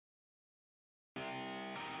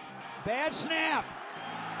Bad snap.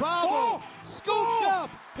 Bobble. Scooped up.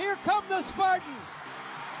 Here come the Spartans.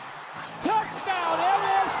 Touchdown,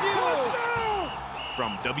 LSU.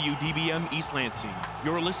 From WDBM East Lansing,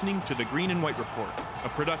 you're listening to the Green and White Report, a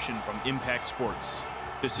production from Impact Sports.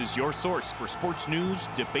 This is your source for sports news,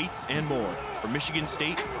 debates, and more for Michigan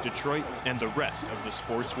State, Detroit, and the rest of the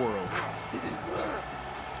sports world.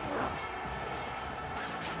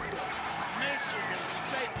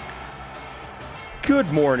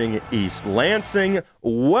 Good morning, East Lansing.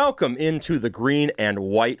 Welcome into the Green and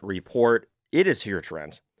White Report. It is here,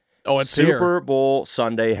 Trent. Oh, it's Super here. Bowl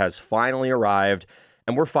Sunday has finally arrived,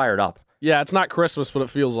 and we're fired up. Yeah, it's not Christmas, but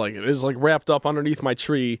it feels like it. It is like wrapped up underneath my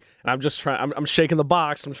tree, and I'm just trying. I'm shaking the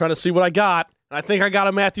box. I'm trying to see what I got. And I think I got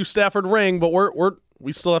a Matthew Stafford ring, but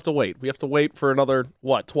we still have to wait. We have to wait for another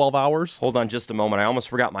 12 hours? Hold on just a moment. I almost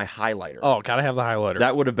forgot my highlighter. Oh, gotta have the highlighter.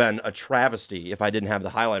 That would have been a travesty if I didn't have the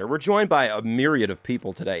highlighter. We're joined by a myriad of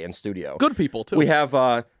people today in studio. Good people too. We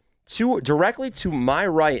have two directly to my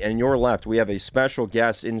right and your left. We have a special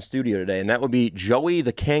guest in studio today, and that would be Joey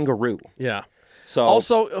the Kangaroo. Yeah. So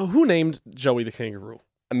also, who named Joey the Kangaroo?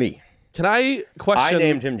 Me. Can I question? I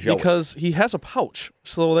named him Joey because he has a pouch,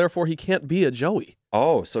 so therefore he can't be a Joey.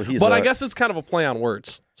 Oh, so he's. But I guess it's kind of a play on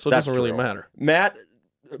words, so it doesn't really true. matter.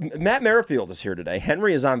 Matt Merrifield is here today.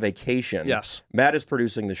 Henry is on vacation. Yes. Matt is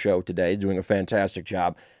producing the show today, doing a fantastic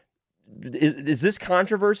job. Is this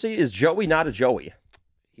controversy? Is Joey not a Joey?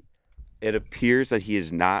 It appears that he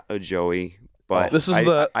is not a Joey, but this is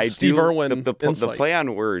the Steve Irwin the insight. play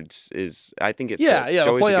on words is. I think it. Yeah, fits. yeah.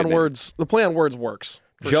 Joey's The play a on good name. words. The play on words works.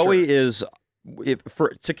 Joey sure. is,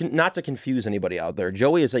 not to confuse anybody out there.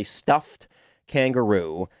 Joey is a stuffed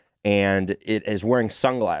kangaroo, and it is wearing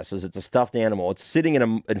sunglasses. It's a stuffed animal. It's sitting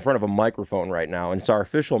in front of a microphone right now, and it's our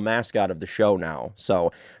official mascot of the show now.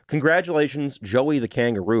 So, congratulations, Joey the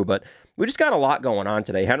Kangaroo. But we just got a lot going on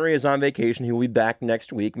today. Henry is on vacation. He will be back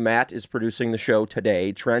next week. Matt is producing the show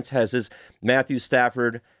today. Trent has his Matthew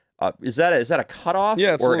Stafford. Is that a cutoff?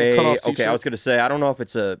 Yeah, it's or a cutoff Okay, t-shirt. I was going to say, I don't know if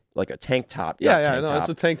it's a tank top. It's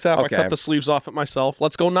a tank top. Okay. I cut the sleeves off it myself.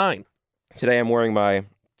 Let's go 9. Today I'm wearing my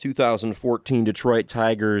 2014 Detroit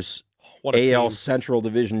Tigers What a AL team. Central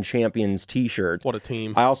Division Champions t-shirt. What a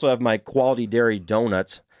team. I also have my Quality Dairy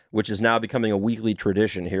Donut, which is now becoming a weekly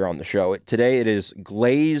tradition here on the show. Today it is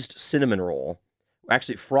glazed cinnamon roll,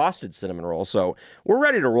 actually frosted cinnamon roll. So we're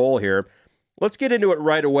ready to roll here. Let's get into it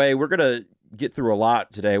right away. We're going to get through a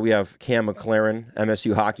lot today. We have Cam McLaren,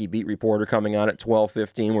 MSU hockey beat reporter, coming on at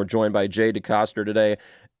 12:15. We're joined by Jay DeCoster today,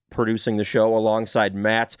 producing the show alongside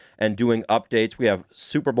Matt and doing updates. We have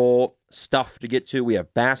Super Bowl stuff to get to. We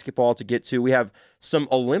have basketball to get to. We have some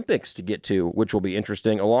Olympics to get to, which will be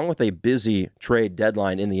interesting, along with a busy trade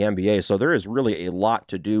deadline in the NBA. So there is really a lot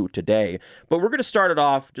to do today. But we're going to start it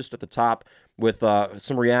off just at the top with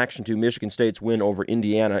some reaction to Michigan State's win over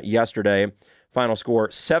Indiana yesterday. Final score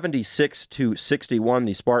 76-61.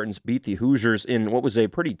 The Spartans beat the Hoosiers in what was a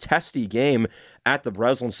pretty testy game at the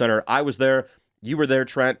Breslin Center. I was there. You were there,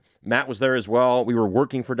 Trent. Matt was there as well. We were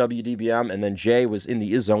working for WDBM, and then Jay was in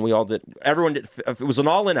the Zone. We all did. Everyone did. It was an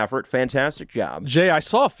all-in effort. Fantastic job. Jay, I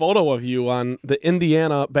saw a photo of you on the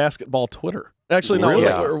Indiana basketball Twitter. Actually, no,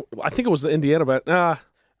 Really? I think it was the Indiana, but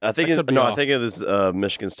I think could be off. I think it was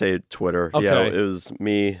Michigan State Twitter. Okay. Yeah, it was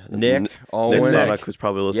me, Nick, Owen. Nick Sonic, who's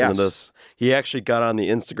probably listening Yes. to this. He actually got on the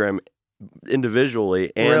Instagram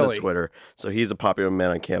individually and Really? the Twitter, so he's a popular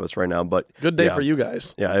man on campus right now. But good day yeah, for you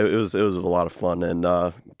guys. Yeah, it was a lot of fun, and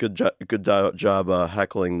good job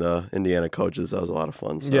heckling the Indiana coaches. That was a lot of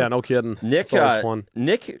fun. So. Yeah, no kidding. Nick, It's always fun.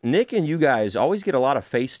 Nick, and you guys always get a lot of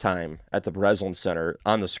FaceTime at the Breslin Center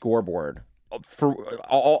on the scoreboard for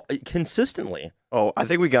consistently. Oh, I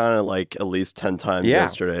think we got on it like at least 10 times Yeah.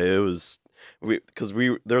 yesterday. It was because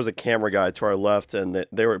there was a camera guy to our left, and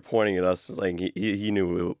they were pointing at us, like he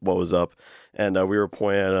knew what was up, and we were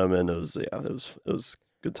pointing at him, and it was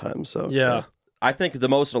good time. So Yeah. I think the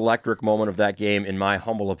most electric moment of that game, in my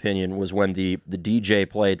humble opinion, was when the DJ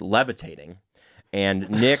played Levitating. And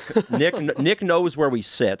Nick knows where we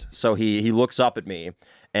sit, so he looks up at me,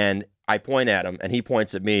 and I point at him, and he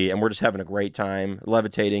points at me, and we're just having a great time.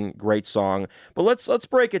 Levitating, great song. But let's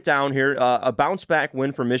break it down here. A bounce-back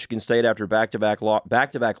win for Michigan State after back-to-back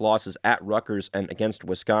losses at Rutgers and against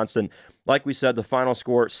Wisconsin. Like we said, the final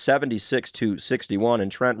score 76-61,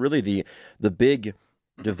 and Trent, really the big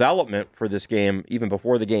development for this game, even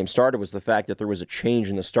before the game started, was the fact that there was a change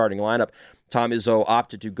in the starting lineup. Tom Izzo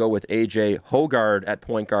opted to go with A.J. Hoggard at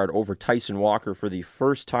point guard over Tyson Walker for the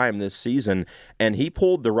first time this season, and he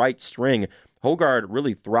pulled the right string. Hoggard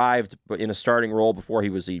really thrived in a starting role before he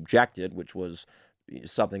was ejected, which was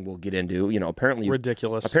something we'll get into. Apparently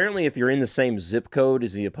Ridiculous. Apparently, if you're in the same zip code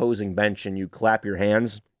as the opposing bench and you clap your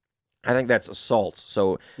hands, I think that's assault.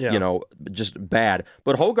 So, just bad.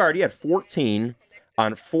 But Hoggard, he had 14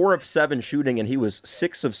 on 4 of 7 shooting, and he was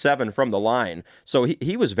 6 of 7 from the line. So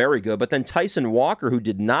he was very good. But then Tyson Walker, who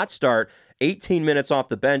did not start, 18 minutes off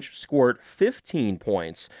the bench, scored 15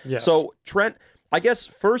 points. Yes. So, Trent, I guess,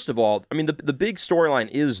 first of all, I mean, the big storyline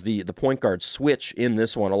is the point guard switch in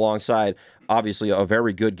this one, alongside, obviously, a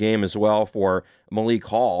very good game as well for Malik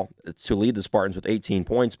Hall to lead the Spartans with 18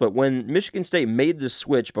 points. But when Michigan State made this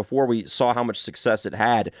switch, before we saw how much success it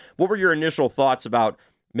had, what were your initial thoughts about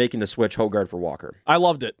making the switch Hoggard for Walker? I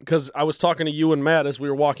loved it because I was talking to you and Matt as we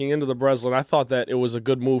were walking into the Breslin. I thought that it was a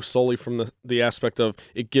good move solely from the aspect of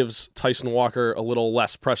it gives Tyson Walker a little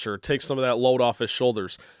less pressure, takes some of that load off his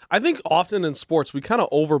shoulders. I think often in sports we kind of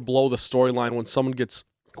overblow the storyline when someone gets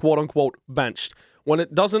quote-unquote benched, when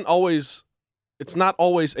it's not always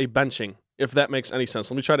a benching, if that makes any sense.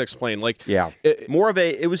 Let me try to explain.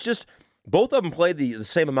 It was just both of them played the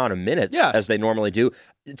same amount of minutes as they normally do.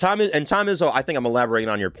 Tom Izzo, I think I'm elaborating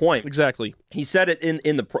on your point. Exactly. He said it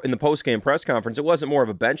in the post-game press conference. It wasn't more of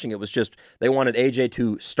a benching. It was just they wanted AJ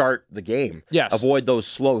to start the game. Yes. Avoid those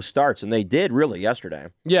slow starts, and they did really yesterday.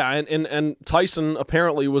 Yeah, and Tyson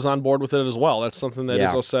apparently was on board with it as well. That's something that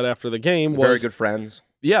Izzo said after the game. Very good friends.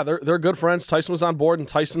 Yeah, they're good friends. Tyson was on board, and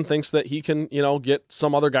Tyson thinks that he can, get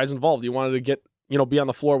some other guys involved. He wanted to get, be on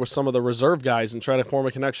the floor with some of the reserve guys and try to form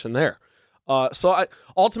a connection there.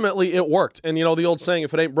 Ultimately, it worked. And, the old saying,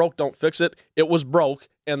 if it ain't broke, don't fix it. It was broke,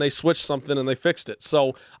 and they switched something, and they fixed it.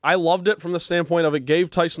 So I loved it from the standpoint of it gave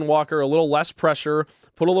Tyson Walker a little less pressure,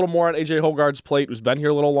 put a little more on A.J. Hoggard's plate, who's been here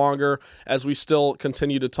a little longer, as we still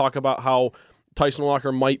continue to talk about how Tyson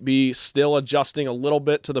Walker might be still adjusting a little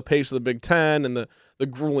bit to the pace of the Big Ten and the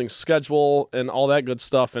grueling schedule and all that good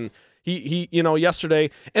stuff. And he yesterday,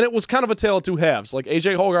 and it was kind of a tale of two halves. Like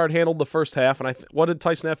A.J. Hoggard handled the first half, and what did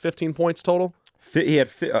Tyson have? 15 points total.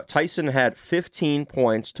 Tyson had 15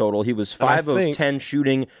 points total. He was 5 of 10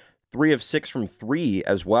 shooting, 3 of 6 from 3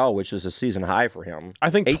 as well, which is a season high for him. I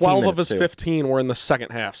think 12 of his 15 were in the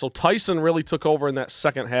second half. So Tyson really took over in that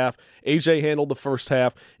second half. A.J. handled the first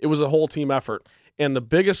half. It was a whole team effort. And the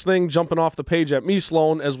biggest thing jumping off the page at me,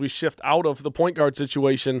 Sloan, as we shift out of the point guard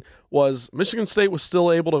situation, was Michigan State was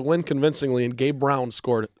still able to win convincingly, and Gabe Brown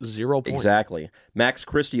scored 0 points. Exactly. Max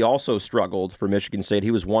Christie also struggled for Michigan State.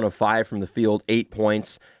 He was 1 of 5 from the field, 8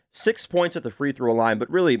 points, 6 points at the free throw line,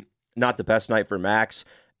 but really not the best night for Max.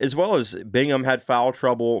 As well as Bingham had foul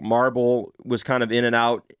trouble. Marble was kind of in and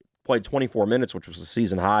out, played 24 minutes, which was a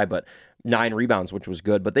season high, but 9 rebounds, which was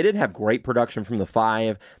good. But they didn't have great production from the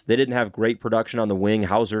 5. They didn't have great production on the wing.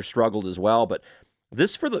 Hauser struggled as well. But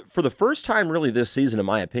this, for the first time really this season, in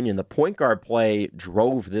my opinion, the point guard play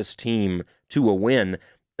drove this team to a win.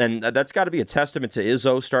 And that's got to be a testament to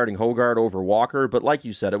Izzo starting Hoggard over Walker. But like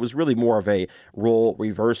you said, it was really more of a role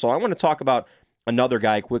reversal. I want to talk about another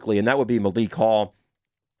guy quickly, and that would be Malik Hall.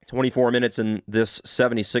 24 minutes in this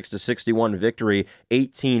 76-61 victory,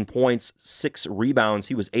 18 points, 6 rebounds.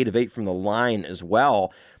 He was 8 of 8 from the line as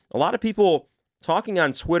well. A lot of people talking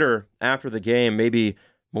on Twitter after the game, maybe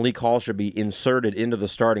Malik Hall should be inserted into the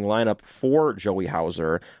starting lineup for Joey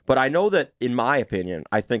Hauser. But I know that, in my opinion,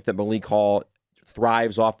 I think that Malik Hall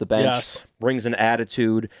thrives off the bench, brings an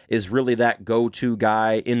attitude, is really that go-to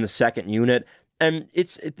guy in the second unit. And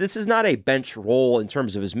this is not a bench role in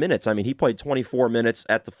terms of his minutes. I mean, he played 24 minutes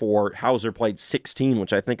at the 4. Hauser played 16,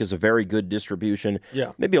 which I think is a very good distribution.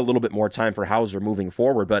 Yeah. Maybe a little bit more time for Hauser moving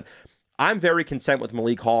forward. But I'm very content with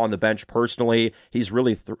Malik Hall on the bench personally. He's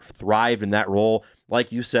really thrived in that role.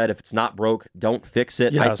 Like you said, if it's not broke, don't fix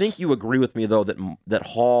it. Yes. I think you agree with me, though, that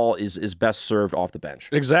Hall is best served off the bench.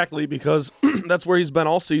 Exactly, because that's where he's been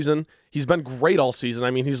all season. He's been great all season. I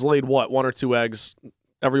mean, he's laid, 1 or 2 eggs?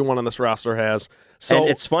 Everyone on this roster has. So, and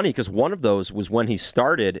it's funny because one of those was when he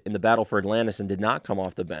started in the battle for Atlantis and did not come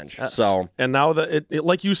off the bench. So, and now that it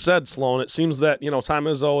like you said, Sloan, it seems that Tom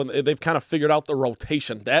Izzo and they've kind of figured out the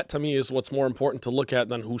rotation. That to me is what's more important to look at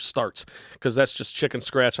than who starts, because that's just chicken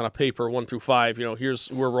scratch on a paper 1 through 5. Here's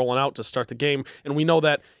who we're rolling out to start the game, and we know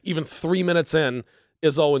that even 3 minutes in,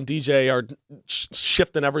 Izzo and DJ are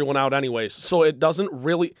shifting everyone out anyways. So it doesn't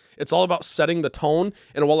really, it's all about setting the tone.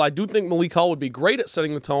 And while I do think Malik Hall would be great at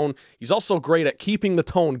setting the tone, he's also great at keeping the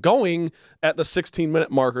tone going at the 16-minute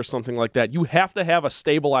mark or something like that. You have to have a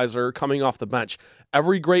stabilizer coming off the bench.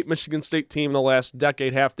 Every great Michigan State team in the last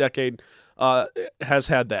decade, half decade, has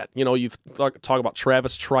had that. You know, you talk about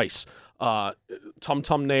Travis Trice, Tum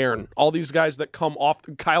Tum Nairn, all these guys that come off,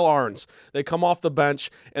 Kyle Arns, they come off the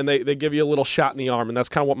bench and they give you a little shot in the arm, and that's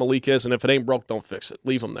kind of what Malik is, and if it ain't broke, don't fix it.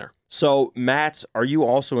 Leave him there. So, Matt, are you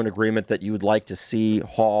also in agreement that you would like to see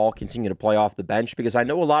Hall continue to play off the bench? Because I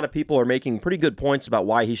know a lot of people are making pretty good points about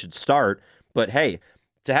why he should start, but hey,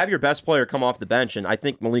 to have your best player come off the bench, and I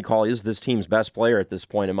think Malik Hall is this team's best player at this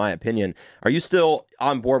point, in my opinion, are you still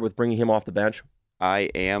on board with bringing him off the bench? I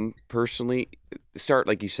am personally.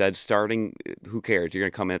 Like you said, starting, who cares? You're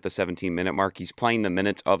going to come in at the 17-minute mark. He's playing the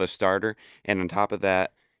minutes of a starter, and on top of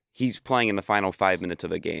that, he's playing in the final 5 minutes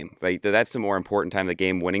of a game. Right? That's the more important time, the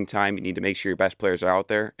game-winning time. You need to make sure your best players are out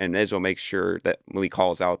there, and Izzo makes sure that Malik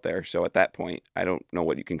Hall is out there. So at that point, I don't know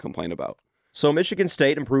what you can complain about. So Michigan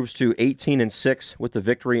State improves to 18-6 with the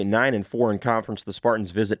victory, 9-4 in conference. The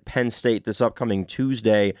Spartans visit Penn State this upcoming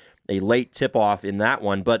Tuesday, a late tip-off in that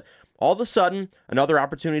one, but all of a sudden, another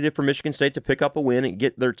opportunity for Michigan State to pick up a win and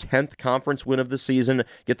get their 10th conference win of the season,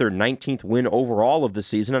 get their 19th win overall of the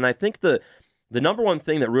season. And I think the number one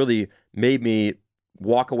thing that really made me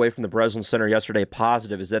walk away from the Breslin Center yesterday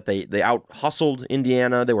positive is that they out-hustled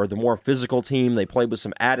Indiana. They were the more physical team. They played with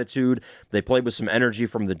some attitude. They played with some energy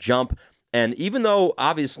from the jump. And even though,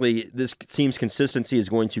 obviously, this team's consistency is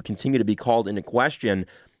going to continue to be called into question,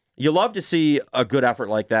 you love to see a good effort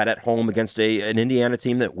like that at home against an Indiana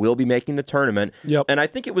team that will be making the tournament. Yep. And I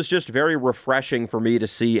think it was just very refreshing for me to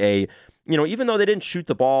see even though they didn't shoot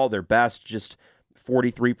the ball their best, just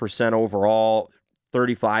 43% overall,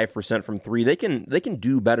 35% from three, they can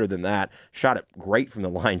do better than that. Shot it great from the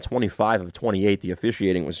line, 25 of 28. The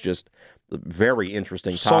officiating was just a very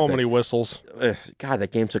interesting topic. So many whistles. God,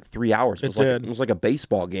 that game took 3 hours. It was like a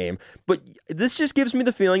baseball game. But this just gives me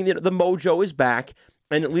the feeling that the mojo is back.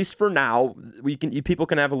 And at least for now, people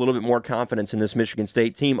can have a little bit more confidence in this Michigan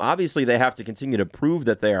State team. Obviously, they have to continue to prove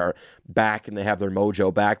that they are back and they have their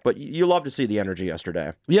mojo back, but you love to see the energy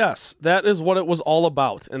yesterday. Yes, that is what it was all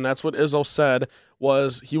about, and that's what Izzo said,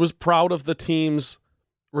 was he was proud of the team's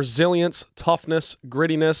resilience, toughness,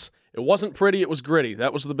 grittiness. It wasn't pretty, it was gritty.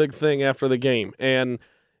 That was the big thing after the game, and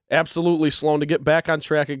absolutely, Sloan, to get back on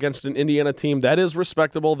track against an Indiana team that is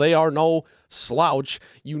respectable. They are no slouch.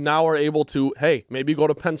 You now are able to, maybe go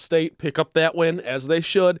to Penn State, pick up that win, as they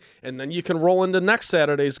should, and then you can roll into next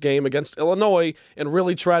Saturday's game against Illinois and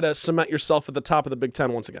really try to cement yourself at the top of the Big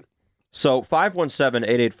Ten once again. So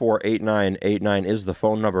 517-884-8989 is the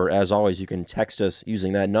phone number. As always, you can text us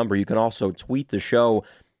using that number. You can also tweet the show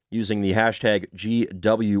using the hashtag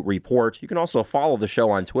GWReport. You can also follow the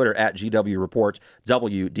show on Twitter at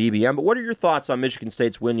GWReportWDBM. But what are your thoughts on Michigan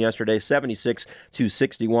State's win yesterday,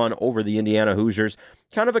 76-61 over the Indiana Hoosiers?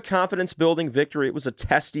 Kind of a confidence-building victory. It was a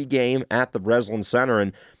testy game at the Breslin Center.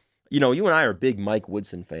 And, you and I are big Mike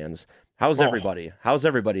Woodson fans. How's everybody? How's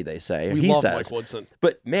everybody, they say? We love Mike Woodson.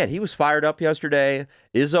 But, man, he was fired up yesterday.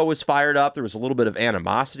 Izzo was fired up. There was a little bit of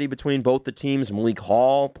animosity between both the teams. Malik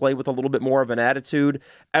Hall played with a little bit more of an attitude.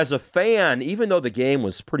 As a fan, even though the game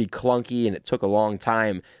was pretty clunky and it took a long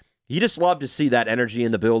time, you just love to see that energy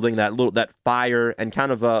in the building, that fire, and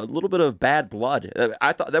kind of a little bit of bad blood.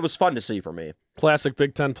 I thought that was fun to see for me. Classic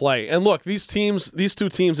Big Ten play. And look, these two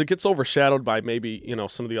teams, it gets overshadowed by maybe,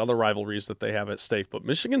 some of the other rivalries that they have at stake. But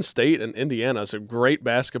Michigan State and Indiana is a great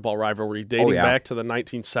basketball rivalry dating back to the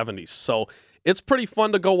 1970s. So it's pretty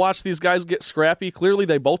fun to go watch these guys get scrappy. Clearly,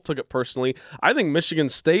 they both took it personally. I think Michigan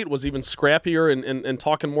State was even scrappier and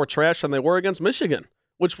talking more trash than they were against Michigan,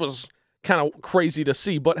 which was kind of crazy to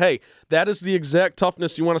see. But hey, that is the exact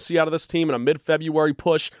toughness you want to see out of this team in a mid-February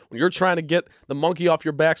push. When you're trying to get the monkey off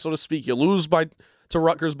your back, so to speak, you lose to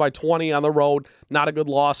Rutgers by 20 on the road. Not a good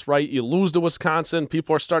loss, right? You lose to Wisconsin.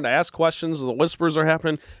 People are starting to ask questions. The whispers are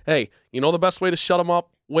happening. Hey, the best way to shut them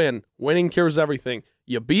up? Win. Winning cures everything.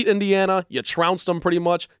 You beat Indiana. You trounced them pretty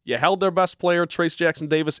much. You held their best player, Trace Jackson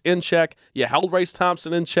Davis, in check. You held Race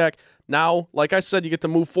Thompson in check. Now, like I said, you get to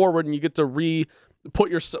move forward and you get to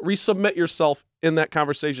resubmit yourself in that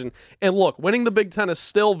conversation. And look, winning the Big Ten is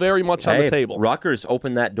still very much on the table. Rutgers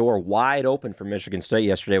opened that door wide open for Michigan State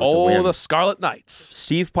yesterday with the win. Oh, the Scarlet Knights.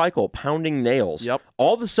 Steve Peichel pounding nails. Yep.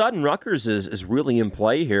 All of a sudden, Rutgers is really in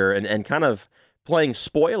play here and kind of playing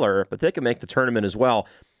spoiler, but they can make the tournament as well.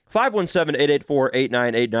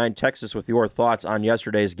 517-884-8989. Text us with your thoughts on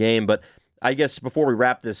yesterday's game. But I guess before we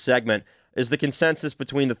wrap this segment, is the consensus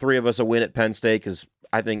between the three of us a win at Penn State? Because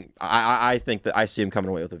I think that I see him coming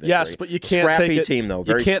away with a victory. Yes, but you can't scrappy take it. team though. You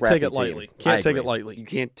Very can't take it scrappy lightly. team. Can't take it lightly. You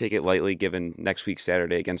can't take it lightly given next week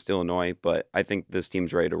Saturday against Illinois, but I think this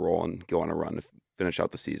team's ready to roll and go on a run to finish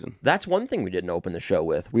out the season. That's one thing we didn't open the show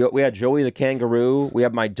with. We had Joey the Kangaroo. We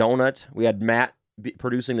had my donut. We had Matt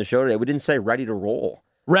producing the show today. We didn't say ready to roll.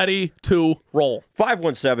 Ready to roll.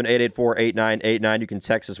 517-884-8989. You can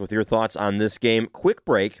text us with your thoughts on this game. Quick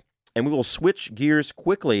break, and we will switch gears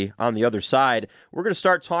quickly on the other side. We're going to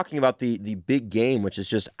start talking about the big game, which is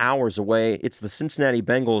just hours away. It's the Cincinnati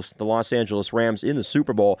Bengals, the Los Angeles Rams in the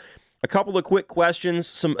Super Bowl. A couple of quick questions,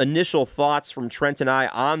 some initial thoughts from Trent and I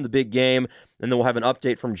on the big game, and then we'll have an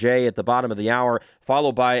update from Jay at the bottom of the hour,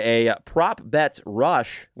 followed by a prop bet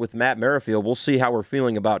rush with Matt Merrifield. We'll see how we're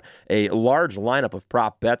feeling about a large lineup of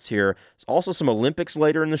prop bets here. There's also some Olympics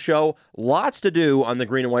later in the show. Lots to do on the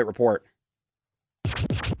Green and White Report.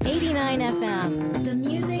 89 FM, the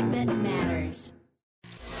music that matters.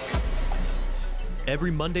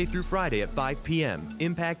 Every Monday through Friday at 5 p.m.,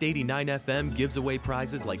 Impact 89 FM gives away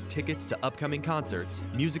prizes like tickets to upcoming concerts,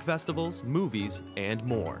 music festivals, movies, and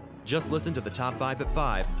more. Just listen to the Top 5 at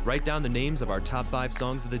 5, write down the names of our top 5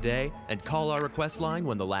 songs of the day, and call our request line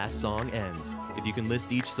when the last song ends. If you can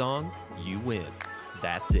list each song, you win.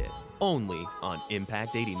 That's it. Only on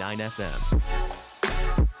Impact 89 FM.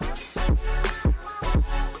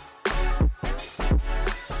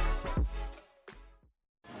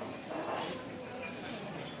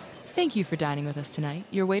 Thank you for dining with us tonight.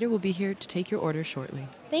 Your waiter will be here to take your order shortly.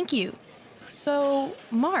 Thank you. So,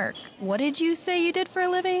 Mark, what did you say you did for a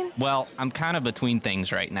living? Well, I'm kind of between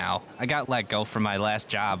things right now. I got let go from my last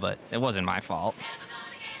job, but it wasn't my fault.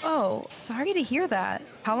 Oh, sorry to hear that.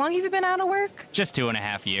 How long have you been out of work? Just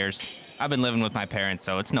 2.5 years. I've been living with my parents,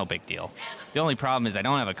 so it's no big deal. The only problem is I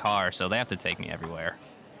don't have a car, so they have to take me everywhere.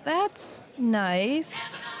 That's nice.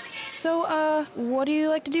 So, what do you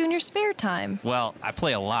like to do in your spare time? Well, I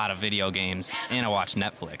play a lot of video games, and I watch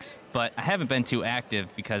Netflix. But I haven't been too active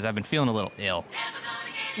because I've been feeling a little ill.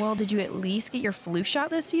 Well, did you at least get your flu shot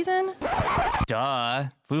this season? Duh.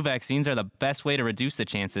 Flu vaccines are the best way to reduce the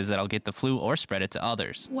chances that I'll get the flu or spread it to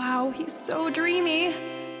others. Wow, he's so dreamy.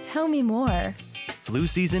 Tell me more. Flu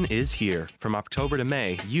season is here. From October to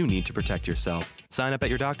May, you need to protect yourself. Sign up at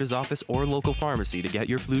your doctor's office or local pharmacy to get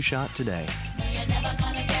your flu shot today.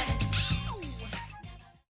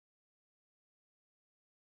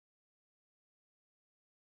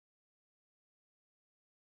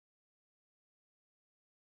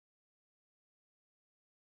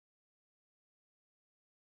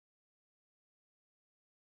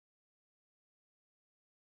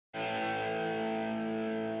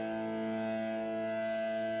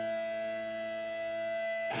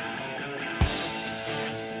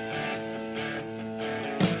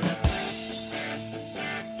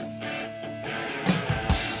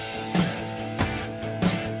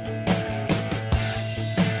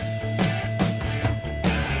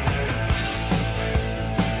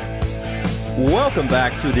 Welcome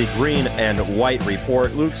back to the Green and White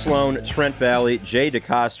Report. Luke Sloan, Trent Valley, Jay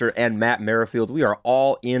DeCoster, and Matt Merrifield. We are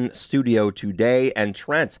all in studio today. And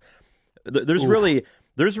Trent, there's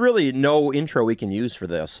really no intro we can use for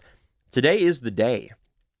this. Today is the day.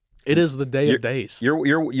 It is the day of days.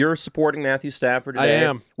 You're supporting Matthew Stafford today. I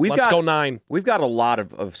am. Let's go 9. We've got a lot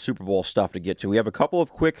of Super Bowl stuff to get to. We have a couple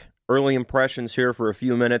of quick early impressions here for a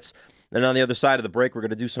few minutes. Then on the other side of the break, we're going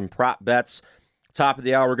to do some prop bets. Top of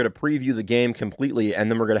the hour, we're going to preview the game completely,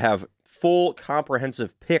 and then we're going to have full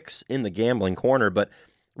comprehensive picks in the gambling corner. But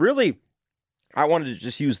really, I wanted to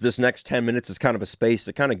just use this next 10 minutes as kind of a space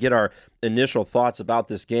to kind of get our initial thoughts about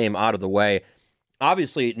this game out of the way.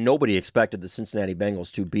 Obviously, nobody expected the Cincinnati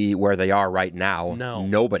Bengals to be where they are right now. No.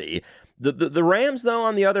 Nobody. The Rams, though,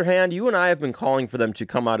 on the other hand, you and I have been calling for them to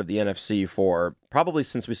come out of the NFC for probably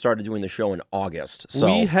since we started doing the show in August. So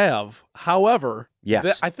we have. However,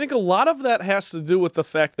 yes. I think a lot of that has to do with the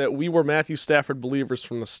fact that we were Matthew Stafford believers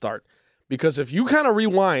from the start. Because if you kind of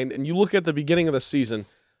rewind and you look at the beginning of the season,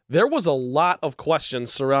 there was a lot of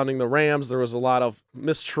questions surrounding the Rams. There was a lot of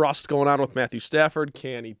mistrust going on with Matthew Stafford.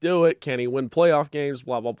 Can he do it? Can he win playoff games?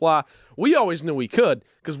 Blah, blah, blah. We always knew he could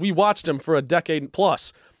because we watched him for a decade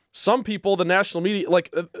plus. Some people, the national media,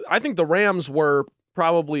 I think the Rams were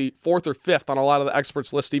probably 4th or 5th on a lot of the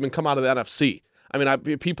experts' list to even come out of the NFC. I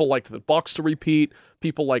mean, people liked the Bucs to repeat.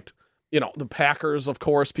 People liked, the Packers, of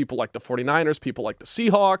course. People liked the 49ers. People liked the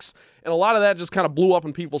Seahawks. And a lot of that just kind of blew up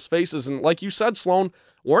in people's faces. And like you said, Sloan,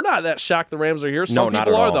 we're not that shocked the Rams are here. Some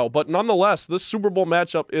people are, though. But nonetheless, this Super Bowl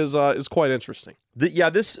matchup is quite interesting.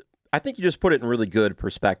 I think you just put it in really good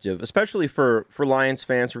perspective, especially for Lions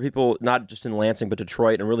fans, for people not just in Lansing, but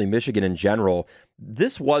Detroit and really Michigan in general.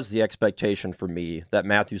 This was the expectation for me that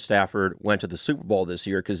Matthew Stafford went to the Super Bowl this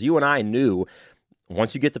year because you and I knew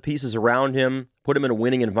once you get the pieces around him, put him in a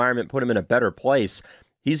winning environment, put him in a better place,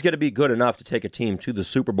 he's going to be good enough to take a team to the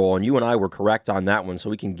Super Bowl. And you and I were correct on that one, so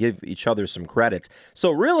we can give each other some credit.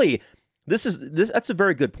 So really, That's a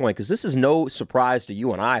very good point, because this is no surprise to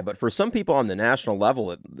you and I, but for some people on the national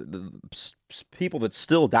level, the people that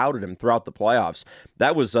still doubted him throughout the playoffs,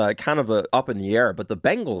 that was kind of up in the air. But the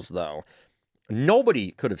Bengals, though,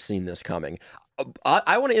 nobody could have seen this coming.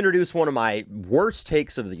 I want to introduce one of my worst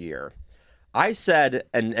takes of the year. I said,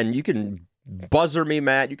 and you can buzzer me,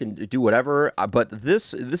 Matt, you can do whatever, but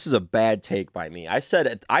this is a bad take by me. I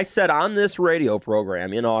said on this radio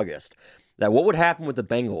program in August that what would happen with the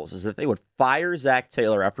Bengals is that they would fire Zach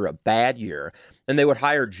Taylor after a bad year, and they would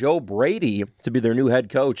hire Joe Brady to be their new head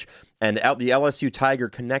coach, and the LSU Tiger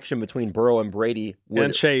connection between Burrow and Brady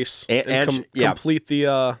and Chase yeah, complete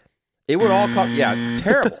the. It would all come,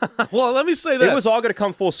 terrible. Well, let me say this: it was all going to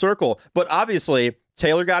come full circle, but obviously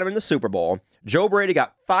Taylor got him in the Super Bowl. Joe Brady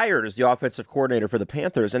got fired as the offensive coordinator for the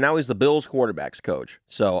Panthers, and now he's the Bills quarterbacks coach.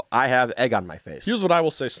 So I have egg on my face. Here's what I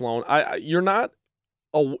will say, Sloan: you're not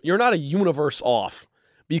a universe off,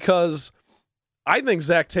 because I think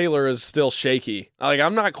Zach Taylor is still shaky. Like,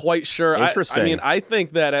 I'm not quite sure. Interesting. I mean, I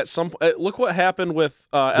think that at some look what happened with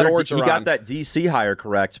Ed Orgeron. He got that DC hire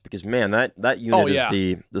correct, because, man, that unit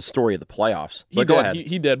is the story of the playoffs. But go ahead.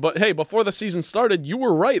 He did. But, hey, before the season started, you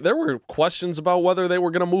were right. There were questions about whether they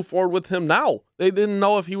were going to move forward with him now. They didn't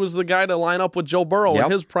know if he was the guy to line up with Joe Burrow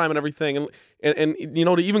in his prime and everything. And you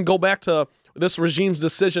know, to even go back to this regime's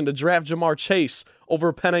decision to draft Jamar Chase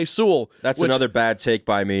over Penei Sewell. That's another bad take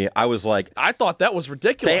by me. I was like, I thought that was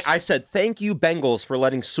ridiculous. I said, thank you, Bengals, for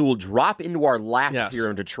letting Sewell drop into our lap here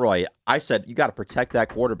in Detroit. I said, you got to protect that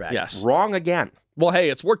quarterback. Yes. Wrong again. Well, hey,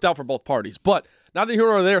 it's worked out for both parties. But neither here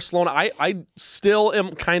nor there, Sloan, I still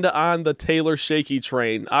am kind of on the Taylor shaky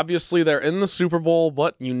train. Obviously, they're in the Super Bowl,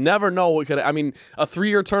 but you never know what could. I mean, a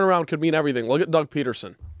 3-year turnaround could mean everything. Look at Doug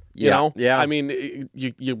Peterson. You know? Yeah. I mean,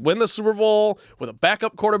 you win the Super Bowl with a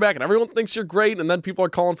backup quarterback, and everyone thinks you're great, and then people are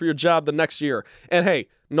calling for your job the next year. And, hey,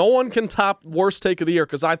 no one can top worst take of the year,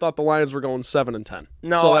 because I thought the Lions were going 7-10.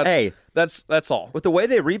 No, so that's all. With the way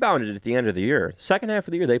they rebounded at the end of the year, the second half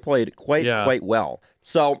of the year, they played quite well.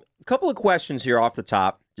 So a couple of questions here off the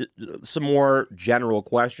top, some more general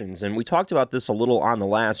questions. And we talked about this a little on the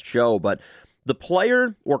last show, but the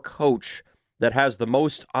player or coach that has the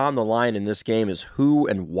most on the line in this game is who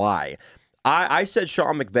and why. I said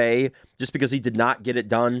Sean McVay just because he did not get it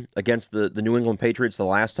done against the New England Patriots the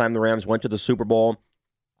last time the Rams went to the Super Bowl.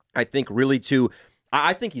 I think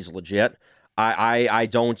I think he's legit. I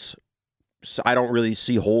don't really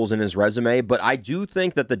see holes in his resume, but I do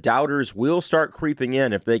think that the doubters will start creeping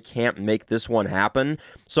in if they can't make this one happen.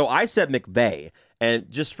 So I said McVay, and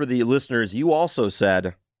just for the listeners, you also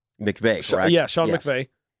said McVay, correct? Yeah, Sean McVay.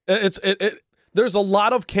 There's a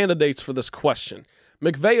lot of candidates for this question.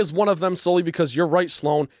 McVay is one of them solely because you're right,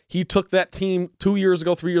 Sloan. He took that team 3 years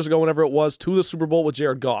ago, whenever it was, to the Super Bowl with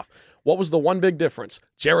Jared Goff. What was the one big difference?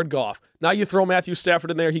 Jared Goff. Now you throw Matthew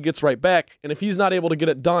Stafford in there, he gets right back. And if he's not able to get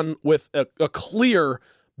it done with a clear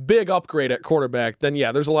big upgrade at quarterback, then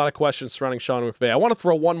there's a lot of questions surrounding Sean McVay. I want to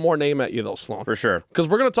throw one more name at you, though, Sloan. For sure. Because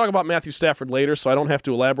we're going to talk about Matthew Stafford later, so I don't have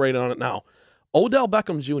to elaborate on it now. Odell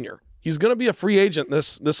Beckham Jr., he's going to be a free agent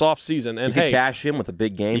this offseason. And he could cash in with a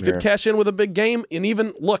big game. He could cash in with a big game. And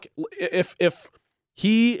even, look, if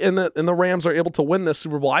he and the Rams are able to win this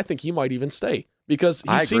Super Bowl, I think he might even stay. Because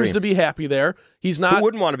he seems to be happy there. He's not. Who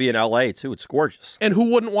wouldn't want to be in L.A., too? It's gorgeous. And who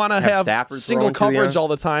wouldn't want to have single coverage all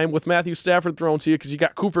the time with Matthew Stafford thrown to you, because you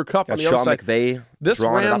got Cooper Kupp on the other side. McVay this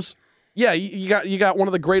Rams, you got one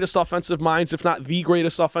of the greatest offensive minds, if not the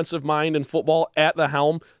greatest offensive mind in football at the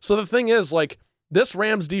helm. So the thing is, like, this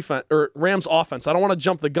Rams defense or Rams offense, I don't want to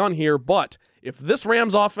jump the gun here, but if this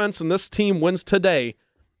Rams offense and this team wins today,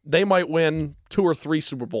 they might win 2 or 3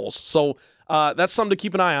 Super Bowls. So that's something to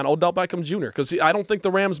keep an eye on, Odell Beckham Jr., because I don't think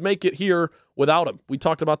the Rams make it here without him. We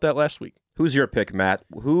talked about that last week. Who's your pick, Matt?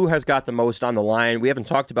 Who has got the most on the line? We haven't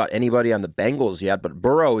talked about anybody on the Bengals yet, but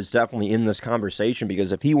Burrow is definitely in this conversation,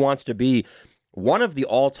 because if he wants to be one of the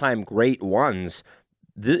all-time great ones,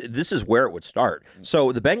 this is where it would start.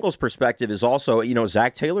 So the Bengals' perspective is also,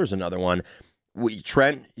 Zach Taylor's another one.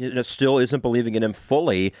 Trent still isn't believing in him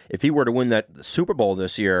fully. If he were to win that Super Bowl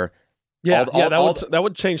this year, that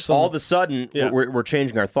would change some. All of a sudden, we're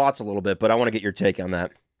changing our thoughts a little bit, but I want to get your take on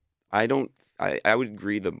that. I would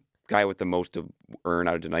agree the guy with the most to earn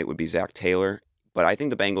out of tonight would be Zach Taylor, but I think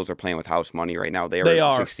the Bengals are playing with house money right now. They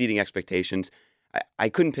are exceeding expectations. I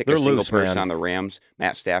couldn't pick a single person on the Rams.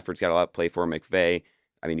 Matt Stafford's got a lot to play for. McVay.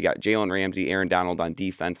 I mean, you got Jalen Ramsey, Aaron Donald on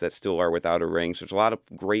defense that still are without a ring. So there's a lot of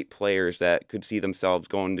great players that could see themselves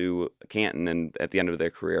going to Canton and at the end of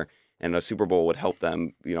their career. And a Super Bowl would help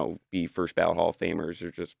them, be first ballot Hall of Famers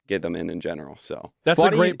or just get them in general. So that's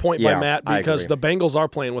a great point by Matt, because the Bengals are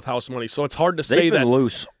playing with house money. So it's hard to say that.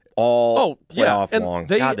 Loose all playoff and long.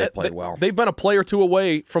 They played well. They've been a play or two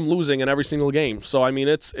away from losing in every single game. So, I mean,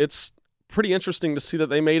 it's pretty interesting to see that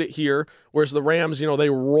they made it here, whereas the Rams, they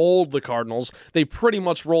rolled the Cardinals. They pretty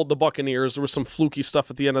much rolled the Buccaneers. There was some fluky stuff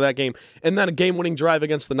at the end of that game, and then a game-winning drive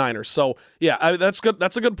against the Niners. So, yeah, that's good.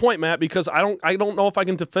 That's a good point, Matt, because I don't know if I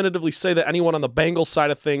can definitively say that anyone on the Bengals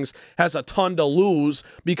side of things has a ton to lose,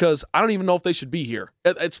 because I don't even know if they should be here.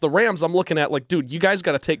 It's the Rams I'm looking at like, dude, you guys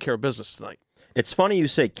got to take care of business tonight. It's funny you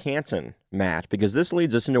say Canton, Matt, because this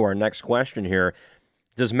leads us into our next question here.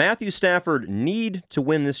 Does Matthew Stafford need to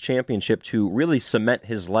win this championship to really cement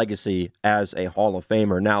his legacy as a Hall of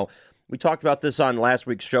Famer? Now, we talked about this on last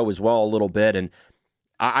week's show as well a little bit, and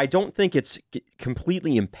I don't think it's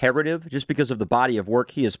completely imperative just because of the body of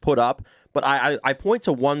work he has put up, but I point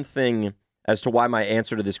to one thing as to why my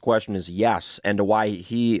answer to this question is yes, and to why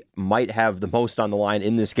he might have the most on the line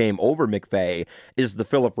in this game over McVay is the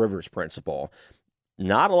Phillip Rivers principle.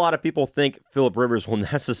 Not a lot of people think Phillip Rivers will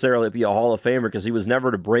necessarily be a Hall of Famer because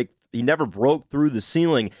he never broke through the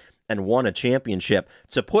ceiling and won a championship.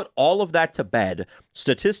 To put all of that to bed,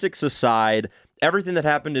 statistics aside, everything that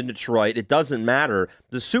happened in Detroit, it doesn't matter.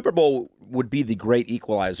 The Super Bowl would be the great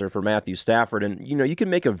equalizer for Matthew Stafford, and you can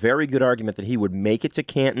make a very good argument that he would make it to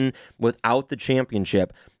Canton without the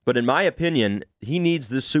championship. But in my opinion, he needs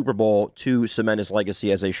this Super Bowl to cement his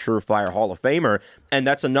legacy as a surefire Hall of Famer, and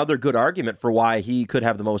that's another good argument for why he could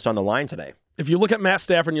have the most on the line today. If you look at Matt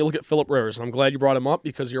Stafford and you look at Phillip Rivers, I'm glad you brought him up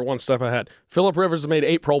because you're one step ahead. Phillip Rivers has made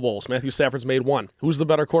 8 Pro Bowls. Matthew Stafford's made 1. Who's the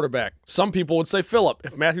better quarterback? Some people would say Phillip.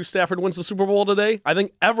 If Matthew Stafford wins the Super Bowl today, I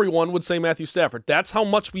think everyone would say Matthew Stafford. That's how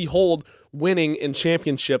much we hold winning in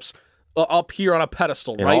championships up here on a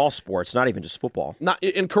pedestal, in right? all sports, not even just football. Not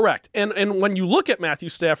incorrect. And when you look at Matthew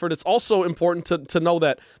Stafford, it's also important to know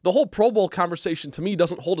that the whole Pro Bowl conversation to me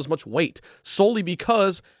doesn't hold as much weight, solely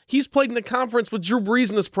because he's played in a conference with Drew Brees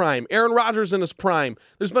in his prime, Aaron Rodgers in his prime.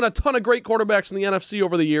 There's been a ton of great quarterbacks in the NFC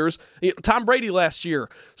over the years. Tom Brady last year.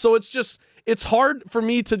 So it's hard for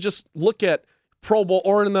me to just look at Pro Bowl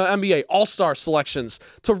or in the NBA All-Star selections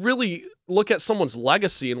to really look at someone's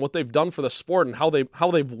legacy and what they've done for the sport and how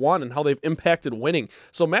they've won and how they've impacted winning.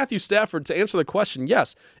 So Matthew Stafford, to answer the question,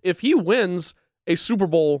 yes, if he wins a Super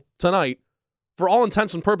Bowl tonight, for all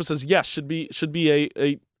intents and purposes, yes, should be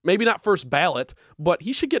a maybe not first ballot, but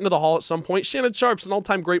he should get into the Hall at some point. Shannon Sharp's an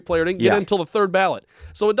all-time great player. Didn't get in until the 3rd ballot.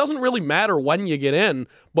 So it doesn't really matter when you get in,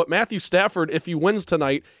 but Matthew Stafford, if he wins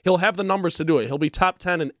tonight, he'll have the numbers to do it. He'll be top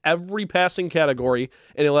 10 in every passing category,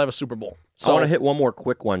 and he'll have a Super Bowl. So, I want to hit one more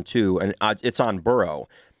quick one, too, and it's on Burrow.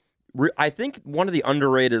 I think one of the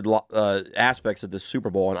underrated aspects of this Super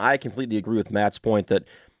Bowl, and I completely agree with Matt's point that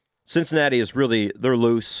Cincinnati is really, they're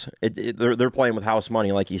loose. They're playing with house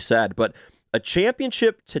money, like he said, but a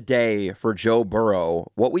championship today for Joe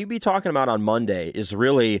Burrow, what we'd be talking about on Monday is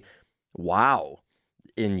really, wow.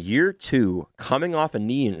 In year 2, coming off a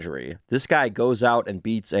knee injury, this guy goes out and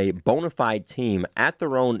beats a bona fide team at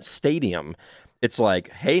their own stadium. It's like,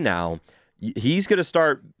 hey, now, he's going to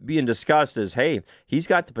start being discussed as, hey, he's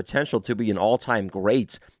got the potential to be an all-time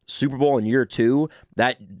great. Super Bowl in year 2,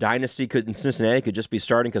 that dynasty in Cincinnati could just be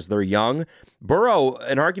starting because they're young. Burrow,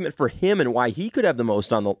 an argument for him and why he could have the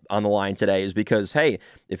most on the line today is because, hey,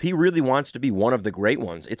 if he really wants to be one of the great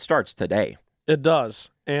ones, it starts today. It does,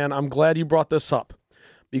 and I'm glad you brought this up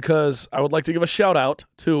because I would like to give a shout-out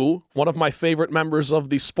to one of my favorite members of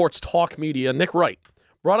the sports talk media, Nick Wright.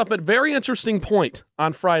 Brought up a very interesting point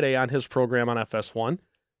on Friday on his program on FS1.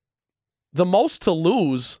 The most to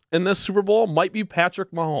lose in this Super Bowl might be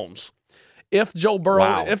Patrick Mahomes if Joe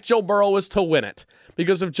Burrow is to win it.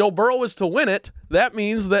 Because if Joe Burrow is to win it, that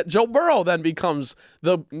means that Joe Burrow then becomes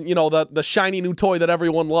the shiny new toy that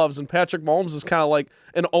everyone loves, and Patrick Mahomes is kind of like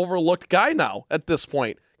an overlooked guy now at this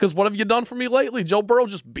point. Because what have you done for me lately? Joe Burrow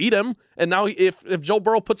just beat him, and now if Joe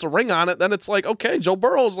Burrow puts a ring on it, then it's like, okay, Joe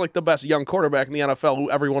Burrow is like the best young quarterback in the NFL who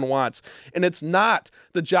everyone wants. And it's not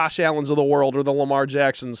the Josh Allens of the world or the Lamar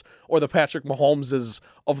Jacksons or the Patrick Mahomeses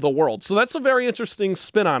of the world. So that's a very interesting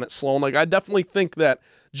spin on it, Sloan. Like, I definitely think that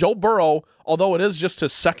Joe Burrow, although it is just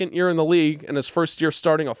his 2nd year in the league and his 1st year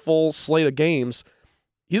starting a full slate of games,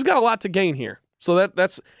 he's got a lot to gain here. So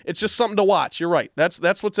it's just something to watch. You're right.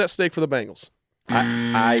 That's what's at stake for the Bengals.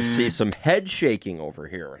 I see some head shaking over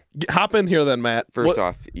here. Hop in here then, Matt. First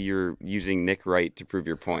off, you're using Nick Wright to prove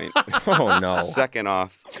your point. Oh, no. Second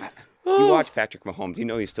off, you watch Patrick Mahomes. You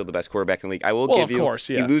know he's still the best quarterback in the league. I will give you, of course,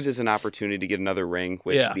 yeah. He loses an opportunity to get another ring,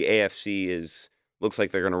 which the AFC looks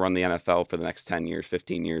like they're going to run the NFL for the next 10 years,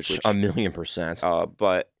 15 years. Which, 1,000,000%.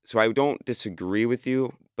 But so I don't disagree with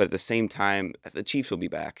you, but at the same time, the Chiefs will be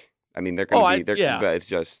back. I mean, they're going to be. It's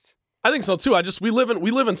just. I think so too. We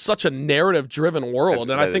live in such a narrative-driven world,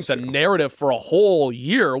 and I think the narrative for a whole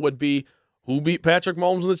year would be who beat Patrick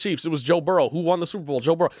Mahomes and the Chiefs. It was Joe Burrow. Who won the Super Bowl?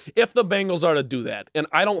 Joe Burrow. If the Bengals are to do that, and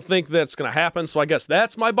I don't think that's going to happen, so I guess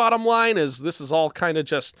that's my bottom line. Is this is all kind of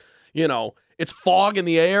just it's fog in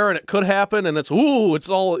the air, and it could happen, and it's all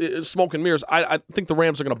smoke and mirrors. I think the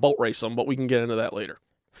Rams are going to boat race them, but we can get into that later.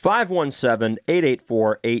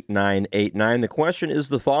 517-884-8989. The question is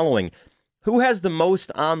the following: who has the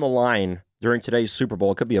most on the line during today's Super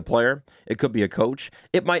Bowl? It could be a player. It could be a coach.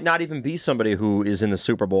 It might not even be somebody who is in the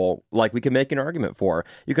Super Bowl, like we can make an argument for.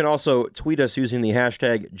 You can also tweet us using the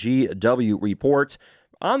hashtag GWReport.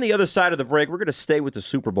 On the other side of the break, we're going to stay with the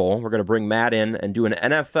Super Bowl. We're going to bring Matt in and do an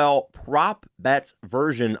NFL prop bet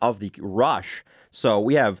version of the Rush. So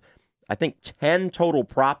we have, I think, 10 total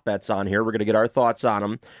prop bets on here. We're going to get our thoughts on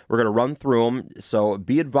them. We're going to run through them. So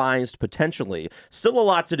be advised, potentially. Still a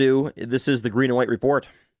lot to do. This is the Green and White Report.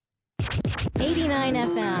 89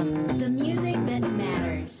 FM, the music that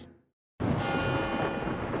matters.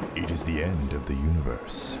 It is the end of the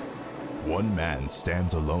universe. One man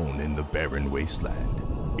stands alone in the barren wasteland.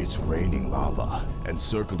 It's raining lava, and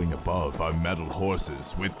circling above are metal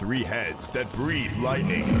horses with 3 heads that breathe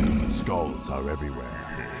lightning. Skulls are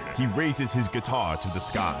everywhere. He raises his guitar to the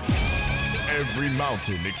sky. Every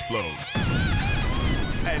mountain explodes.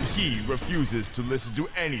 And he refuses to listen to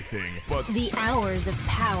anything but The Hours of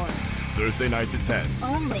Power. Thursday nights at 10.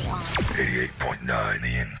 Only on 88.9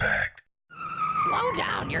 The Impact. Slow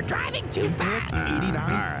down, you're driving too fast.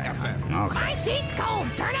 89 FM. Okay. My seat's cold,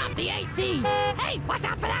 turn off the AC. Hey, watch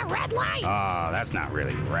out for that red light. Oh, that's not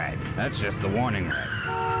really red. That's just the warning red.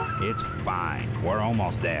 It's fine. We're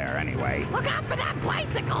almost there anyway. Look out for that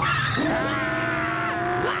bicycle.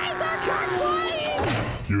 Why is our car flying?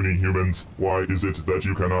 Puny humans, why is it that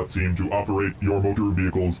you cannot seem to operate your motor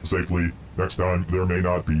vehicles safely? Next time, there may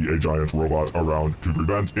not be a giant robot around to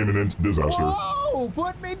prevent imminent disaster. Whoa!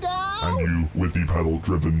 Put me down! And you, with the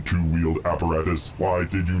pedal-driven two-wheeled apparatus, why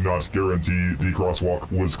did you not guarantee the crosswalk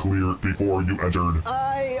was clear before you entered?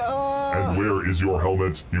 And where is your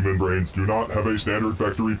helmet? Human brains do not have a standard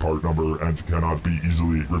factory part number and cannot be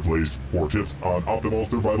easily replaced. For tips on optimal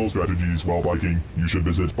survival strategies while biking, you should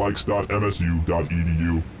visit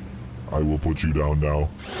bikes.msu.edu. I will put you down now.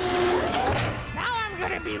 Now I'm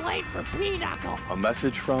gonna be late for Pinochle. A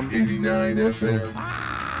message from 89 FM.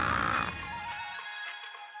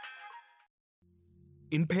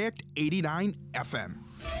 Impact 89 FM.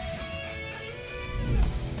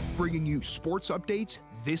 Bringing you sports updates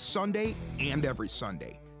this Sunday and every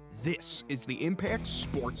Sunday. This is the Impact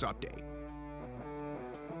Sports Update.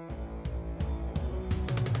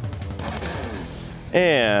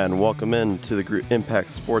 And welcome in to the Impact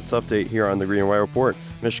Sports Update here on the Green and White Report.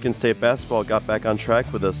 Michigan State basketball got back on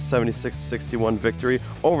track with a 76-61 victory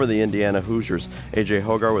over the Indiana Hoosiers. A.J.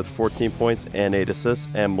 Hogar with 14 points and 8 assists,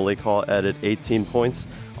 and Malik Hall added 18 points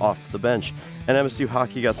off the bench. And MSU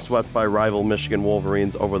hockey got swept by rival Michigan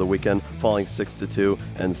Wolverines over the weekend, falling 6-2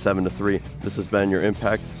 and 7-3. This has been your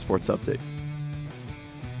Impact Sports Update.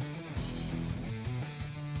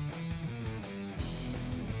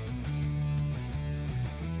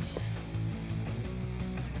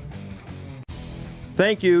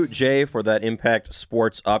 Thank you, Jay, for that Impact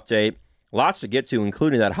Sports Update. Lots to get to,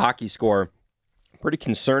 including that hockey score. Pretty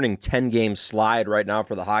concerning 10-game slide right now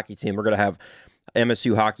for the hockey team. We're going to have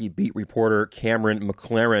MSU hockey beat reporter Cameron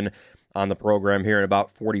McLaren on the program here in about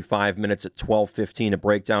 45 minutes at 12:15 to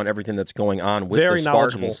break down everything that's going on with the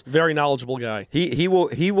Spartans. Very knowledgeable guy. He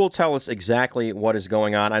will tell us exactly what is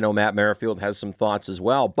going on. I know Matt Merrifield has some thoughts as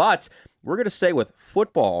well, but we're going to stay with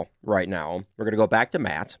football right now. We're going to go back to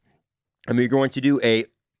Matt, and we're going to do a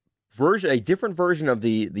different version of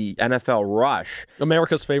the NFL Rush.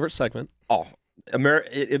 America's favorite segment. Oh,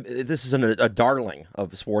 this is a darling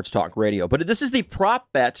of sports talk radio, but this is the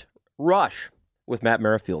prop bet Rush with Matt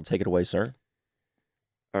Merrifield. Take it away, sir.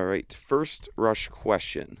 All right. First Rush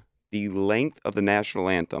question. The length of the national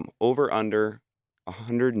anthem, over under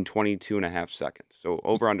 122 and a half seconds. So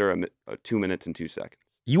over under 2 minutes and 2 seconds.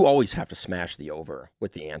 You always have to smash the over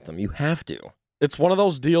with the anthem. You have to. It's one of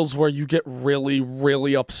those deals where you get really,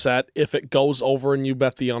 really upset if it goes over and you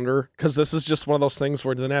bet the under, because this is just one of those things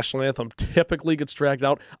where the national anthem typically gets dragged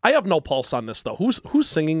out. I have no pulse on this, though. Who's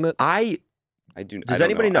singing that? I do. Does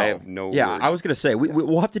anybody know? I have no Yeah, word. I was going to say,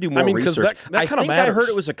 we'll have to do more research. That I kind of think matters. I heard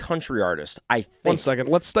it was a country artist. I think. 1 second.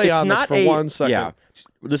 Let's stay on this for 1 second. Yeah,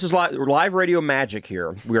 this is live radio magic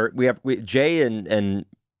here. We have Jay and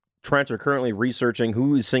Trent are currently researching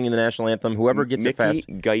who is singing the national anthem. Whoever gets it fast.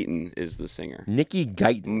 Mickey Guyton is the singer. Nicky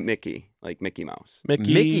Guyton. Mickey, like Mickey Mouse.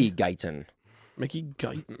 Mickey Guyton. Mickey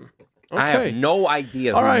Guyton. I have no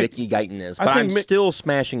idea who Mickey Guyton is, but I'm still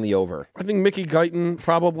smashing the over. I think Mickey Guyton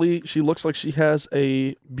probably, she looks like she has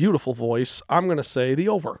a beautiful voice. I'm going to say the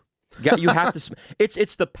over. Yeah, you have to.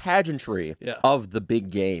 It's the pageantry of the big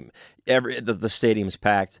game. The stadium's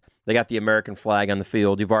packed. They got the American flag on the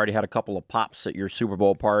field. You've already had a couple of pops at your Super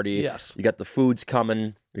Bowl party. Yes. You got the food's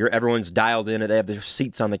coming. Everyone's dialed in. They have their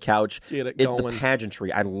seats on the couch. Get it The going.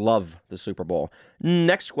 pageantry. I love the Super Bowl.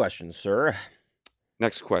 Next question, sir.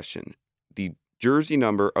 Next question. The jersey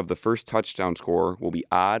number of the first touchdown scorer will be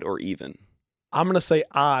odd or even? I'm going to say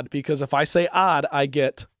odd because if I say odd, I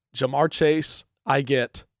get Jamar Chase. I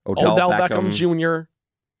get Odell Beckham Jr.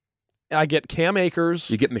 I get Cam Akers.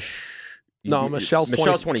 You get Michelle's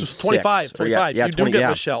 26. 25. Yeah, you do 20, get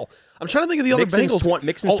Michelle. I'm trying to think of the other Bengals.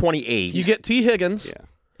 Mixon's 28. You get T. Higgins.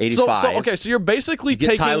 85. So you're basically you get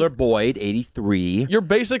taking Tyler Boyd, 83. You're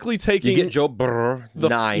basically taking. You get Joe Burrow,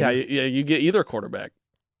 9. Yeah, you get either quarterback.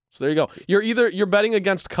 So there you go. You're betting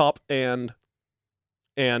against Kupp and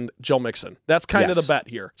Joe Mixon. That's kind of the bet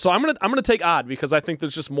here. So I'm gonna take odd because I think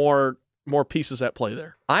there's just more pieces at play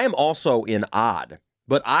there. I am also in odd,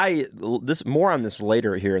 but more on this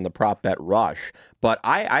later here in the prop bet rush. But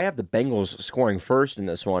I have the Bengals scoring first in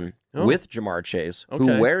this one with Jamar Chase,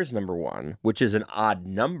 who wears number 1, which is an odd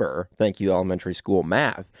number. Thank you, elementary school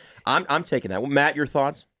math. I'm taking that. Well, Matt, your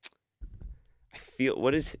thoughts?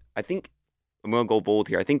 I think I'm going to go bold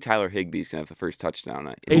here. I think Tyler Higbee's going to have the first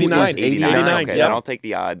touchdown. 89. Okay, then I'll take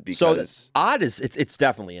the odd because... So odd is, it's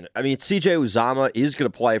definitely in it. I mean, CJ Uzomah is going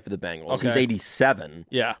to play for the Bengals. Okay. He's 87.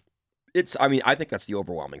 Yeah. I think that's the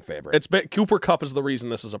overwhelming favorite. Cooper Kupp is the reason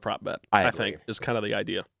this is a prop bet. I think is kind of the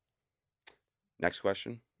idea. Next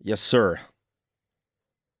question. Yes, sir.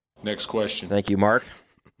 Next question. Thank you, Mark.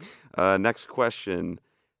 Next question.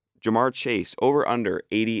 Jamar Chase, over under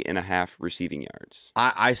 80.5 receiving yards.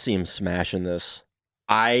 I see him smashing this.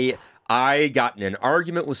 I got in an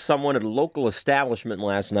argument with someone at a local establishment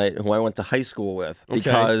last night who I went to high school with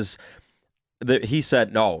because he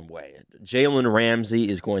said, no way, Jalen Ramsey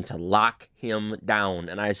is going to lock him down.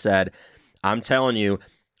 And I said, I'm telling you,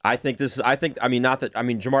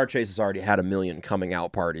 Jamar Chase has already had 1 million coming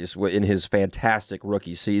out parties in his fantastic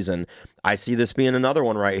rookie season. I see this being another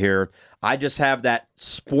one right here. I just have that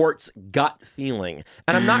sports gut feeling.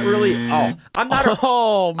 And I'm not really, I'm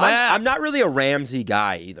not really a Ramsey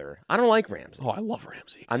guy either. I don't like Ramsey. Oh, I love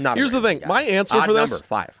Ramsey. I'm not. Here's the thing. Guy. My answer for this, number,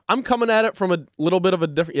 5. I'm coming at it from a little bit of a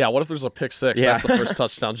different, what if there's a pick 6? Yeah. That's the first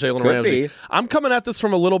touchdown. Jalen Could Ramsey. be. I'm coming at this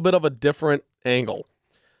from a little bit of a different angle.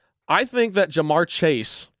 I think that Jamar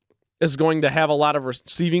Chase is going to have a lot of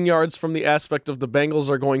receiving yards from the aspect of the Bengals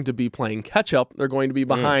are going to be playing catch-up. They're going to be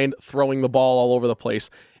behind, throwing the ball all over the place.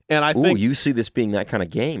 And I think you see this being that kind of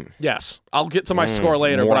game. Yes. I'll get to my score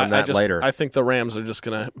later, more but on that later. I think the Rams are just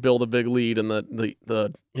going to build a big lead and the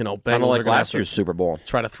Bengals kind of like are going last year's Super Bowl.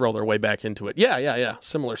 Try to throw their way back into it. Yeah.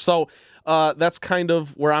 Similar. So that's kind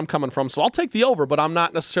of where I'm coming from. So I'll take the over, but I'm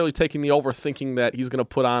not necessarily taking the over thinking that he's going to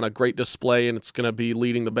put on a great display and it's going to be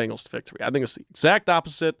leading the Bengals to victory. I think it's the exact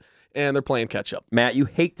opposite, and they're playing catch-up. Matt, you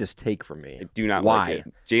hate this take from me. I do not Why? like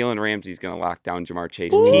it. Jalen Ramsey's going to lock down Jamar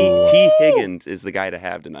Chase. T. Higgins is the guy to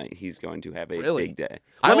have tonight. He's going to have a big day.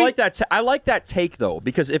 I like that take, though,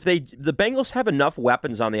 because if the Bengals have enough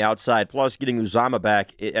weapons on the outside, plus getting Uzomah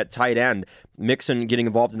back at tight end, Mixon getting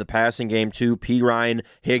involved in the passing game too, Pirine,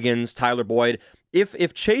 Higgins, Tyler Boyd.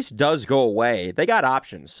 If Chase does go away, they got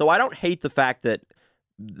options. So I don't hate the fact that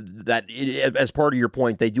as part of your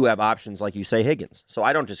point, they do have options, like you say, Higgins. So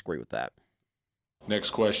I don't disagree with that.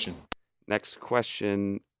 Next question.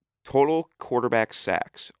 Total quarterback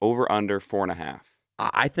sacks, over under 4.5.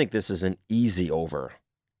 I think this is an easy over.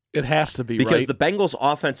 It has to be, because right? the Bengals'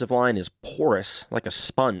 offensive line is porous, like a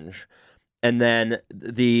sponge. And then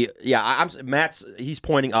he's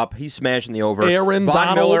pointing up. He's smashing the over. Aaron Von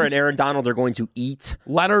Donald. Miller and Aaron Donald are going to eat.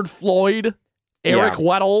 Leonard Floyd, Eric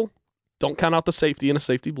Weddle. Don't count out the safety in a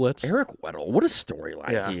safety blitz. Eric Weddle, what a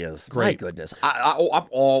storyline he is. Great. My goodness. I'm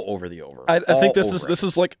all over the over. I think this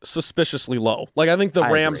is like suspiciously low. Like I think the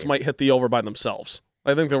Rams agree. might hit the over by themselves.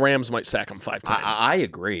 I think the Rams might sack him 5 times. I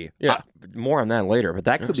agree. Yeah. More on that later, but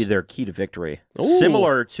that could be their key to victory. Ooh.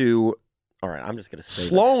 Similar to, all right, I'm just going to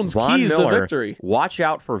say Sloan's Von keys Miller, to victory. Watch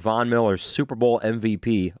out for Von Miller, Super Bowl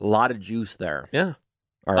MVP. A lot of juice there. Yeah.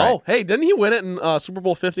 All right. Oh, hey, didn't he win it in Super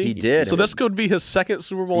Bowl 50? He did. So this could be his second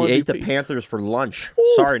Super Bowl MVP. He ate the Panthers for lunch.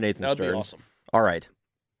 Ooh, Sorry, Nathan that'd Stern. be awesome. All right.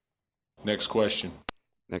 Next question.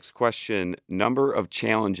 Next question. Number of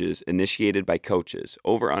challenges initiated by coaches.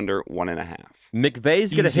 Over under 1.5.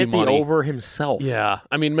 McVay's going to hit money. the over himself. Yeah.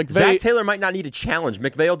 I mean, McVay. Zach Taylor might not need a challenge.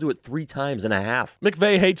 McVay will do it 3.5 times.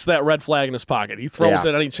 McVay hates that red flag in his pocket. He throws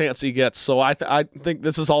it any chance he gets. So I think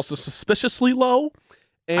this is also suspiciously low.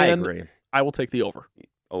 And I agree. I will take the over.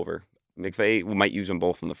 Over. McVay might use them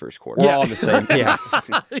both in the first quarter. We're all on the same. Yeah.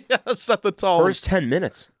 Yeah, set the tone. First 10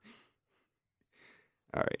 minutes.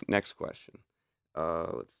 All right, next question.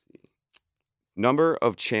 Let's see.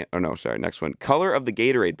 Next one. Color of the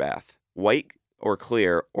Gatorade bath. White or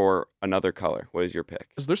clear or another color. What is your pick?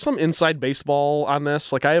 Is there some inside baseball on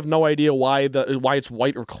this? Like, I have no idea why it's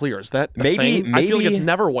white or clear. Is that a thing? I feel like it's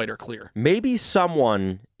never white or clear. Maybe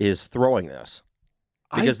someone is throwing this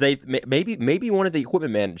because maybe one of the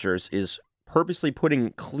equipment managers is purposely putting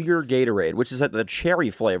clear Gatorade, which is the cherry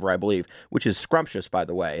flavor, I believe, which is scrumptious, by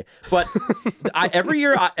the way. But every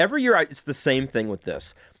year, it's the same thing with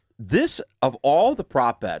this. This, of all the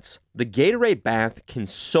prop bets, the Gatorade bath can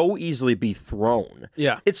so easily be thrown.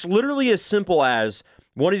 Yeah. It's literally as simple as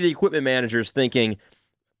one of the equipment managers thinking,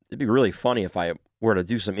 it'd be really funny if I were to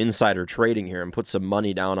do some insider trading here and put some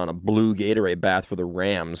money down on a blue Gatorade bath for the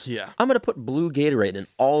Rams. Yeah. I'm going to put blue Gatorade in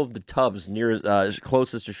all of the tubs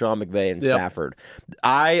closest to Sean McVay and Stafford.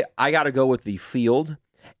 I got to go with the field.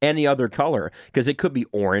 Any other color, because it could be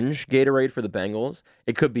orange Gatorade for the Bengals.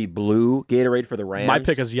 It could be blue Gatorade for the Rams. My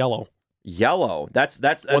pick is yellow. Yellow. That's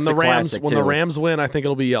when the a Rams classic, when too. the Rams win. I think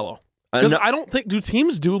it'll be yellow. Because I don't think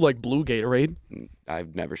teams do like blue Gatorade.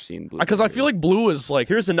 I've never seen blue. Because I feel like blue is like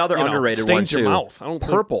here's another underrated one stains too. your mouth. I don't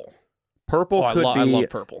purple. Purple could be. I love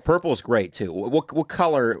purple. Purple's great too. What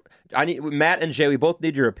color? I need Matt and Jay. We both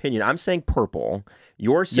need your opinion. I'm saying purple.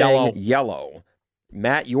 You're saying yellow.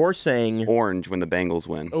 Matt, you're saying orange when the Bengals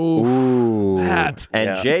win. Ooh. Matt.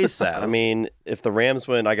 And Jay says, I mean, if the Rams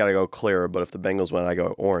win, I got to go clear, but if the Bengals win, I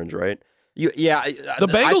go orange, right? The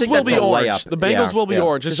Bengals will be orange. The Bengals will be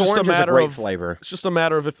orange. It's just a matter of flavor. It's just a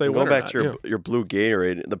matter of if they win. Go back to your blue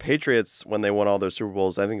Gatorade. The Patriots, when they won all their Super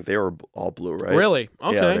Bowls, I think they were all blue, right? Really?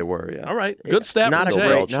 Okay. Yeah, they were. Yeah. All right. Good stat. Not from a Jay.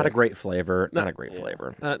 great, not a great flavor. Not a great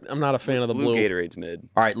flavor. I'm not a fan of the blue. Gatorade's mid.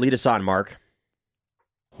 All right, lead us on, Mark.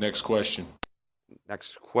 Next question.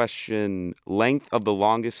 Next question. Length of the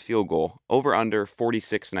longest field goal. Over under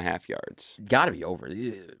 46.5 yards. Got to be over.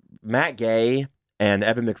 Matt Gay and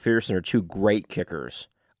Evan McPherson are two great kickers.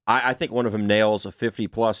 I think one of them nails a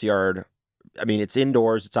 50-plus yard. I mean, it's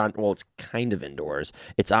indoors. It's kind of indoors.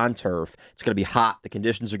 It's on turf. It's going to be hot. The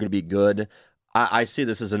conditions are going to be good. I see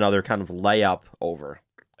this as another kind of layup over.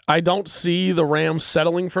 I don't see the Rams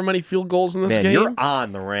settling for many field goals in this game. You're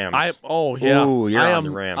on the Rams. Ooh, you're on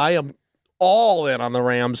the Rams. I am all in on the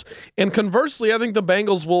Rams. And conversely, I think the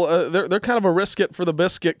Bengals will. They're kind of a risk it for the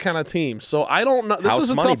biscuit kind of team. So I don't know. This is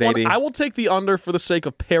a tough one. I will take the under for the sake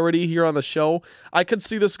of parity here on the show. I could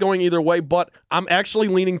see this going either way, but I'm actually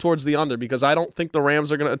leaning towards the under because I don't think the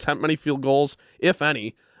Rams are going to attempt many field goals, if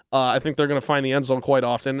any. I think they're going to find the end zone quite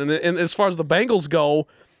often. And as far as the Bengals go,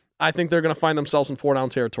 I think they're going to find themselves in 4-down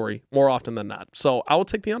territory more often than not. So I will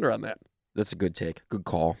take the under on that. That's a good take. Good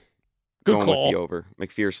call. Going with the over.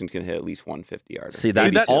 McPherson's going to hit at least 150 yards. See,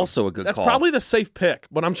 that's also a good call. That's probably the safe pick,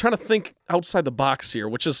 but I'm trying to think outside the box here,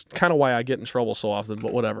 which is kind of why I get in trouble so often,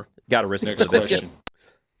 but whatever. Got to risk Next question.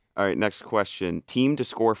 All right, next question. Team to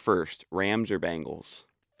score first, Rams or Bengals?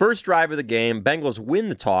 First drive of the game, Bengals win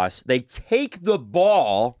the toss. They take the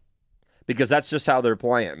ball because that's just how they're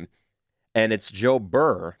playing. And it's Joe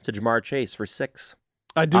Burr to Jamar Chase for 6.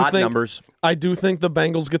 Odd numbers. I do think the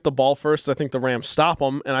Bengals get the ball first. I think the Rams stop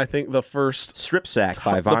them, and I think the first strip sack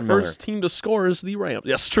by Von Miller. The first team to score is the Rams.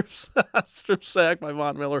 Yeah, strip sack by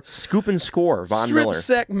Von Miller. Scoop and score, Von Miller. Strip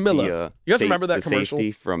sack Miller. You guys remember that commercial?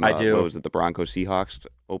 Safety from I do. What was it, the Broncos Seahawks?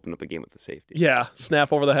 Opened up a game with the safety. Yeah,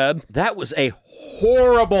 snap over the head. That was a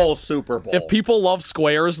horrible Super Bowl. If people love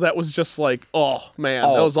squares, that was just like, oh man,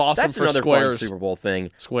 that was awesome that's for another squares. Fun Super Bowl thing.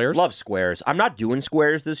 Squares? Love squares. I'm not doing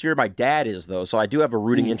squares this year. My dad is though, so I do have a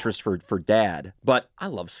rooting interest for Dad. But I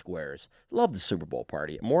love squares. Love the Super Bowl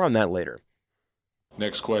party. More on that later.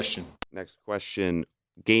 Next question. Next question.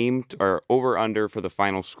 Game or over under for the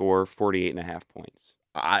final score, 48.5 points.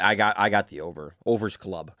 I got the over. Overs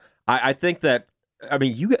club. I think that. I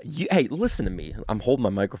mean, you. Hey, listen to me. I'm holding my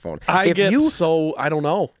microphone. I don't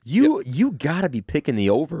know. You got to be picking the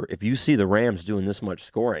over if you see the Rams doing this much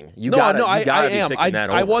scoring. I am.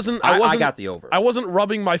 I got the over. I wasn't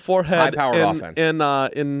rubbing my forehead high-powered offense.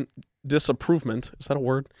 in disapprovement. Is that a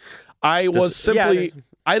word? I was simply. Yeah,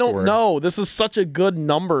 I don't know. This is such a good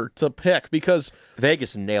number to pick because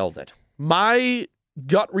Vegas nailed it. My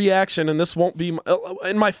gut reaction, and this won't be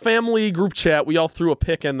in my family group chat. We all threw a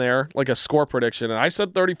pick in there, like a score prediction, and I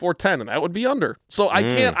said 34-10, and that would be under. So I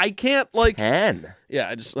can't like 10. Yeah,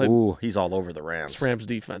 I just ooh, he's all over the Rams. This Rams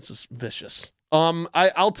defense is vicious.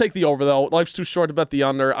 I'll take the over though. Life's too short to bet the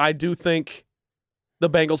under. I do think the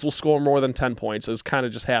Bengals will score more than 10 points. It's kind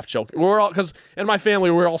of just half joking. We're all, because in my family,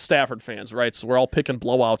 we're all Stafford fans, right? So we're all picking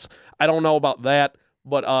blowouts. I don't know about that,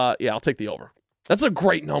 but yeah, I'll take the over. That's a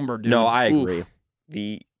great number, dude. No, I agree.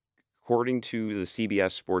 According to the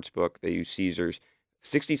CBS Sportsbook, they use Caesars.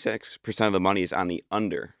 66% of the money is on the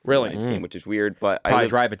under. Really? Game, which is weird, but I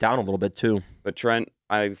drive it down a little bit too. But Trent,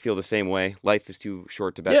 I feel the same way. Life is too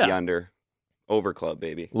short to bet the under. Over club,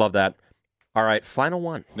 baby. Love that. All right, final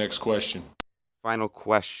one. Next question. Final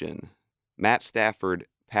question. Matt Stafford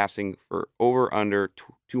passing for over/under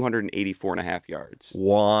 284.5 yards.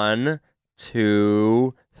 1,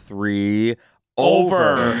 2, 3.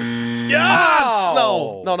 Over. Yes.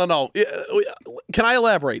 Oh. No. Can I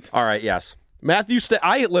elaborate? All right. Yes. Matthew,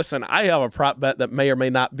 I have a prop bet that may or may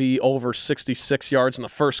not be over 66 yards in the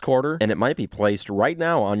first quarter. And it might be placed right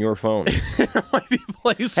now on your phone. It might be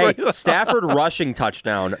placed hey, right now. Stafford rushing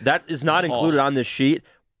touchdown. That is not included on this sheet.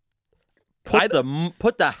 Put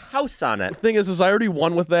the house on it. The thing is I already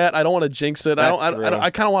won with that. I don't want to jinx it. I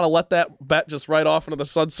kind of want to let that bet just right off into the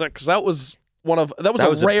sunset because that was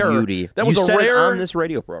a rare beauty. That was a rare on this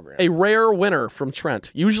radio program. A rare winner from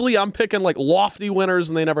Trent. Usually I'm picking like lofty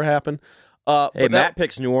winners and they never happen. Hey, Matt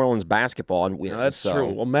picks New Orleans basketball and wins. That's so. true.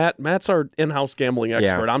 Well, Matt's our in-house gambling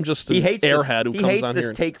expert. I'm just an airhead who comes on here. He hates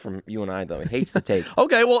this take from you and I, though. He hates the take.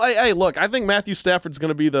 Okay, well, hey, look, I think Matthew Stafford's going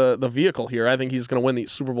to be the vehicle here. I think he's going to win the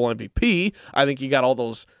Super Bowl MVP. I think he got all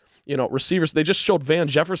those, receivers. They just showed Van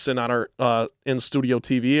Jefferson on our in-studio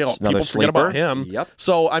TV. People forget about him. Yep.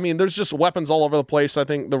 So, I mean, there's just weapons all over the place. I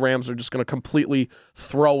think the Rams are just going to completely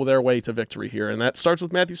throw their way to victory here. And that starts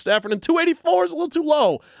with Matthew Stafford. And 284 is a little too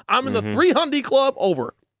low. I'm in the 300 club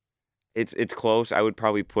over. It's close. I would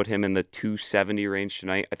probably put him in the 270 range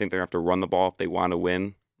tonight. I think they're going to have to run the ball if they want to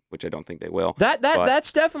win, which I don't think they will.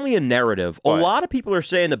 That's definitely a narrative. A lot of people are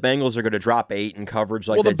saying the Bengals are going to drop 8 in coverage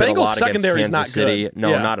like they the did a Bengals lot against secondary is Kansas not City. good.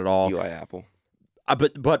 No, not at all. Eli Apple.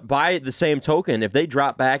 But by the same token, if they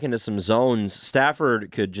drop back into some zones,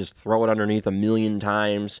 Stafford could just throw it underneath a million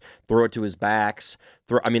times, throw it to his backs.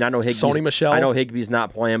 I know Higbee's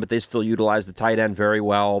not playing, but they still utilize the tight end very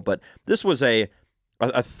well. But this was a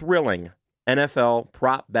thrilling NFL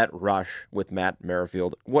prop bet rush with Matt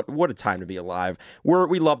Merrifield. What a time to be alive.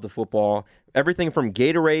 We love the football. Everything from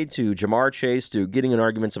Gatorade to Jamar Chase to getting in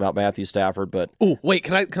arguments about Matthew Stafford. But wait,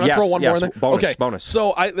 can I throw one more in there? Bonus.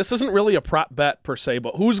 So this isn't really a prop bet per se,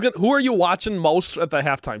 but who are you watching most at the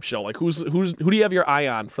halftime show? Like who do you have your eye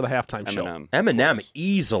on for the halftime show? Eminem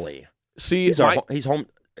easily. See, he's home.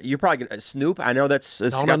 You're probably gonna Snoop. I know that's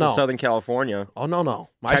to Southern California. Oh no.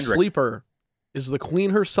 My Kendrick. sleeper is the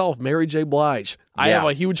queen herself, Mary J. Blige. I have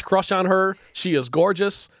a huge crush on her. She is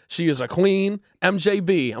gorgeous. She is a queen.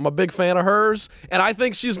 MJB. I'm a big fan of hers, and I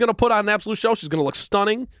think she's going to put on an absolute show. She's going to look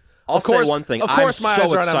stunning. I'll say one thing. I'm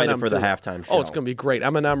so excited for the halftime show. Oh, it's going to be great.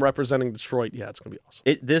 Eminem representing Detroit. Yeah, it's going to be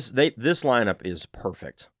awesome. This lineup is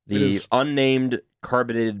perfect. The unnamed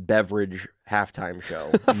carbonated beverage halftime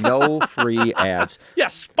show. No free ads. Yeah,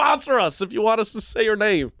 sponsor us if you want us to say your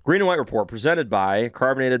name. Green and White Report presented by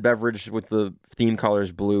carbonated beverage with the theme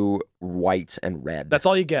colors blue, white, and red. That's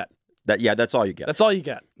all you get. That's all you get. That's all you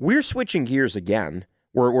get. We're switching gears again.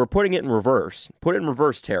 We're putting it in reverse. Put it in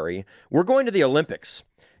reverse, Terry. We're going to the Olympics.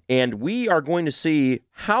 And we are going to see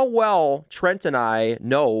how well Trent and I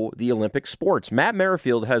know the Olympic sports. Matt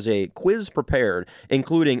Merrifield has a quiz prepared,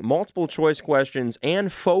 including multiple choice questions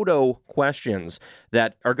and photo questions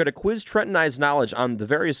that are going to quiz Trent and I's knowledge on the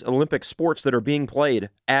various Olympic sports that are being played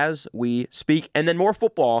as we speak. And then more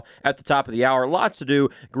football at the top of the hour. Lots to do.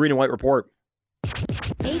 Green and White Report.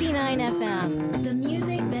 89 FM, the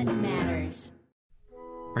music that matters.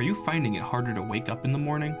 Are you finding it harder to wake up in the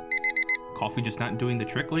morning? Coffee just not doing the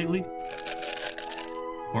trick lately?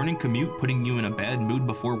 Morning commute putting you in a bad mood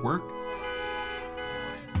before work?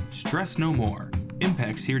 Stress no more.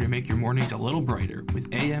 Impact's here to make your mornings a little brighter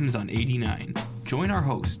with AMs on 89. Join our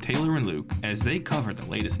hosts, Taylor and Luke, as they cover the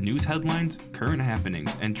latest news headlines, current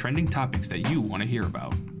happenings, and trending topics that you want to hear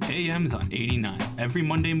about. AMs on 89, every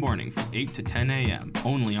Monday morning from 8 to 10 a.m.,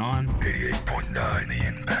 only on 88.9 The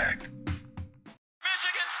Impact.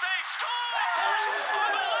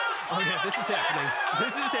 Oh yeah, this is happening.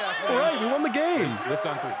 All right, we won the game. Lift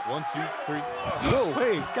on 3. 1, 2, 3. Whoa,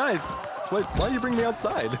 hey, guys. Why do you bring me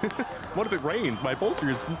outside? What if it rains? My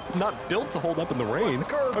upholstery is not built to hold up in the rain.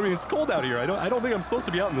 I mean, it's cold out here. I don't think I'm supposed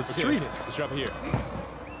to be out in the street. Okay, let's drop it here.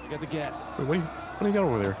 You got the gas. Wait, What do you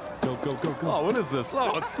got over there? Go, go, go, go. Oh, what is this?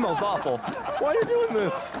 Oh, it smells awful. Why are you doing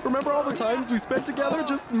this? Remember all the times we spent together?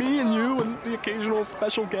 Just me and you and the occasional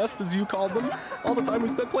special guest, as you called them? All the time we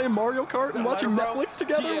spent playing Mario Kart and watching Netflix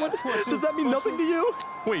together? Yeah, Does that mean nothing to you?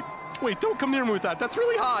 Wait, don't come near me with that. That's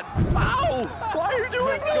really hot. Ow! Why are you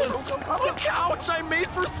doing this? I'm a couch. I made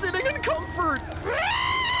for sitting in comfort.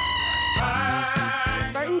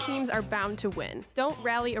 Spartan teams are bound to win. Don't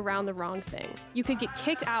rally around the wrong thing. You could get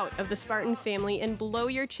kicked out of the Spartan family and blow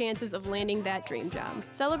your chances of landing that dream job.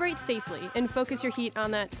 Celebrate safely and focus your heat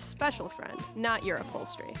on that special friend, not your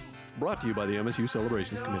upholstery. Brought to you by the MSU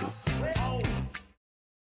Celebrations Committee. Get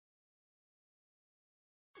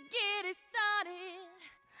it started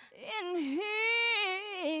in here.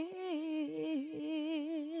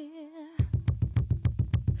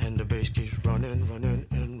 And the bass keeps running, running,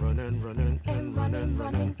 and running, running, and running,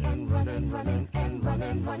 running, and running, running, and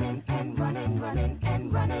running, running, and running, running,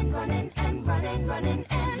 and running, running, and running, running,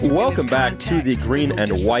 and Welcome back to the Green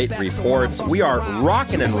and White Reports. We are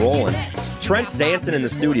rocking and rolling. Trent's dancing in the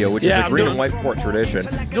studio, which is a Green and White Report tradition.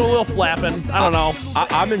 Do a little flapping. I don't know.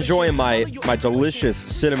 I'm enjoying my delicious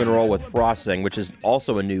cinnamon roll with frosting, which is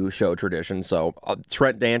also a new show tradition. So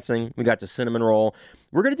Trent dancing, we got the cinnamon roll.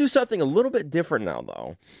 We're going to do something a little bit different now,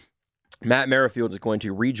 though. Matt Merrifield is going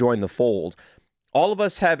to rejoin the fold. All of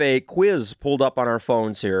us have a quiz pulled up on our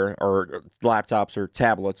phones here, or laptops or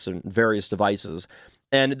tablets and various devices.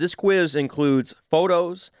 And this quiz includes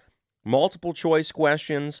photos, multiple choice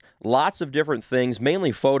questions, lots of different things,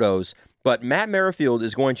 mainly photos. But Matt Merrifield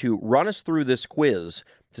is going to run us through this quiz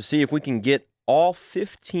to see if we can get all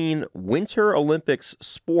 15 Winter Olympics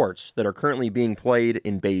sports that are currently being played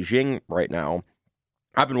in Beijing right now.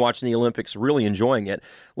 I've been watching the Olympics, really enjoying it.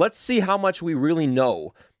 Let's see how much we really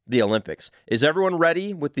know the Olympics. Is everyone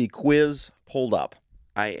ready with the quiz pulled up?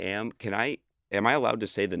 I am. Am I allowed to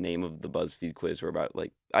say the name of the BuzzFeed quiz we're about?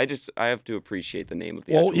 I have to appreciate the name of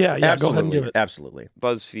the actual yeah, Absolutely. Go ahead and give it. Absolutely.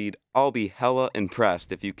 BuzzFeed, I'll be hella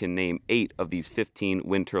impressed if you can name 8 of these 15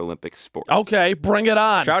 Winter Olympic sports. Okay, bring it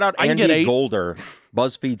on. Shout out I can Andy get 8. Golder,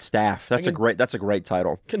 BuzzFeed staff. That's a great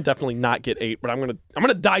title. Can definitely not get 8, but I'm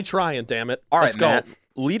gonna die trying. Damn it! All right, Let's go. Matt,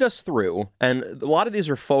 lead us through, and a lot of these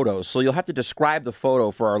are photos, so you'll have to describe the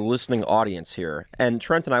photo for our listening audience here, and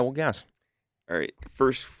Trent and I will guess. All right,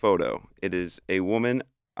 first photo. It is a woman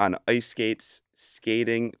on ice skates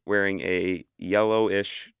skating wearing a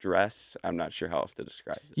yellowish dress. I'm not sure how else to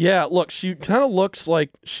describe it. Yeah, look, she kind of looks like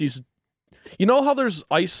she's. You know how there's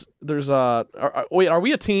ice? There's wait, are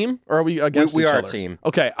we a team or are we against we each are other? a team.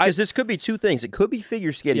 Okay, because this could be two things. It could be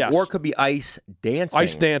figure skating, Yes. or it could be ice dancing.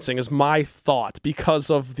 Ice dancing is my thought because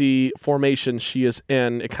of the formation she is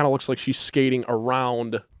in. It kind of looks like she's skating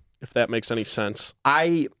around. If that makes any sense.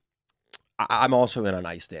 I'm also in on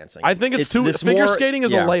ice dancing. I think it's too. Figure skating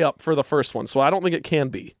is a layup for the first one, so I don't think it can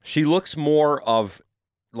be. She looks more of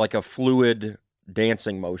like a fluid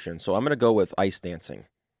dancing motion, so I'm going to go with ice dancing.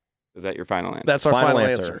 Is that your final answer? That's our final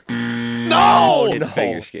answer. No! It's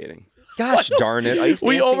figure skating. Gosh darn it.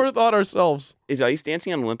 We overthought ourselves. Is ice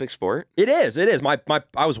dancing an Olympic sport? It is.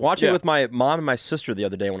 I was watching it with my mom and my sister the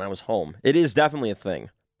other day when I was home. It is definitely a thing.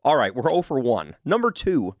 All right, we're 0 for 1. Number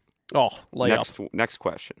 2. Oh, layup. Next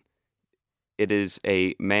question. It is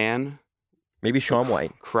a man. Maybe Shaun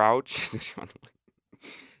White. Crouched.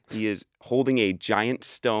 He is holding a giant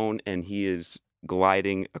stone and he is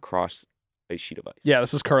gliding across a sheet of ice. Yeah,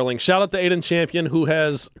 this is curling. Shout out to Aiden Champion, who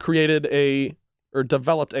has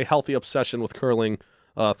developed a healthy obsession with curling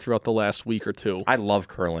throughout the last week or two. I love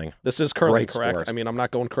curling. This is curling, Great correct? sport. I mean, I'm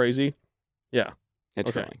not going crazy. Yeah. It's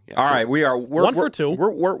okay. curling. Yeah. All right, we're 1 for 2.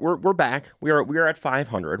 We're back. We are at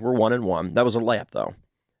 500. We're 1-1. That was a layup though.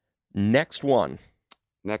 Next one.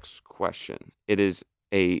 Next question. It is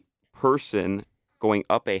a person going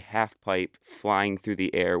up a half pipe, flying through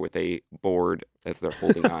the air with a board that they're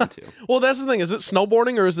holding onto. Well, that's the thing. Is it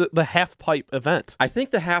snowboarding or is it the half pipe event? I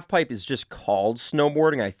think the half pipe is just called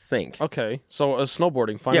snowboarding, I think. Okay, so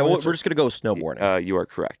snowboarding. Yeah, we're just going to go with snowboarding. You are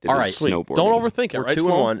correct. All right, sweet. Snowboarding. Don't overthink it, We're right?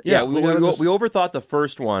 2-1. Yeah, we just... overthought the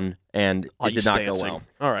first one, and it did Ice not dancing. go well.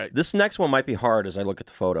 All right. This next one might be hard as I look at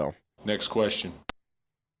the photo. Next question.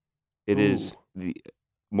 It is the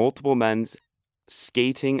multiple men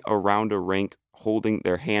skating around a rink, holding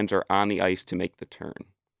their hands are on the ice to make the turn.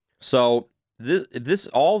 So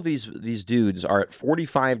all these dudes are at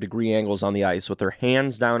 45-degree angles on the ice with their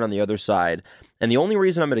hands down on the other side. And the only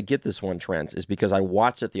reason I'm going to get this one, Trent, is because I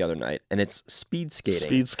watched it the other night, and it's speed skating.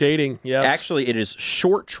 Speed skating, yes. Actually, it is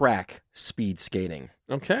short track speed skating.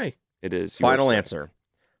 Okay. It is. Final answer.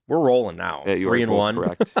 We're rolling now. Yeah, you 3 are and both 1.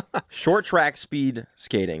 correct. Short track speed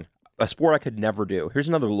skating. a sport I could never do. Here's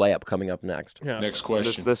another layup coming up next. Yes. Next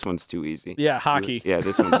question. This one's too easy. Yeah, hockey. Yeah,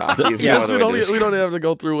 this one's hockey. Yes, we don't have to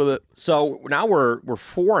go through with it. So now we're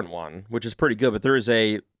 4-1, which is pretty good. But there is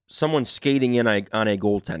someone skating in on a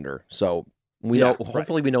goaltender. So we know.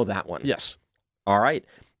 Hopefully, we know that one. Yes. All right.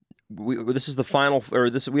 This is the final, or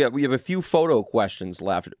this we have a few photo questions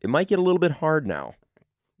left. It might get a little bit hard now.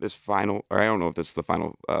 This final, or I don't know if this is the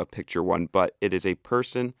final picture one, but it is a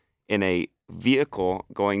person in a vehicle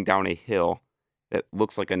going down a hill that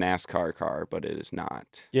looks like a NASCAR car, but it is not.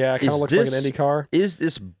 Yeah, it kind of looks like an Indy car. Is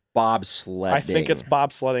this bobsledding? I think it's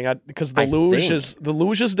bobsledding because the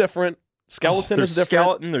luge is different. Skeleton is different.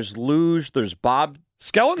 Skeleton, there's luge, there's bob.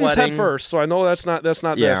 Skeleton's head first, so I know that's not this.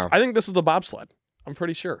 Yeah. I think this is the bobsled. I'm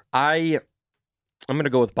pretty sure. I'm going to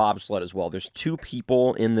go with bobsled as well. There's 2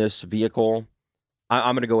 people in this vehicle.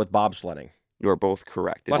 I'm going to go with bobsledding. You are both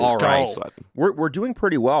correct. Let's go. Bobsledding. We're doing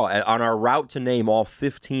pretty well on our route to name all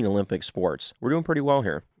 15 Olympic sports. We're doing pretty well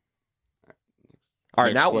here. All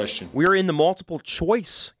right, Next now question. we're in the multiple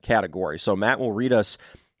choice category. So Matt will read us.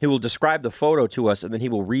 He will describe the photo to us, and then he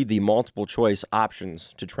will read the multiple choice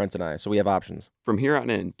options to Trent and I. So we have options. From here on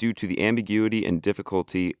in, due to the ambiguity and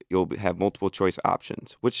difficulty, you'll have multiple choice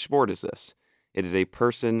options. Which sport is this? It is a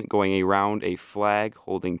person going around a flag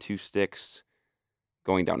holding 2 sticks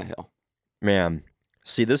going down a hill. Man,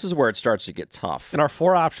 see, this is where it starts to get tough. And our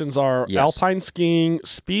 4 options are Yes. alpine skiing,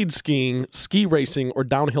 speed skiing, ski racing, or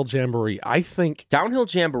downhill jamboree. I think Downhill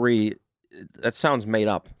jamboree, that sounds made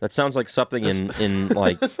up. That sounds like something in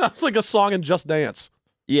like... that sounds like a song in Just Dance.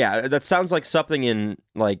 Yeah, that sounds like something in,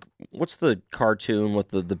 like, what's the cartoon with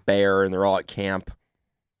the bear and they're all at camp?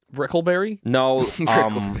 Brickleberry? No, no,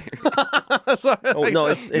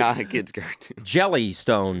 it's not a kid's cartoon.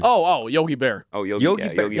 Jellystone. Oh, Yogi Bear. Oh, Yogi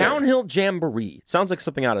Bear. Bear. Downhill jamboree. Sounds like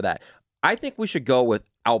something out of that. I think we should go with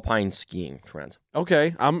alpine skiing, Trent.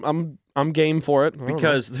 Okay, I'm game for it.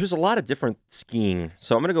 Because there's a lot of different skiing.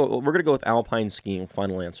 So we're gonna go with alpine skiing.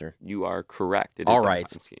 Final answer. You are correct. It is all right.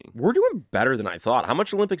 alpine skiing. We're doing better than I thought. How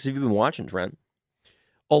much Olympics have you been watching, Trent?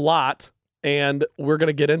 A lot. And we're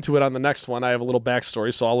gonna get into it on the next one. I have a little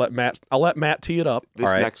backstory, so I'll let Matt tee it up.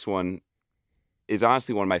 This next one is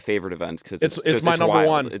honestly one of my favorite events because it's my number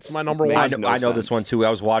one. It's my number one. I know this one too. I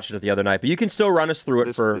was watching it the other night, but you can still run us through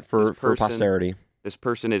it for posterity. This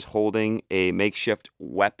person is holding a makeshift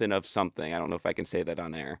weapon of something. I don't know if I can say that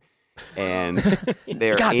on air. And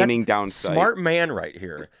they're aiming down sight. Smart man right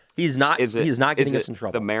here. He's not getting us in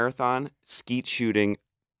trouble. The marathon, skeet shooting,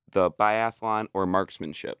 the biathlon, or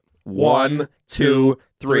marksmanship? 1, 2,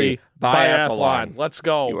 3. Biathlon. Let's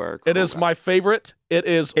go. You are it is my favorite.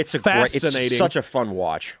 It's fascinating. It's such a fun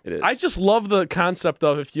watch. It is. I just love the concept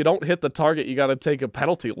of if you don't hit the target, you got to take a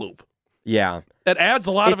penalty loop. Yeah. It adds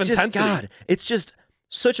a lot of intensity. It's just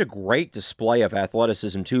such a great display of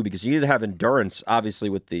athleticism too, because you need to have endurance, obviously,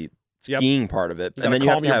 with the skiing part of it, and then you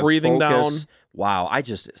have to have breathing focus. down. Wow, I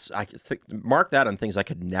mark that on things I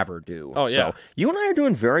could never do. Oh yeah. So you and I are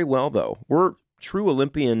doing very well, though. We're true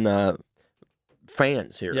Olympian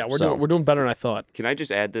fans here. Yeah, we're doing better than I thought. Can I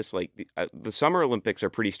just add this? Like the Summer Olympics are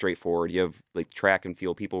pretty straightforward. You have like track and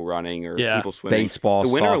field, people running or people swimming. Baseball, the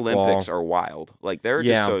Winter softball. Olympics are wild. Like they're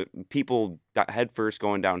just people head first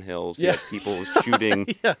going down hills. You have people shooting.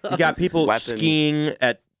 You got people weapons. skiing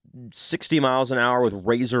at 60 miles an hour with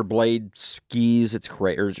razor blade skis. It's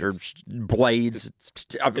great. Or blades. It's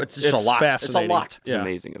just a lot. It's a lot. It's an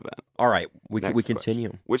amazing event. All right, we continue.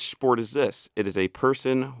 Question. Which sport is this? It is a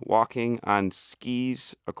person walking on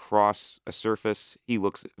skis across a surface. He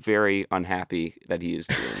looks very unhappy that he is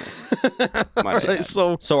doing this.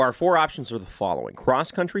 So our 4 options are the following: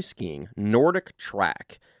 cross-country skiing, Nordic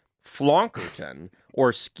track, flonkerton,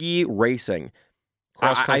 or ski racing.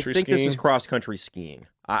 I think this is cross-country skiing.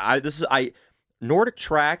 Nordic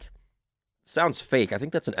track sounds fake. I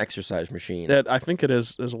think that's an exercise machine. I think it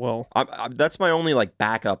is as well. That's my only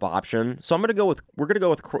backup option. So we're gonna go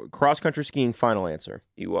with cross-country skiing. Final answer.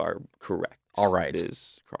 You are correct. All right. It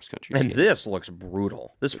is cross-country skiing. And this looks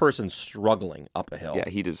brutal. This person's struggling up a hill. Yeah,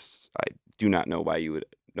 he does. I do not know why you would.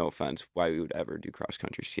 No offense, why we would ever do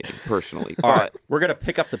cross-country skiing personally. All right, we're gonna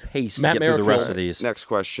pick up the pace to get through the rest of these. Next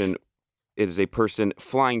question. It is a person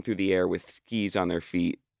flying through the air with skis on their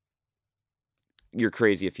feet. You're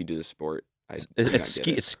crazy if you do the sport. It's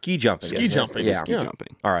ski jumping. Ski jumping. Yeah. Ski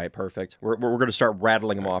jumping. All right, perfect. We're going to start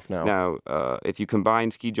rattling them off now. Now, if you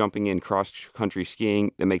combine ski jumping and cross-country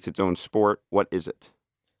skiing, it makes its own sport. What is it?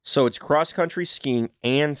 So it's cross-country skiing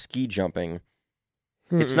and ski jumping.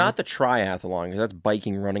 It's not the triathlon, because that's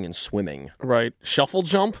biking, running, and swimming. Right. Shuffle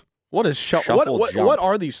jump? What is shuffle jump? What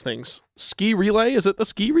are these things? Ski relay? Is it the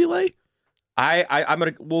ski relay?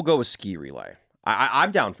 We'll go with ski relay.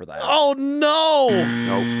 I'm down for that. Oh no!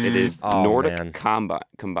 Nope, it is Nordic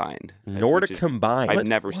Combined. Nordic Combined. I've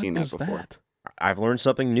never seen that before. That? I've learned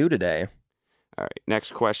something new today. All right,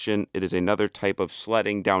 next question. It is another type of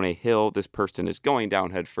sledding down a hill. This person is going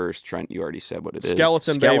down head first. Trent, you already said what it is.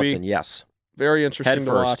 Skeleton, baby. Yes. Very interesting Head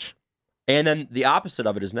to first. watch. And then the opposite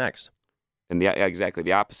of it is next. And exactly,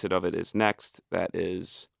 the opposite of it is next. That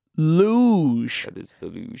is luge. That is the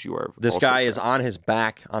luge. You are. This also guy is correct. on his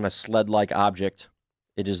back on a sled-like object.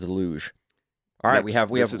 It is the luge. All right,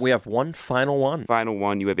 Next, we have one final one. Final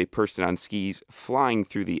one. You have a person on skis flying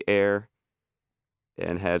through the air,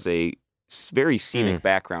 and has a very scenic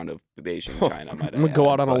background of Beijing, China. I'm gonna go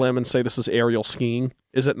out on a limb and say this is aerial skiing.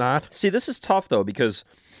 Is it not? See, this is tough though because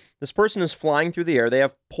this person is flying through the air. They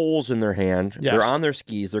have poles in their hand. Yes. They're on their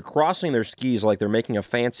skis. They're crossing their skis like they're making a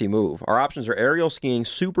fancy move. Our options are aerial skiing,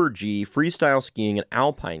 super G, freestyle skiing, and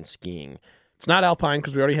alpine skiing. It's not alpine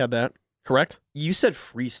because we already had that. Correct? You said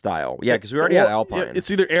freestyle. Yeah, because we already had alpine.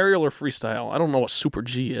 It's either aerial or freestyle. I don't know what super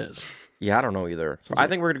G is. Yeah, I don't know either. I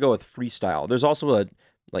think we're going to go with freestyle. There's also a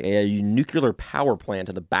nuclear power plant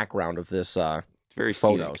in the background of this very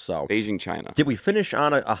photo. scenic. So Beijing, China. Did we finish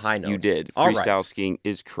on a high note? You did. All Freestyle right. skiing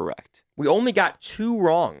is correct. We only got 2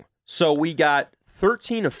 wrong. So we got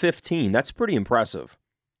 13 of 15. That's pretty impressive.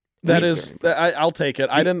 That is, I'll take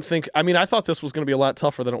it. I didn't think. I mean, I thought this was going to be a lot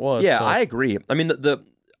tougher than it was. Yeah, so. I agree. I mean, the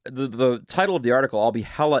title of the article, I'll be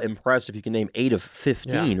hella impressed if you can name 8 of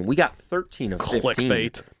 15. Yeah. We got 13 of 15.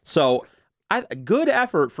 Clickbait. So, good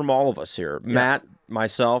effort from all of us here. Yeah. Matt,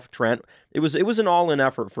 myself, Trent. It was an all-in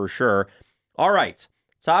effort for sure. All right.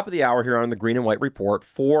 Top of the hour here on the Green and White Report,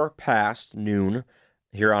 4 past noon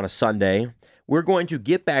here on a Sunday. We're going to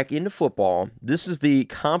get back into football. This is the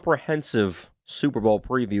comprehensive Super Bowl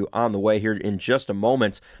preview on the way here in just a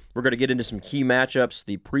moment. We're going to get into some key matchups,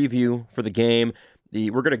 the preview for the game.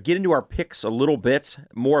 We're going to get into our picks a little bit,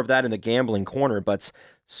 more of that in the gambling corner, but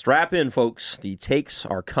strap in, folks. The takes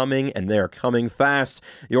are coming, and they're coming fast.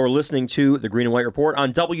 You're listening to the Green and White Report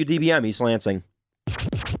on WDBM East Lansing.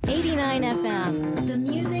 89 FM, the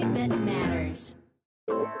music that matters.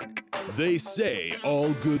 They say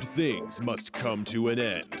all good things must come to an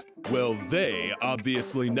end. Well, they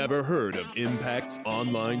obviously never heard of Impact's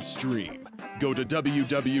online stream. Go to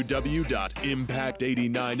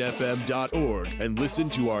www.impact89fm.org and listen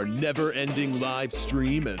to our never-ending live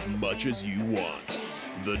stream as much as you want.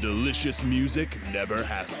 The delicious music never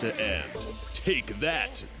has to end. Take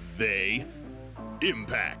that, they.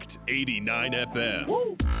 Impact 89 FM.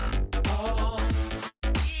 Woo!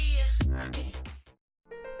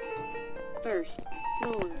 First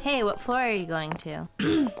floor. Hey, what floor are you going to?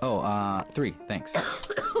 3, thanks.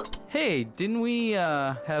 Hey, didn't we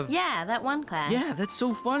have... Yeah, that one class. Yeah, that's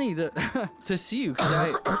so funny to see you, because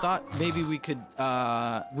I thought maybe we could,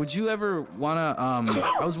 would you ever wanna,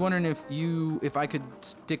 I was wondering if I could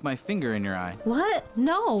stick my finger in your eye. What?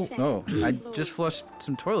 No. Oh, I just flushed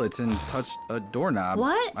some toilets and touched a doorknob.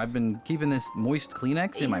 What? I've been keeping this moist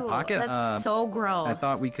Kleenex in my pocket. That's so gross. I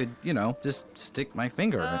thought we could, just stick my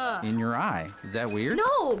finger in your eye. Is that weird?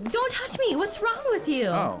 No, don't touch me. What's wrong with you?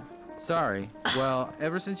 Oh, sorry. Well,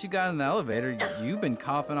 ever since you got in the elevator, you've been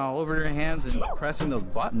coughing all over your hands and pressing those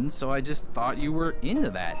buttons, so I just thought you were into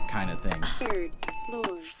that kind of thing. Third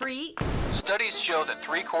floor. Free? Studies show that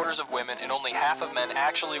 3/4 of women and only half of men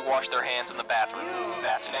actually wash their hands in the bathroom.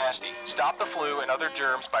 That's nasty. Stop the flu and other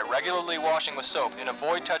germs by regularly washing with soap and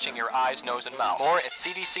avoid touching your eyes, nose, and mouth. More at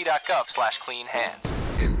cdc.gov/cleanhands.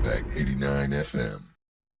 Impact 89 FM.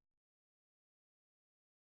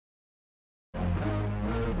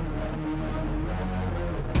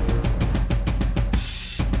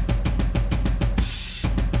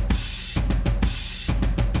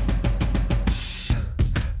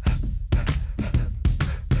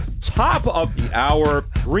 Top of the hour,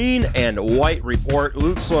 Green and White Report.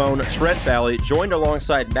 Luke Sloan, Trent Valley, joined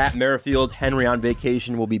alongside Matt Merrifield. Henry on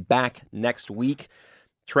vacation will be back next week.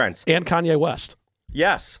 Trent. And Kanye West.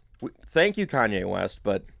 Yes. Thank you, Kanye West,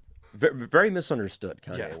 but very misunderstood,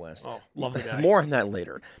 Kanye West. Oh, love the guy. More on that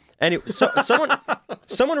later. Anyway,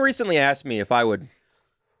 someone recently asked me if I would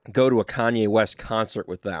go to a Kanye West concert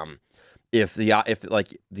with them if the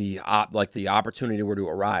opportunity were to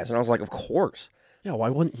arise, and I was like, of course. Yeah,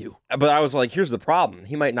 why wouldn't you? But I was like, here's the problem.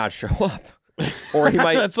 He might not show up. Or he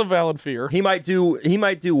might That's a valid fear. He might do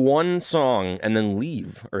one song and then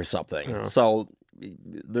leave or something. Yeah. So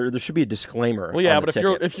there should be a disclaimer. Well, yeah, on the but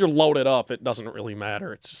ticket. if you're loaded up, it doesn't really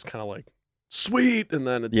matter. It's just kind of like sweet, and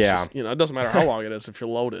then it's just, it doesn't matter how long it is if you're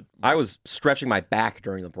loaded. I was stretching my back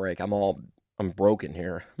during the break. I'm all I'm broken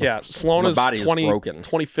here. Yeah, Sloan My is body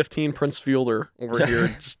 2015 Prince Fielder over here.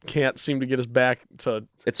 Just can't seem to get his back to.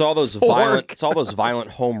 It's all those work.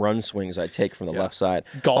 violent home run swings I take from the left side.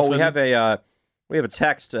 Golfing. Oh, we have a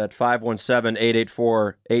text at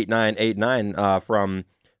 517-884-8989 from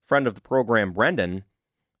friend of the program Brendan.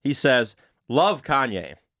 He says, "Love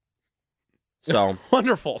Kanye." So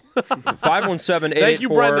wonderful.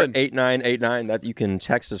 517-884-8989. That you can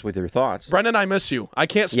text us with your thoughts. Brendan, I miss you. I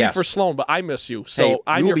can't speak for Sloan, but I miss you. So Hey,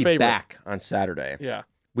 I'm we your will be favorite. back on Saturday. Yeah.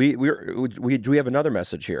 Do we have another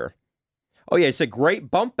message here? Oh yeah, it's a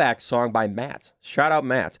great bump back song by Matt. Shout out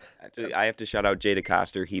Matt. Actually, I have to shout out Jay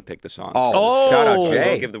DeCoster. He picked the song. Oh, shout out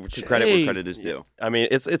Jay. I'll give the credit where credit is due. I mean,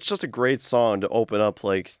 it's just a great song to open up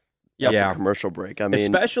after commercial break. I mean,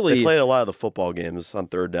 especially they played a lot of the football games on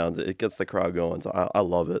third downs. It gets the crowd going. So I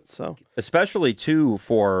love it. So especially too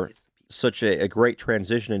for such a great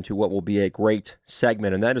transition into what will be a great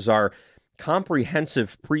segment, and that is our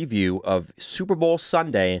comprehensive preview of Super Bowl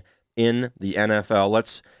Sunday in the NFL.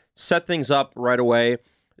 Let's set things up right away.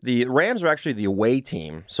 The Rams are actually the away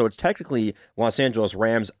team, so it's technically Los Angeles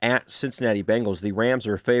Rams at Cincinnati Bengals. The Rams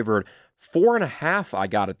are favored 4.5. I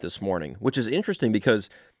got it this morning, which is interesting because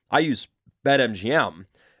I use BetMGM,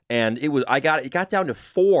 and it got down to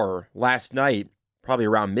 4 last night, probably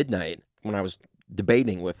around midnight when I was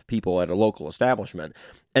debating with people at a local establishment.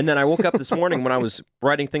 And then I woke up this morning when I was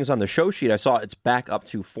writing things on the show sheet. I saw it's back up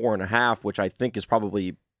to 4.5, which I think is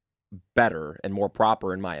probably better and more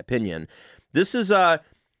proper in my opinion. This is everything's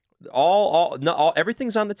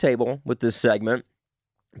on the table with this segment.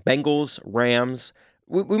 Bengals, Rams.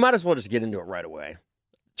 We might as well just get into it right away.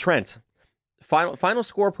 Trent, final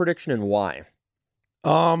score prediction and why?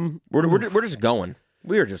 We're just going.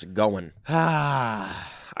 We are just going.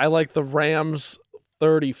 I like the Rams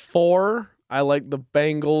 34. I like the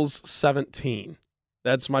Bengals 17.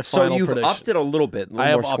 That's my final prediction. So you've upped it a little bit. I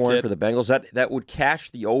have more upped scoring it for the Bengals. That would cash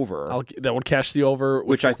the over. That would cash the over,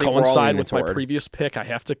 which will I think coincide with my toward. previous pick. I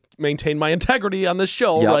have to maintain my integrity on this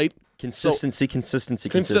show, Yep. right?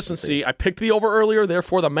 Consistency. I picked the over earlier,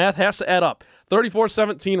 therefore the math has to add up.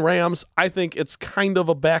 34-17 Rams. I think it's kind of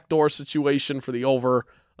a backdoor situation for the over.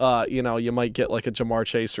 You might get like a Jamar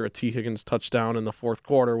Chase or a T. Higgins touchdown in the fourth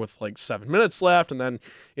quarter with like 7 minutes left, and then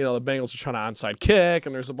the Bengals are trying to onside kick,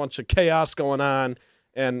 and there's a bunch of chaos going on,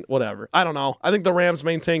 and whatever. I don't know. I think the Rams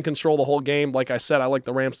maintain control the whole game. Like I said, I like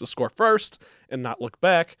the Rams to score first and not look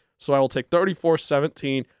back, so I will take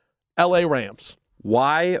 34-17 LA Rams.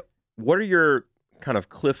 Why? What are your kind of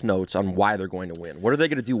cliff notes on why they're going to win? What are they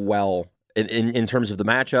going to do well in terms of the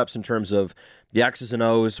matchups, in terms of the X's and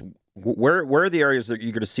O's? Where are the areas that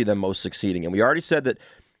you're going to see them most succeeding? And we already said that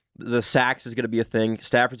the sacks is going to be a thing.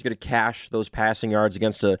 Stafford's going to cash those passing yards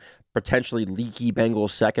against a potentially leaky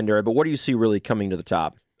Bengals secondary. But what do you see really coming to the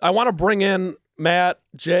top? I want to bring in Matt,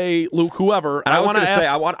 Jay, Luke, whoever. And I was going to say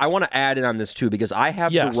I want to add in on this too because I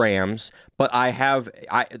have Yes. the Rams, but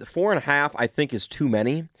the 4.5 I think is too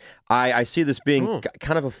many. I see this being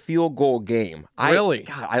kind of a field goal game. Really?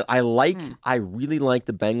 I really like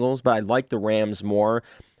the Bengals, but I like the Rams more.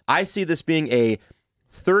 I see this being a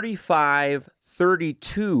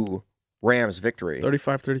 35-32 Rams victory.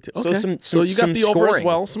 35-32. Okay. So you got the over as scoring.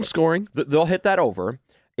 well, some scoring. They'll hit that over.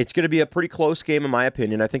 It's going to be a pretty close game, in my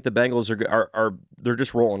opinion. I think the Bengals are they're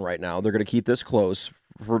just rolling right now. They're going to keep this close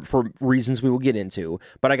for reasons we will get into.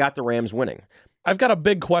 But I got the Rams winning. I've got a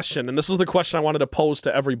big question, and this is the question I wanted to pose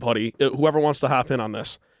to everybody, whoever wants to hop in on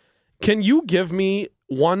this. Can you give me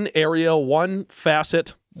one area, one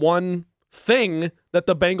facet, one thing that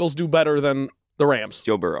the Bengals do better than the Rams?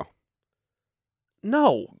 Joe Burrow.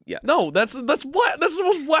 No. Yeah. No, that's the most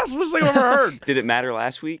blasphemous thing I've ever heard. Did it matter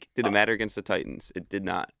last week? Did it matter against the Titans? It did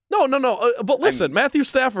not. No. But listen, Matthew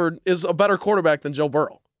Stafford is a better quarterback than Joe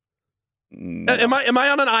Burrow. No. Am I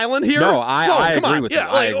on an island here? No, I agree with you. Yeah,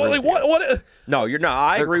 I agree with you. what? No, you're not.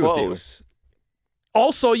 I They're agree close. with you.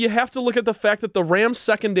 Also, you have to look at the fact that the Rams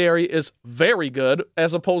secondary is very good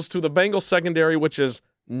as opposed to the Bengals secondary, which is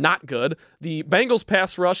not good. The Bengals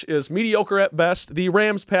pass rush is mediocre at best. The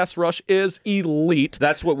Rams pass rush is elite.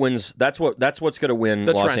 That's what wins. That's what's going to win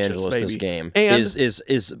The Los trenches, Angeles baby. this game. And-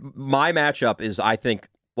 is my matchup is I think.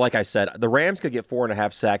 Like I said, the Rams could get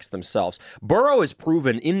 4.5 sacks themselves. Burrow has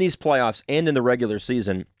proven in these playoffs and in the regular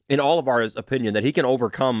season, in all of our opinion, that he can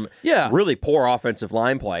overcome really poor offensive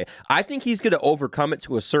line play. I think he's going to overcome it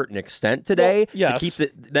to a certain extent today to keep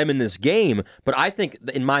them in this game. But I think,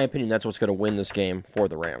 in my opinion, that's what's going to win this game for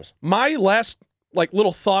the Rams. My last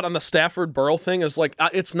little thought on the Stafford Burrow thing is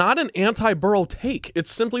it's not an anti-Burrow take.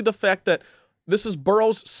 It's simply the fact that this is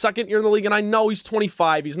Burrow's second year in the league, and I know he's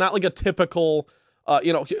 25. He's not like a typical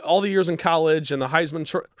all the years in college and the Heisman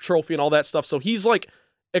Trophy and all that stuff. So he's like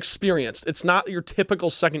experienced. It's not your typical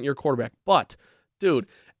second-year quarterback. But, dude,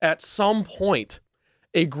 at some point,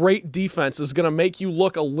 a great defense is going to make you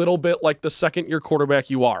look a little bit like the second-year quarterback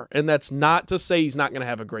you are. And that's not to say he's not going to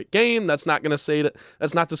have a great game. That's not to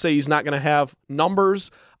say he's not going to have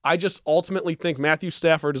numbers. I just ultimately think Matthew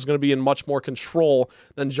Stafford is going to be in much more control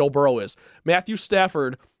than Joe Burrow is. Matthew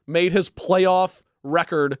Stafford made his playoff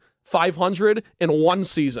record 500 in one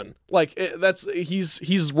season. Like,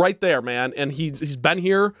 he's right there, man. And he's been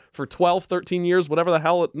here for 12, 13 years, whatever the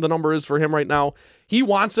hell the number is for him right now. He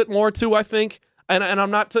wants it more too, I think. And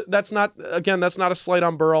I'm not, that's not a slight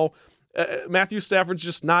on Burrow. Matthew Stafford's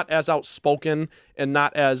just not as outspoken and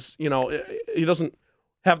not as, he doesn't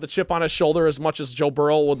have the chip on his shoulder as much as Joe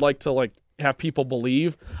Burrow would like to have people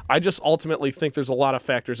believe. I just ultimately think there's a lot of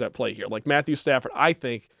factors at play here. Like Matthew Stafford, I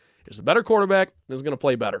think, is the better quarterback and is going to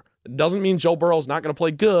play better. It doesn't mean Joe Burrow's not going to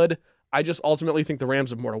play good. I just ultimately think the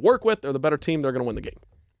Rams have more to work with. They're the better team. They're going to win the game.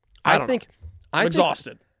 I'm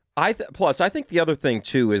exhausted. Plus, I think the other thing,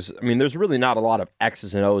 too, is, there's really not a lot of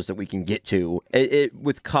X's and O's that we can get to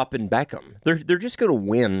with Kupp and Beckham. They're just going to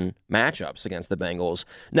win matchups against the Bengals.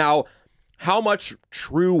 Now, how much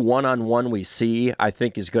true one-on-one we see, I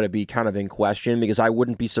think, is going to be kind of in question, because I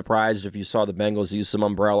wouldn't be surprised if you saw the Bengals use some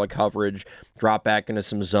umbrella coverage, drop back into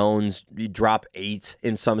some zones, you drop 8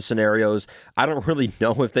 in some scenarios. I don't really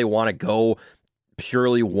know if they want to go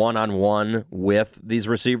purely one-on-one with these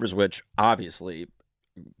receivers, which obviously,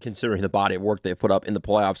 considering the body of work they've put up in the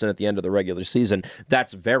playoffs and at the end of the regular season,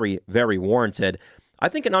 that's very, very warranted. I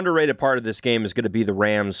think an underrated part of this game is going to be the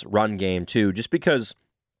Rams' run game, too, just because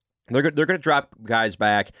they're going to drop guys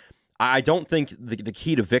back. I don't think the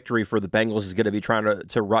key to victory for the Bengals is going to be trying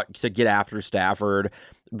to get after Stafford,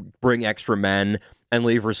 bring extra men, and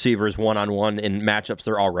leave receivers one-on-one in matchups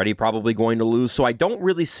they're already probably going to lose. So I don't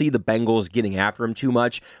really see the Bengals getting after him too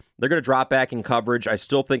much. They're going to drop back in coverage. I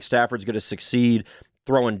still think Stafford's going to succeed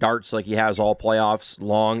throwing darts like he has all playoffs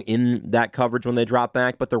long in that coverage when they drop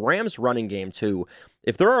back. But the Rams running game, too,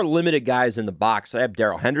 if there are limited guys in the box, I have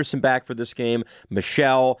Darrell Henderson back for this game,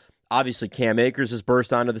 Michelle. Obviously, Cam Akers has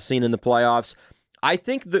burst onto the scene in the playoffs. I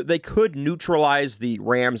think that they could neutralize the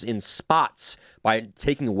Rams in spots by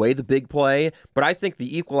taking away the big play, but I think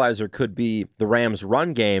the equalizer could be the Rams'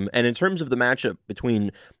 run game. And in terms of the matchup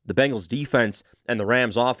between the Bengals' defense and the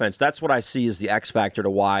Rams' offense, that's what I see as the X factor to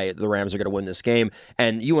why the Rams are going to win this game.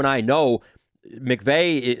 And you and I know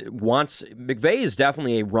McVay is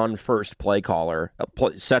definitely a run-first play caller,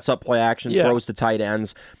 sets up play action, throws to tight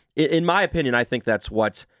ends. In my opinion, I think that's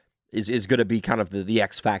what is going to be kind of the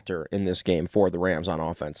X factor in this game for the Rams on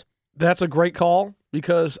offense. That's a great call,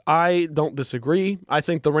 because I don't disagree. I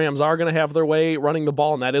think the Rams are going to have their way running the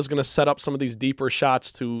ball, and that is going to set up some of these deeper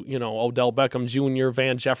shots to, Odell Beckham Jr.,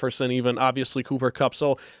 Van Jefferson, even obviously Cooper Kupp.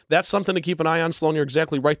 So that's something to keep an eye on, Sloan. You're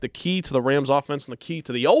exactly right. The key to the Rams offense and the key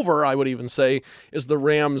to the over, I would even say, is the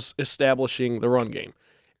Rams establishing the run game.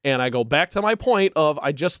 And I go back to my point of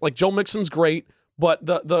Joe Mixon's great, but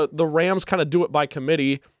the Rams kind of do it by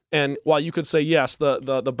committee. And while you could say, yes, the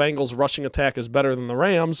Bengals' rushing attack is better than the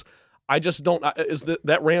Rams, I just don't.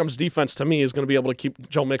 That Rams defense to me is going to be able to keep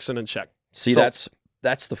Joe Mixon in check. See, that's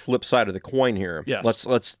the flip side of the coin here. Yes.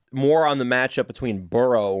 Let's more on the matchup between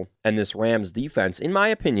Burrow and this Rams defense. In my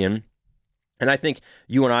opinion, and I think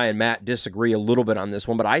you and I and Matt disagree a little bit on this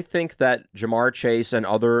one, but I think that Jamar Chase and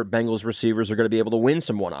other Bengals receivers are going to be able to win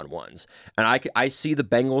some one-on-ones. And I see the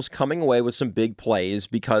Bengals coming away with some big plays,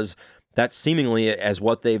 because that's seemingly as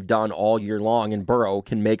what they've done all year long, and Burrow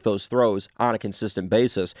can make those throws on a consistent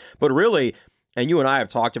basis. But really, and you and I have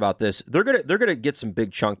talked about this, they're gonna get some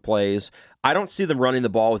big chunk plays. I don't see them running the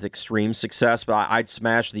ball with extreme success, but I'd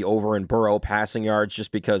smash the over in Burrow passing yards,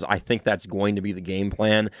 just because I think that's going to be the game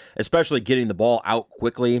plan, especially getting the ball out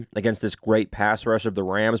quickly against this great pass rush of the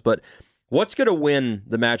Rams. But what's going to win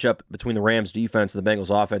the matchup between the Rams defense and the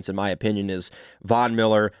Bengals offense, in my opinion, is Von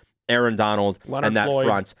Miller, Aaron Donald, and that Floyd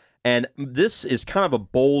front. And this is kind of a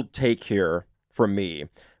bold take here from me,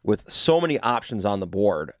 with so many options on the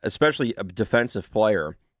board, especially a defensive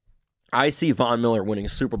player. I see Von Miller winning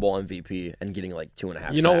Super Bowl MVP and getting like 2.5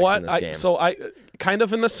 sacks in this game. So I kind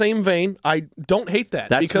of in the same vein, I don't hate that.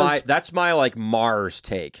 That's my like Mars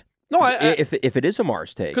take. No, if it is a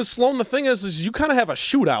Mars take, because Sloan, the thing is you kind of have a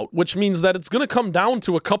shootout, which means that it's going to come down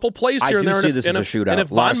to a couple plays here and there. I do see this as a shootout. And if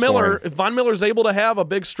Von Miller's able to have a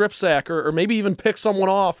big strip sack or maybe even pick someone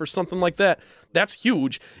off or something like that, that's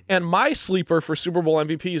huge. And my sleeper for Super Bowl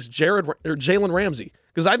MVP is Jalen Ramsey,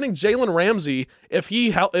 because I think Jalen Ramsey, if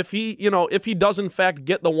he does in fact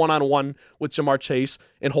get the one-on-one with Jamar Chase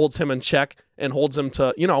and holds him in check and holds him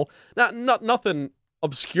to nothing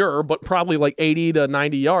obscure, but probably like 80 to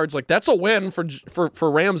 90 yards. Like that's a win for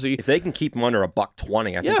Ramsey. If they can keep him under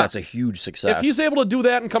 $120, I think that's a huge success. If he's able to do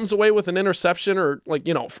that and comes away with an interception or like,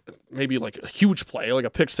 you know, maybe like a huge play, like a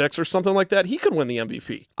pick six or something like that, he could win the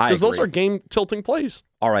MVP. Because those are game tilting plays.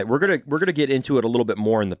 All right, we're gonna get into it a little bit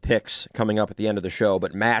more in the picks coming up at the end of the show.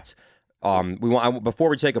 But Matt, before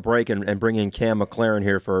we take a break and bring in Cam McLaren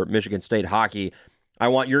here for Michigan State hockey, I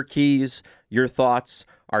want your keys, your thoughts,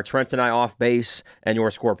 are Trent and I off base, and your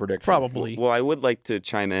score prediction. Probably. Well, I would like to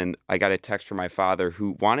chime in. I got a text from my father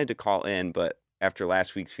who wanted to call in, but after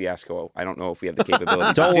last week's fiasco, I don't know if we have the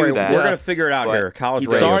capability Don't to worry, do that. we're going to figure it out here. College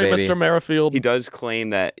radio, Sorry, baby. Mr. Merrifield. He does claim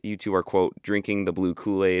that you two are, quote, drinking the blue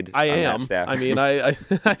Kool-Aid. I am. I mean, I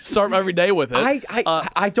start every day with it.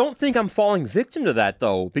 I don't think I'm falling victim to that,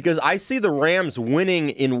 though, because I see the Rams winning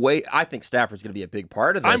in way. I think Stafford's going to be a big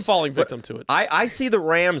part of this. I'm falling victim to it. I see the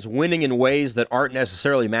Rams winning in ways that aren't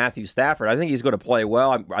necessarily Matthew Stafford. I think he's going to play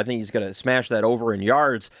well. I think he's going to smash that over in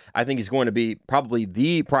yards. I think he's going to be probably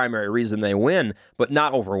the primary reason they win, but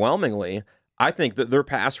not overwhelmingly. I think that their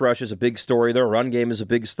pass rush is a big story. Their run game is a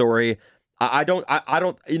big story. I don't.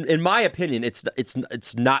 In my opinion,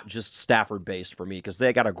 it's not just Stafford based for me because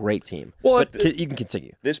they got a great team. Well, but you can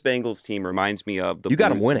continue. This Bengals team reminds me of the. You got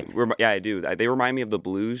them winning. Yeah, I do. They remind me of the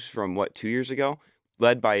Blues from 2 years ago,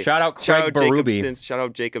 led by shout out Berube. Shout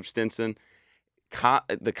out Jacob Stinson.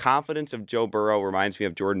 The confidence of Joe Burrow reminds me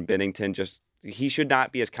of Jordan Binnington. Just he should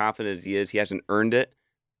not be as confident as he is. He hasn't earned it,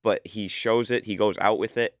 but he shows it. He goes out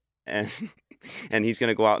with it, and he's going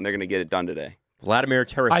to go out and they're going to get it done today. Vladimir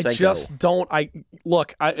Tarasenko. I just don't.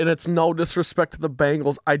 And it's no disrespect to the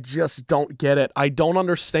Bengals. I just don't get it. I don't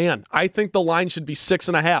understand. I think the line should be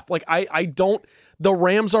 6.5. Like I don't. The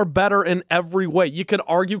Rams are better in every way. You could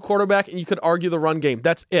argue quarterback and you could argue the run game.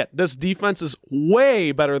 That's it. This defense is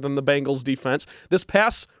way better than the Bengals defense. This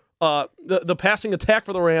the passing attack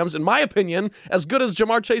for the Rams, in my opinion, as good as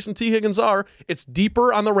Jamar Chase and T. Higgins are, it's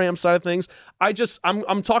deeper on the Rams side of things.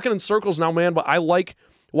 I'm talking in circles now, man, but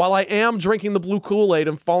while I am drinking the blue Kool-Aid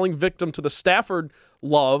and falling victim to the Stafford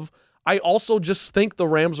love, I also just think the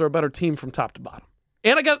Rams are a better team from top to bottom.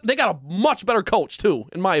 And they got a much better coach, too,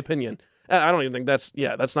 in my opinion. I don't even think that's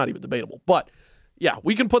not even debatable. But, yeah,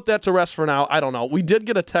 we can put that to rest for now. I don't know. We did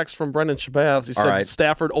get a text from Brendan Shabazz. He said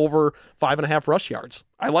Stafford over 5.5 rush yards.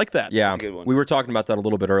 I like that. Yeah, we were talking about that a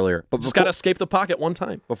little bit earlier. But just got to escape the pocket one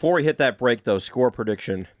time. Before we hit that break, though, score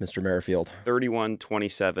prediction, Mr. Merrifield.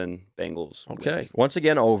 31-27 Bengals. Okay. Once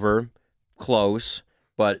again, over, close,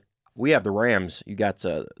 but we have the Rams. You got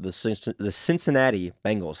the Cincinnati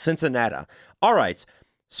Bengals. Cincinnati. All right,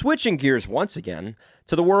 switching gears once again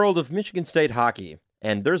to the world of Michigan State hockey.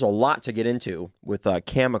 And there's a lot to get into with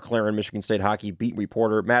Cam McLaren, Michigan State hockey beat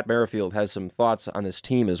reporter. Matt Merrifield has some thoughts on this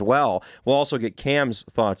team as well. We'll also get Cam's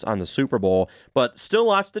thoughts on the Super Bowl. But still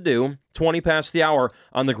lots to do. 20 past the hour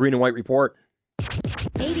on the Green and White Report.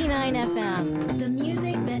 89 FM, the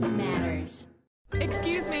music that matters.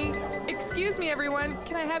 Excuse me, everyone.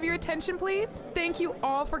 Can I have your attention, please? Thank you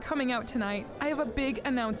all for coming out tonight. I have a big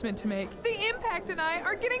announcement to make. The Impact and I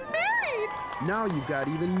are getting married! Now you've got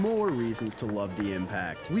even more reasons to love the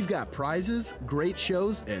Impact. We've got prizes, great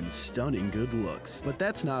shows, and stunning good looks. But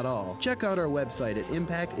that's not all. Check out our website at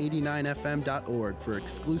impact89fm.org for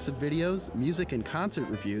exclusive videos, music and concert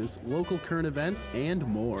reviews, local current events, and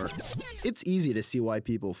more. It's easy to see why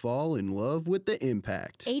people fall in love with the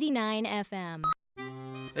Impact. 89 FM.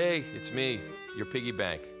 Hey, it's me, your piggy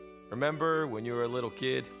bank. Remember when you were a little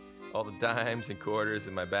kid? All the dimes and quarters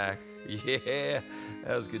in my back? Yeah,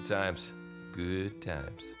 that was good times. Good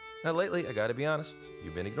times. Now lately, I gotta be honest,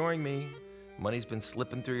 you've been ignoring me. Money's been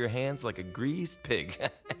slipping through your hands like a greased pig.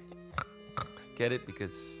 Get it?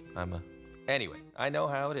 Because I'm a... Anyway, I know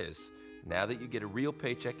how it is. Now that you get a real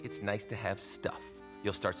paycheck, it's nice to have stuff.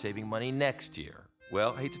 You'll start saving money next year.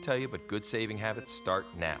 Well, I hate to tell you, but good saving habits start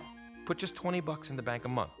now. Put just $20 in the bank a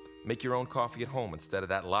month. Make your own coffee at home instead of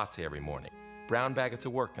that latte every morning. Brown bag it to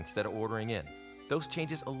work instead of ordering in. Those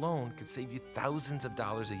changes alone could save you thousands of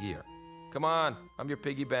dollars a year. Come on, I'm your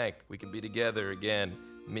piggy bank. We can be together again,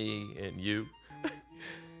 me and you.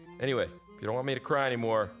 Anyway, if you don't want me to cry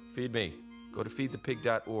anymore, feed me. Go to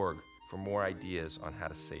feedthepig.org for more ideas on how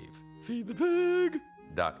to save.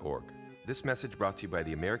 Feedthepig.org. This message brought to you by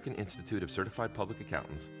the American Institute of Certified Public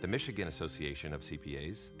Accountants, the Michigan Association of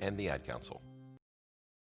CPAs, and the Ad Council.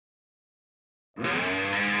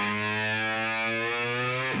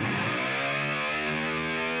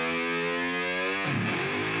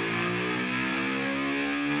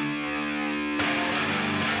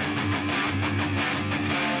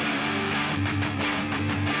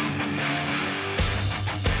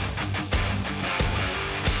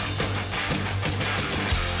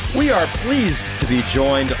 We are pleased to be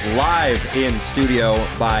joined live in studio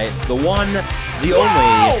by the one, the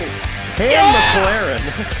only, Cam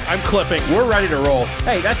McLaren. I'm clipping. We're ready to roll.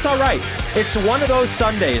 Hey, that's all right. It's one of those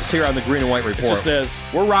Sundays here on the Green and White Report. It just is.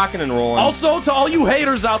 We're rocking and rolling. Also, to all you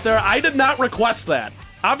haters out there, I did not request that.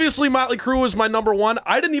 Obviously, Motley Crue was my number one.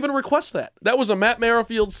 I didn't even request that. That was a Matt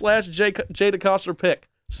Merrifield / Jay DeCoster pick.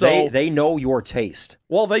 So they know your taste.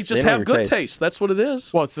 Well, they just have good taste. That's what it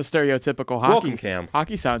is. Well, it's the stereotypical Welcome, Cam.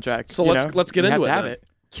 hockey soundtrack. So let's get into it.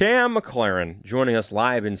 Cam McLaren joining us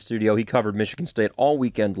live in studio. He covered Michigan State all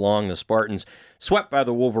weekend long. The Spartans swept by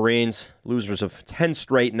the Wolverines, losers of 10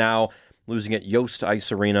 straight now, losing at Yost Ice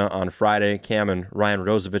Arena on Friday. Cam and Ryan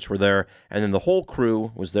Radosevich were there, and then the whole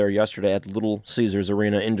crew was there yesterday at Little Caesars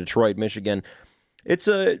Arena in Detroit, Michigan.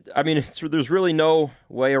 There's really no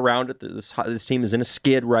way around it. This team is in a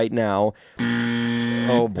skid right now.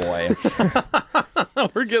 Oh boy,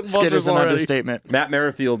 we're getting skid is an understatement. Matt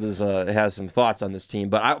Merrifield has some thoughts on this team,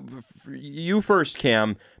 but you first,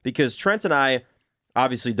 Cam, because Trent and I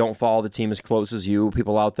obviously don't follow the team as close as you.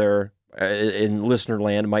 People out there in listener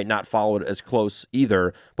land might not follow it as close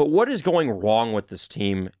either. But what is going wrong with this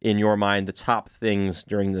team in your mind? The top things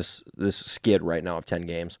during this skid right now of 10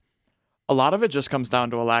 games. A lot of it just comes down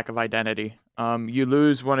to a lack of identity. You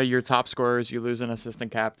lose one of your top scorers, you lose an assistant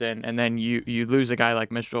captain, and then you lose a guy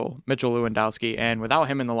like Mitchell Lewandowski. And without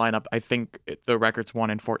him in the lineup, I think the record's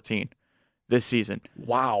 1-14 this season.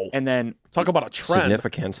 Wow! And then talk about a trend.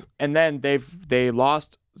 Significant. And then they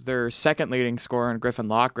lost their second leading scorer in Griffin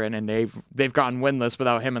Lochran, and they've gotten winless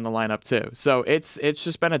without him in the lineup too. So it's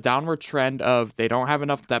just been a downward trend of they don't have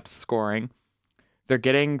enough depth scoring. They're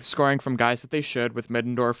getting scoring from guys that they should with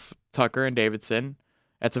Middendorf, Tucker, and Davidson.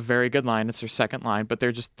 That's a very good line. It's their second line, but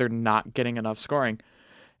they're not getting enough scoring.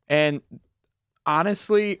 And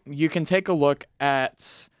honestly, you can take a look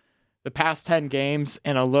at the past 10 games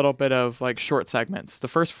in a little bit of like short segments. The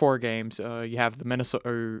first 4 games, you have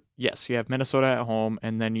Minnesota at home,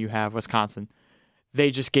 and then you have Wisconsin.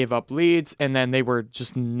 They just gave up leads, and then they were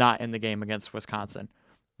just not in the game against Wisconsin.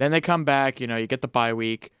 Then they come back, you get the bye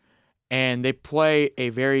week, and they play a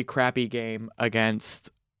very crappy game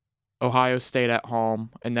against Ohio State at home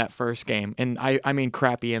in that first game. And I mean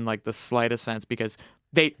crappy in like the slightest sense because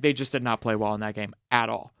they just did not play well in that game at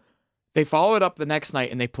all. They follow it up the next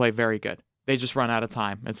night and they play very good. They just run out of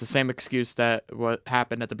time. It's the same excuse that what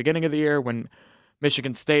happened at the beginning of the year when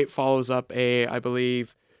Michigan State follows up I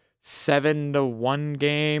believe 7-1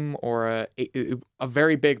 game or a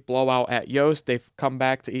very big blowout at Yost. They've come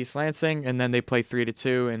back to East Lansing and then they play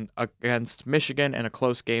 3-2 against Michigan in a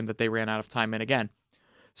close game that they ran out of time in again.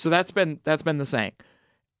 So that's been the saying.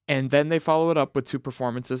 And then they follow it up with 2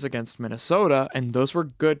 performances against Minnesota, and those were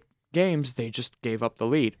good games. They just gave up the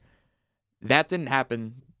lead. That didn't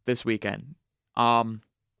happen this weekend. To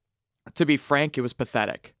be frank, it was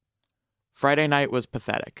pathetic. Friday night was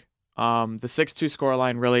pathetic. The 6-2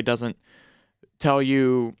 scoreline really doesn't tell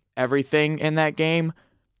you everything in that game.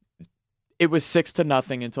 It was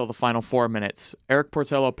 6-0 until the final 4 minutes. Eric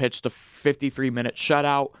Portillo pitched a 53-minute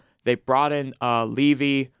shutout. They brought in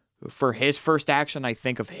Levy for his first action, I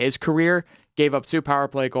think, of his career. Gave up 2 power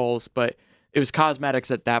play goals, but it was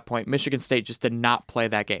cosmetics at that point. Michigan State just did not play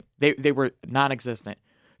that game. They were non-existent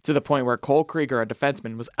to the point where Cole Krieger, a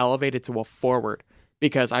defenseman, was elevated to a forward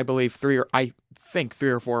because I believe 3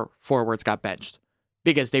 or 4 forwards got benched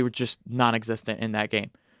because they were just non-existent in that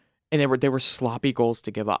game. And they were sloppy goals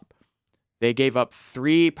to give up. They gave up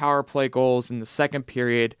 3 power play goals in the second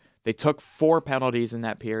period. They took 4 penalties in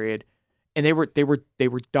that period, and they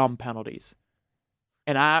were dumb penalties.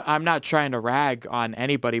 And I'm not trying to rag on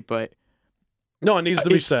anybody, but no, it needs to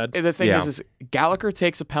be said. The thing is Gallagher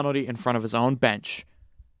takes a penalty in front of his own bench,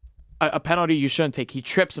 a penalty you shouldn't take. He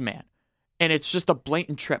trips a man, and it's just a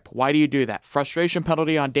blatant trip. Why do you do that? Frustration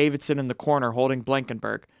penalty on Davidson in the corner holding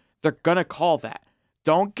Blankenberg. They're gonna call that.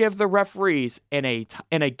 Don't give the referees in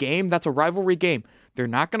a game that's a rivalry game. They're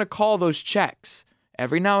not gonna call those checks.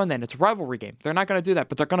 Every now and then, it's a rivalry game. They're not going to do that,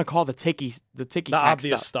 but they're going to call the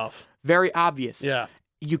obvious stuff. Very obvious. Yeah.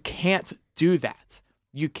 You can't do that.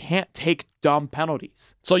 You can't take dumb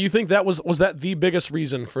penalties. So you think that was that the biggest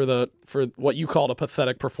reason for what you called a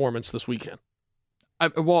pathetic performance this weekend?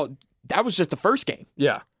 Well, that was just the first game.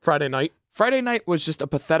 Yeah. Friday night. Friday night was just a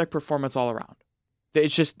pathetic performance all around.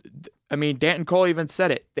 It's just, Danton Cole even said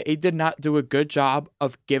it. They did not do a good job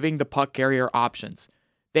of giving the puck carrier options.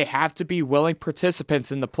 They have to be willing participants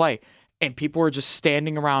in the play. And people were just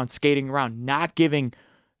standing around, skating around, not giving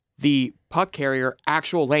the puck carrier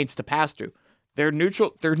actual lanes to pass through. Their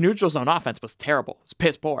neutral zone offense was terrible. It's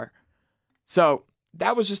piss poor. So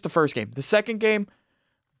that was just the first game. The second game,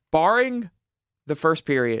 barring the first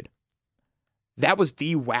period, That was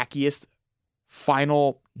the wackiest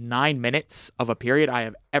final 9 minutes of a period I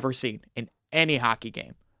have ever seen in any hockey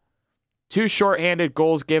game. 2 shorthanded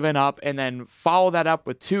goals given up, and then follow that up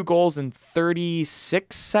with 2 goals in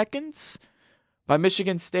 36 seconds by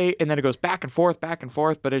Michigan State, and then it goes back and forth,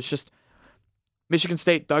 but it's just Michigan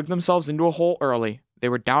State dug themselves into a hole early. They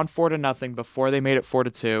were down 4-0 before they made it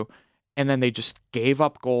 4-2, and then they just gave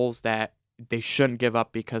up goals that they shouldn't give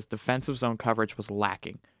up because defensive zone coverage was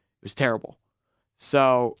lacking. It was terrible.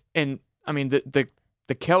 So, and I mean,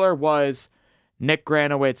 the killer was Nick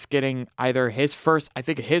Granowitz getting either his first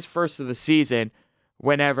of the season,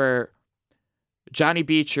 whenever Johnny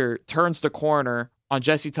Beecher turns the corner on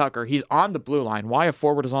Jesse Tucker. He's on the blue line. Why a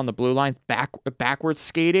forward is on the blue line backwards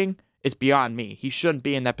skating is beyond me. He shouldn't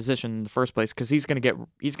be in that position in the first place because he's gonna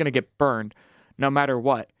get burned no matter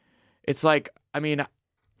what. It's like, I mean,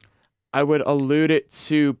 I would allude it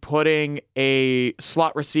to putting a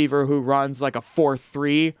slot receiver who runs like a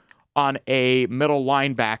 4-3 on a middle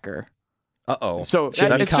linebacker. Uh-oh. So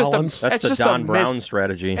that's the Don Brown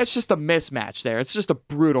strategy. It's just a mismatch there. It's just a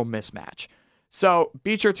brutal mismatch. So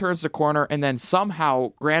Beecher turns the corner, and then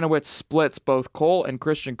somehow Granowitz splits both Cole and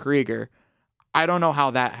Christian Krieger. I don't know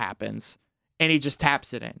how that happens. And he just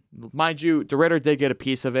taps it in. Mind you, DeRitter did get a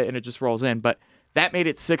piece of it, and it just rolls in. But that made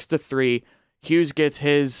it 6-3. Hughes gets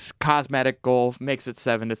his cosmetic goal, makes it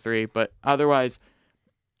 7-3. But otherwise,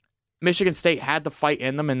 Michigan State had the fight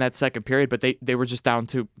in them in that second period, but they were just down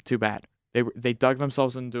too bad. They dug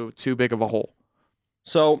themselves into too big of a hole.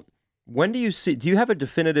 So when do you have a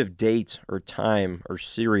definitive date or time or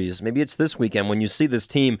series? Maybe it's this weekend when you see this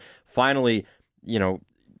team finally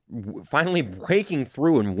breaking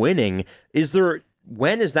through and winning.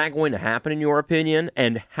 When is that going to happen in your opinion?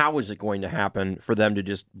 And how is it going to happen for them to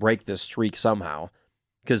just break this streak somehow?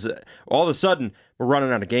 Because all of a sudden we're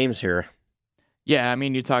running out of games here. Yeah, I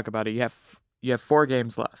mean, you talk about it. You have 4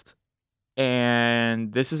 games left.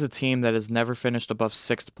 And this is a team that has never finished above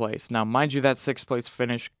 6th place. Now, mind you, that 6th place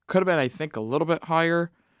finish could have been, I think, a little bit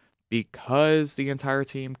higher because the entire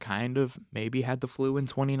team kind of maybe had the flu in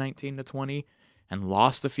 2019-20 and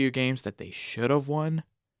lost a few games that they should have won.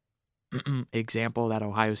 Example, that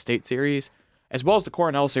Ohio State series, as well as the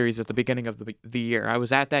Cornell series at the beginning of the year. I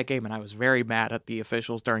was at that game, and I was very mad at the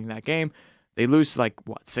officials during that game. They lose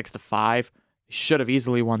 6-5. Should have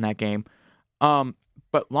easily won that game.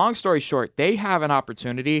 But long story short, they have an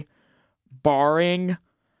opportunity, barring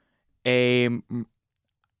right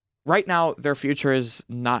now, their future is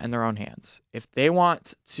not in their own hands. If they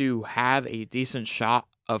want to have a decent shot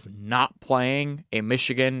of not playing a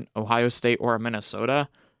Michigan, Ohio State, or a Minnesota,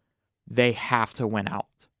 they have to win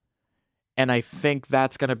out. And I think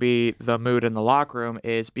that's going to be the mood in the locker room,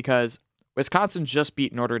 is because Wisconsin just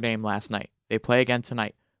beat Notre Dame last night. They play again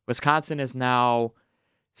tonight. Wisconsin is now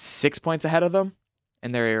 6 points ahead of them,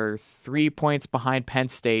 and they're 3 points behind Penn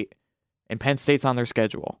State, and Penn State's on their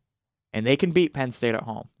schedule. And they can beat Penn State at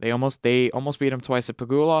home. They almost beat them twice at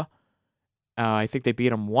Pagula. I think they beat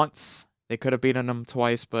them once. They could have beaten them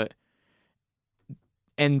twice,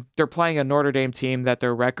 and they're playing a Notre Dame team that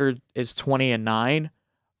their record is 20-9,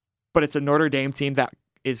 but it's a Notre Dame team that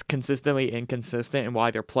is consistently inconsistent in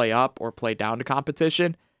why they're play up or play down to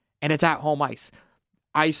competition, and it's at home ice.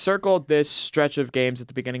 I circled this stretch of games at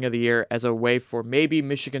the beginning of the year as a way for maybe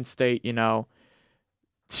Michigan State,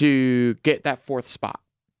 to get that 4th spot.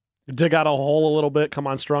 Dig out a hole a little bit, come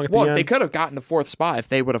on strong at the end. Well, they could have gotten the 4th spot if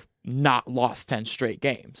they would have not lost 10 straight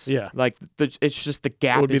games. Yeah. It's just the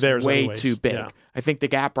gap is way too big. Yeah. I think the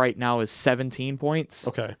gap right now is 17 points.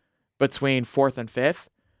 Okay. Between 4th and 5th.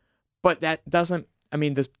 But that doesn't,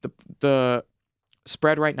 the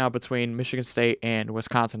spread right now between Michigan State and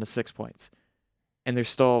Wisconsin is 6 points. And there's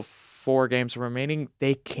still 4 games remaining.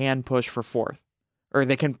 They can push for 4th. Or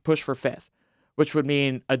they can push for 5th. Which would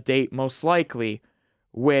mean a date most likely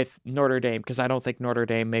with Notre Dame, because I don't think Notre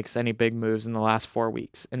Dame makes any big moves in the last 4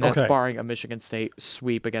 weeks. And that's barring a Michigan State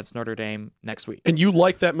sweep against Notre Dame next week. And you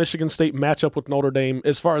like that Michigan State matchup with Notre Dame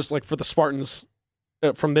as far as for the Spartans,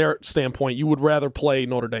 from their standpoint, you would rather play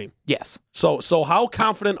Notre Dame? Yes. So how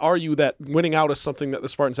confident are you that winning out is something that the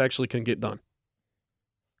Spartans actually can get done?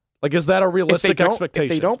 Is that a realistic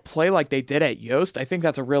expectation? If they don't play like they did at Yost, I think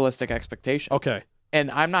that's a realistic expectation. Okay. And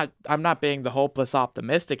I'm not being the hopeless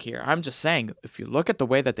optimistic here. I'm just saying, if you look at the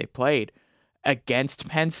way that they played against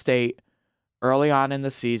Penn State early on in the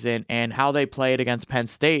season and how they played against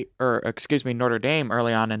Notre Dame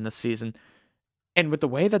early on in the season, and with the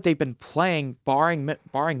way that they've been playing,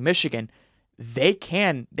 barring Michigan, they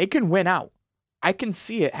can win out. I can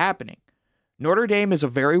see it happening. Notre Dame is a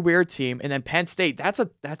very weird team, and then Penn State,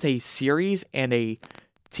 that's a series and a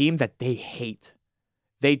team that they hate.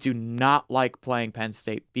 they do not like playing Penn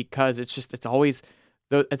State because it's always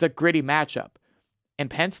it's a gritty matchup. And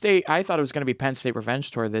Penn State, I thought it was going to be Penn State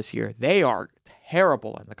revenge tour this year. They are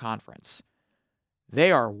terrible in the conference.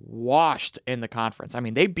 They are washed in the conference. I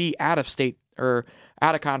mean, they beat out of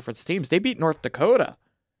conference teams. They beat North Dakota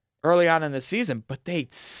early on in the season, but they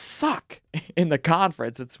suck in the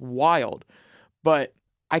conference. It's wild. But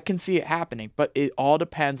I can see it happening. But it all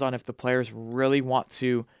depends on if the players really want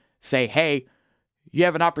to say, hey, you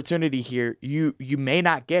have an opportunity here. You may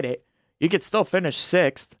not get it. You could still finish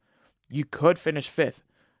 6th. You could finish 5th.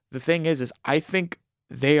 The thing is I think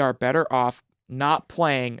they are better off not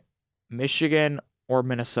playing Michigan or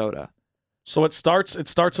Minnesota. So it starts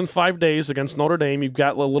in 5 days against Notre Dame. You've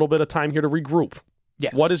got a little bit of time here to regroup.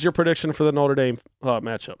 Yes. What is your prediction for the Notre Dame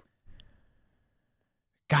matchup?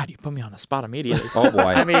 God, you put me on the spot immediately. Oh, boy.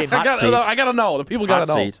 I mean, I gotta know. The people gotta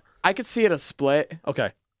know. I could see it a split.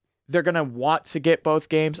 Okay. They're going to want to get both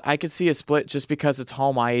games. I could see a split just because it's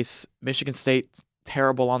home ice. Michigan State,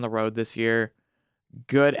 terrible on the road this year.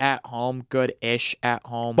 Good at home, good-ish at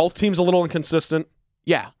home. Both teams a little inconsistent.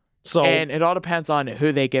 Yeah. So and it all depends on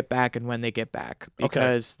who they get back and when they get back.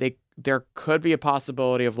 Because there could be a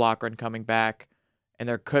possibility of Loughran coming back, and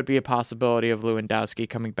there could be a possibility of Lewandowski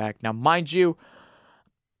coming back. Now, mind you,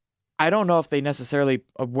 I don't know if they necessarily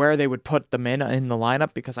where they would put them in the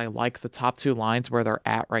lineup because I like the top 2 lines where they're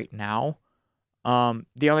at right now.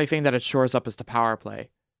 The only thing that it shores up is the power play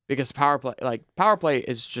because power play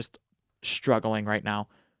is just struggling right now.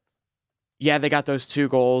 Yeah, they got those 2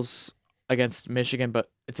 goals against Michigan, but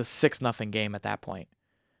it's a 6-0 game at that point.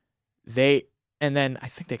 And then I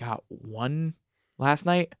think they got 1 last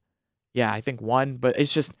night. Yeah, I think 1, but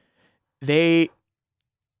it's just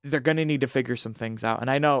they're going to need to figure some things out. And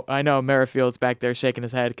I know Merrifield's back there shaking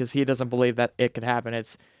his head because he doesn't believe that it could happen.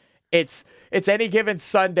 It's any given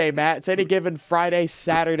Sunday, Matt. It's any given Friday,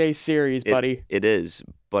 Saturday series, buddy. It is,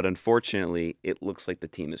 but unfortunately, it looks like the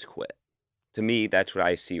team has quit. To me, that's what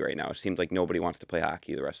I see right now. It seems like nobody wants to play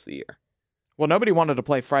hockey the rest of the year. Well, nobody wanted to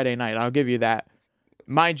play Friday night. I'll give you that.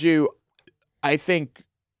 Mind you, I think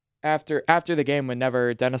after the game,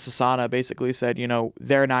 whenever Dennis Asana basically said,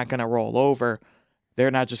 they're not going to roll over.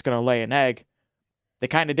 They're not just going to lay an egg. They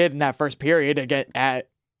kind of did in that first period again at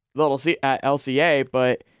LCA,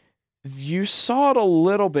 but you saw it a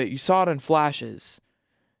little bit. You saw it in flashes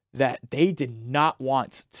that they did not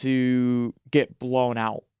want to get blown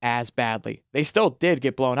out as badly. They still did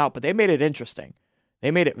get blown out, but they made it interesting.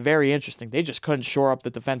 They made it very interesting. They just couldn't shore up the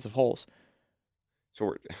defensive holes.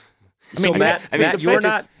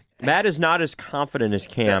 Matt is not as confident as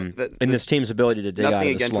Cam in this team's ability to dig out of the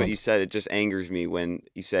Nothing against slump. what you said. It just angers me when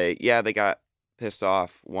you say, yeah, they got pissed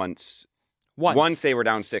off once they were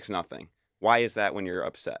down 6-0. Why is that when you're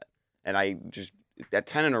upset? And I just, at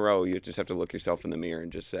 10 in a row, you just have to look yourself in the mirror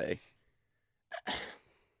and just say,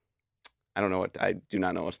 I do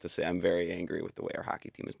not know what to say. I'm very angry with the way our hockey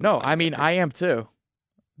team is. No, I mean, I am too.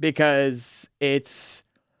 Because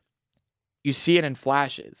you see it in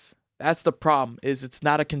flashes. That's the problem, is it's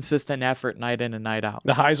not a consistent effort night in and night out.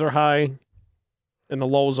 The highs are high and the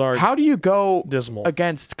lows are How do you go dismal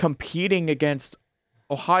against competing against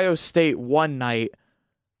Ohio State one night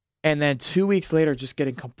and then 2 weeks later just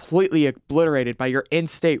getting completely obliterated by your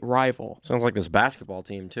in-state rival? Sounds like this basketball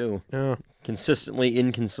team, too. Yeah. Consistently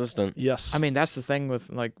inconsistent. Yes. I mean, that's the thing with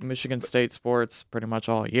Michigan State sports pretty much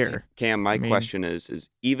all year. Cam, my question is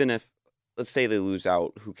even if, let's say they lose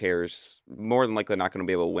out, who cares? More than likely not going to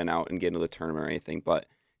be able to win out and get into the tournament or anything, but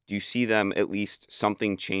do you see them at least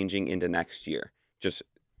something changing into next year? Just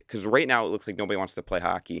because right now it looks like nobody wants to play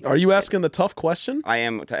hockey. Are you asking the tough question? I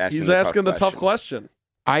am asking He's the asking tough the tough question.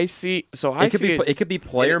 I see. So it could be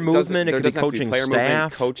player movement. It could be coaching player staff.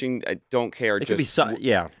 Movement, coaching. I don't care. It could be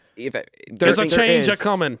There's a change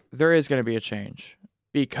coming. There is going to be a change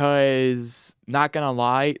because, not going to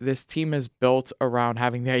lie, this team is built around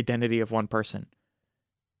having the identity of one person.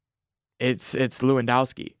 It's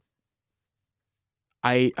Lewandowski.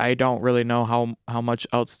 I don't really know how much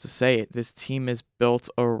else to say it. This team is built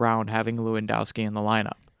around having Lewandowski in the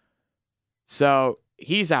lineup. So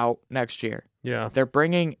he's out next year. Yeah. They're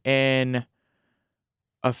bringing in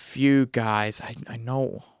a few guys. I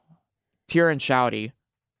know Tieran Chowdy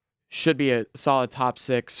should be a solid top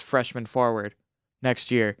 6 freshman forward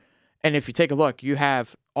next year. And if you take a look, you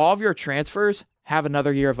have all of your transfers have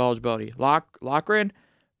another year of eligibility. Loughran,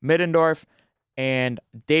 Middendorf, and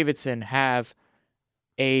Davidson have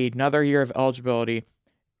another year of eligibility.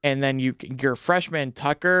 And then your freshmen,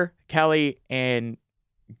 Tucker, Kelly, and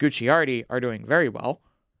Gucciardi are doing very well.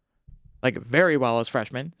 Very well as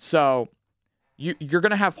freshmen. So you're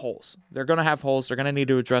going to have holes. They're going to have holes. They're going to need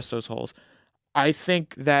to address those holes. I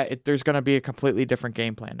think that there's going to be a completely different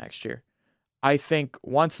game plan next year. I think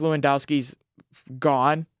once Lewandowski's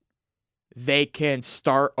gone, they can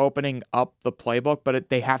start opening up the playbook, but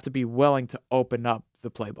they have to be willing to open up the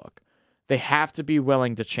playbook. They have to be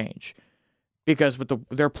willing to change because with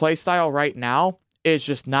their play style right now is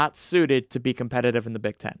just not suited to be competitive in the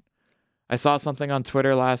Big Ten. I saw something on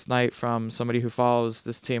Twitter last night from somebody who follows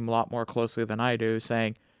this team a lot more closely than I do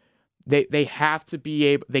saying they have to be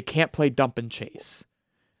able, they can't play dump and chase.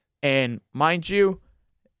 And mind you,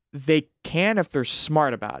 they can if they're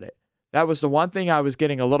smart about it. That was the one thing I was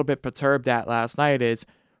getting a little bit perturbed at last night is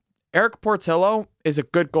Eric Portillo is a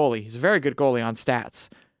good goalie. He's a very good goalie on stats.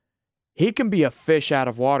 He can be a fish out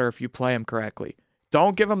of water if you play him correctly.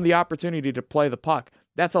 Don't give him the opportunity to play the puck.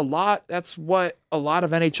 That's what a lot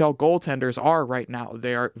of NHL goaltenders are right now.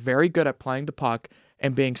 They are very good at playing the puck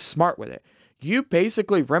and being smart with it. You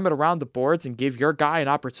basically rim it around the boards and give your guy an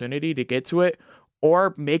opportunity to get to it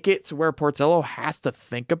or make it to where Portillo has to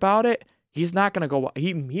think about it. He's not going to go,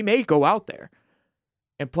 he may go out there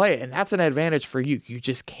and play it, and that's an advantage for you. You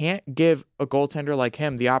just can't give a goaltender like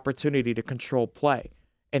him the opportunity to control play.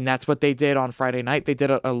 And that's what they did on Friday night. They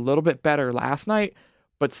did a little bit better last night,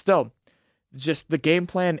 but still, just the game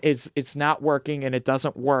plan it's not working, and it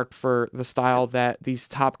doesn't work for the style that these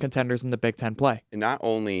top contenders in the Big Ten play. And not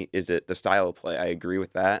only is it the style of play, I agree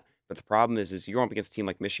with that, but the problem is you're going up against a team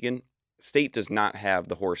like Michigan. State does not have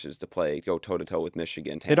the horses to go toe-to-toe with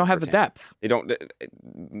Michigan. They don't have the depth. They don't.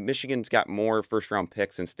 Michigan's got more first-round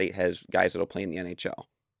picks, and State has guys that will play in the NHL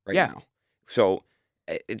right now. So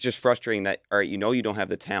it's just frustrating that, all right, you don't have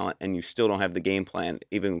the talent, and you still don't have the game plan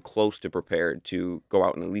even close to prepared to go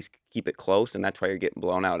out and at least keep it close, and that's why you're getting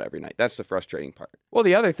blown out every night. That's the frustrating part. Well,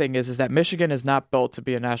 the other thing is that Michigan is not built to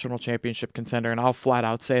be a national championship contender, and I'll flat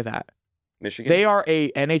out say that. Michigan? They are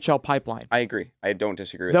a NHL pipeline. I agree. I don't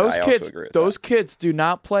disagree with those that. kids. I also agree with those kids do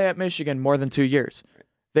not play at Michigan more than 2 years. Right.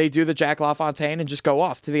 They do the Jack LaFontaine and just go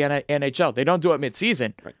off to the NHL. They don't do it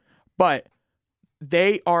midseason, right. But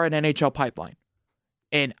they are an NHL pipeline,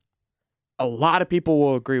 and a lot of people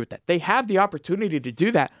will agree with that. They have the opportunity to do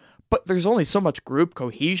that, but there's only so much group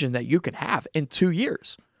cohesion that you can have in 2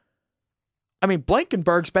 years. I mean,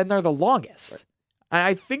 Blankenberg's been there the longest. Right.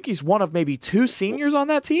 I think he's one of maybe 2 seniors on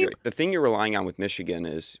that team. The thing you're relying on with Michigan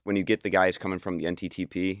is when you get the guys coming from the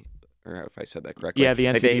NTTP, or if I said that correctly. Yeah, the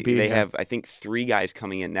NTTP. They have, I think, 3 guys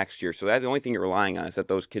coming in next year. So that's the only thing you're relying on is that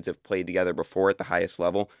those kids have played together before at the highest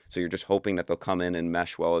level. So you're just hoping that they'll come in and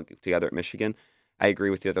mesh well together at Michigan. I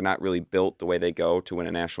agree with you. They're not really built the way they go to win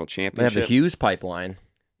a national championship. They have the Hughes pipeline.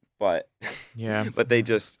 But, yeah. But they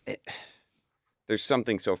just... there's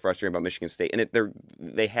something so frustrating about Michigan State. And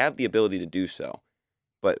they have the ability to do so.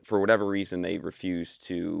 But for whatever reason, they refuse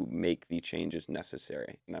to make the changes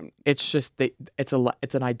necessary. It's just it's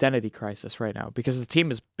an identity crisis right now because the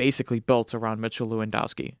team is basically built around Mitchell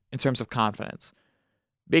Lewandowski in terms of confidence.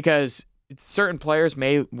 Because certain players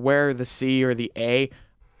may wear the C or the A,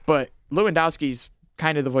 but Lewandowski's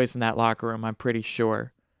kind of the voice in that locker room, I'm pretty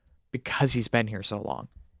sure, because he's been here so long.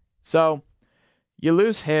 So you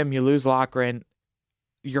lose him, you lose Lochran.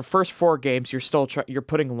 Your first 4 games, you're still you're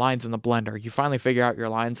putting lines in the blender. You finally figure out your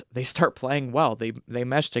lines. They start playing well. They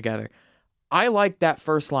mesh together. I like that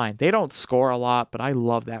first line. They don't score a lot, but I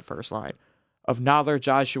love that first line of Nother,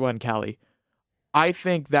 Joshua, and Kelly. I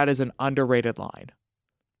think that is an underrated line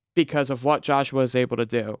because of what Joshua is able to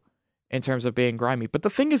do in terms of being grimy. But the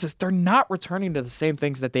thing is they're not returning to the same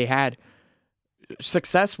things that they had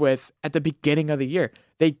success with at the beginning of the year.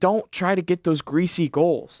 They don't try to get those greasy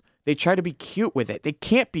goals. They try to be cute with it. They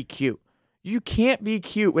can't be cute. You can't be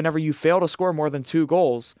cute whenever you fail to score more than 2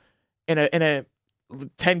 goals in a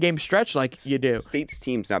 10-game stretch like you do. State's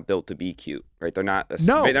team's not built to be cute, right? They're not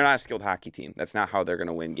a skilled hockey team. That's not how they're going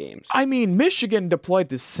to win games. I mean, Michigan deployed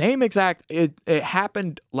the same exact... It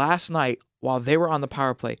happened last night while they were on the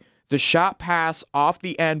power play. The shot pass off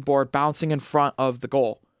the end board bouncing in front of the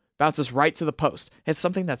goal. Bounces right to the post. It's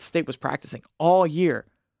something that State was practicing all year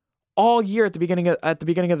at the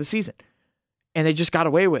beginning of the season, and they just got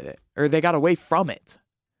away with it, or they got away from it.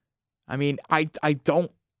 I mean, I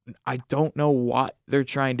don't know what they're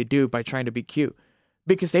trying to do by trying to be cute,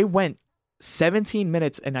 because they went 17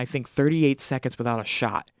 minutes and I think 38 seconds without a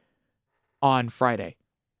shot on Friday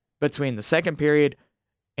between the second period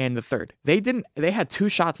and the third. They had 2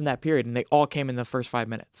 shots in that period, and they all came in the first 5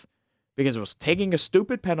 minutes because it was taking a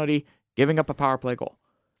stupid penalty, giving up a power play goal.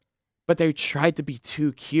 But they tried to be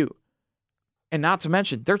too cute. And not to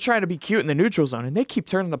mention, they're trying to be cute in the neutral zone, and they keep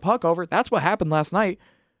turning the puck over. That's what happened last night.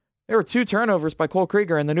 There were 2 turnovers by Cole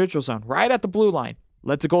Krieger in the neutral zone, right at the blue line.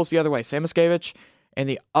 Led to goals the other way. Sam Miskevich, and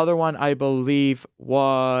the other one, I believe,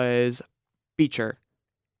 was Beecher.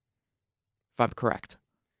 If I'm correct.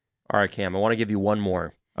 All right, Cam, I want to give you one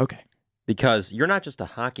more. Okay. Because you're not just a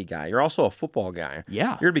hockey guy, you're also a football guy.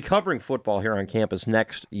 Yeah. You're going to be covering football here on campus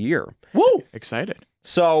next year. Woo! Excited.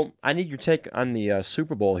 So I need your take on the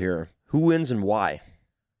Super Bowl here. Who wins and why?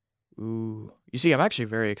 Ooh. You see, I'm actually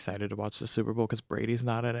very excited to watch the Super Bowl because Brady's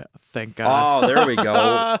not in it. Thank God. Oh, there we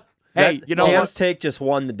go. Hey, you know Cam's what? take just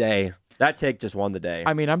won the day. That take just won the day.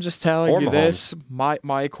 I mean, I'm just telling Or you Mahomes. this.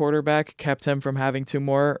 My quarterback kept him from having 2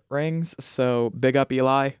 more rings, so big up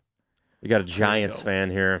Eli. We got a Giants fan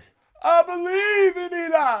here. I believe in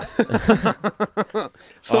Eli.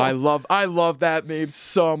 So I love that meme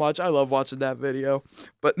so much. I love watching that video.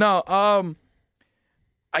 But no,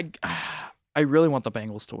 I really want the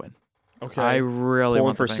Bengals to win. Okay. I really Pulling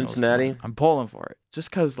want the for Bengals Cincinnati? to win. I'm pulling for it. Just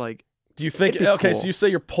because, like, Do you think? it'd be Okay, cool. so you say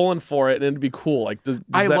you're pulling for it, and it'd be cool. Like, does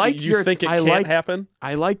I that like mean you your think it I can't like- happen?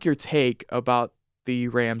 I like your take about the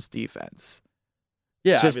Rams defense.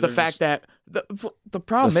 Yeah, Just I mean, the they're fact that the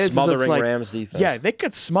problem The is it's smothering like, Rams defense. yeah, they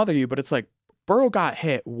could smother you, but it's like Burrow got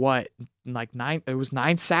hit like 9? It was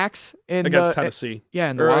 9 sacks in against the, Tennessee. Yeah,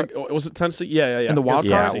 in the Or, wild, was it Tennessee? Yeah. In the wild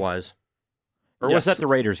Against card? Yeah, Tennessee. it was. Or was Yes. that the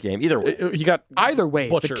Raiders game? Either way. He got either way,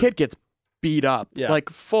 butchered. the kid gets beat up, Yeah. like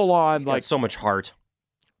full on, He's got like so much heart.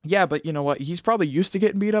 yeah. But you know what? He's probably used to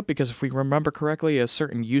getting beat up because if we remember correctly, a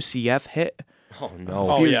certain UCF hit Oh no!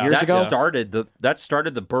 a few yeah. years that ago. started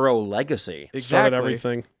the Burrow legacy. started Exactly.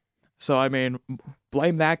 everything. So I mean,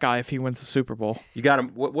 blame that guy if he wins the Super Bowl. You got him.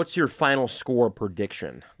 What's your final score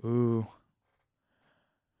prediction? Ooh.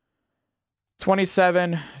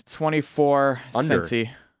 27-24 Under. Cincy.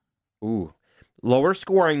 Ooh, lower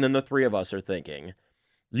scoring than the three of us are thinking.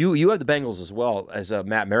 You have the Bengals as well as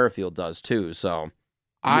Matt Merrifield does too. So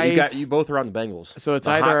you both are on the Bengals. So it's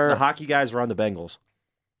the either the hockey guys are on the Bengals.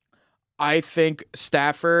 I think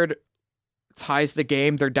Stafford ties the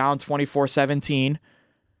game. They're down 24-17.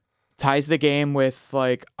 Ties the game with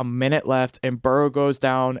like a minute left, and Burrow goes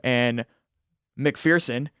down, and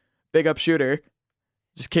McPherson, big up shooter,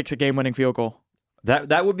 just kicks a game-winning field goal.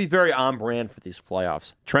 That would be very on brand for these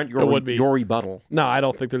playoffs. Trent, It would be. your rebuttal. No, I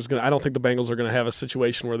don't think the Bengals are gonna have a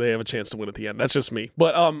situation where they have a chance to win at the end. That's just me.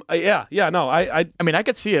 But no, I mean, I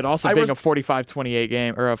could see it also I being was- a 45-28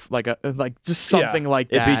 game, or just something like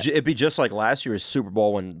that. It'd be just like last year's Super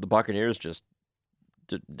Bowl when the Buccaneers just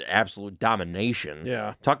did absolute domination.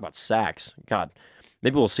 Yeah. Talk about sacks. God,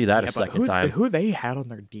 maybe we'll see that a Yeah, but second time. Who they had on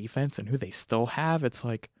their defense and who they still have, it's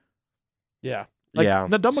like, yeah. like Yeah,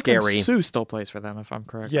 the Ndamukong scary. Suh still plays for them, if I'm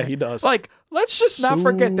correct. Yeah, right? he does. Like, let's just not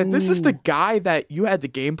forget that this is the guy that you had to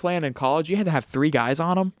game plan in college. You had to have 3 guys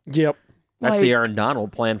on him. Yep. That's the Like- Aaron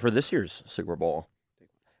Donald plan for this year's Super Bowl.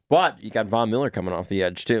 But you got Von Miller coming off the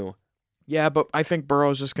edge too. Yeah, but I think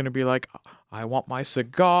Burrow's just going to be like, I want my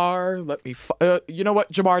cigar. Let me, you know what,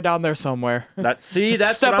 Jamar down there somewhere. That's Step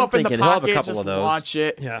what I'm up in the thinking. He'll have pocket, a couple just of those. launch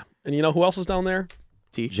it. Yeah. And you know who else is down there?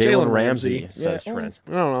 Jalen Ramsey says Yeah, Trent.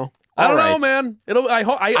 I don't know. All I don't right. know, man. I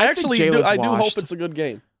think actually do. Jalen's I do hope washed. it's a good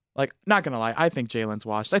game. Like, not going to lie, I think Jalen's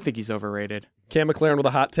washed. I think he's overrated. Cam McLaren with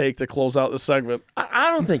a hot take to close out this segment. I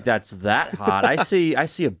don't think that's that hot. I see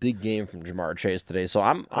a big game from Jamar Chase today, so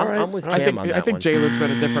I'm with Cam on that I think one. Jalen's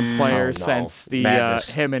been a different player Oh, no. since the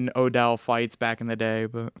Madness. him and Odell fights back in the day.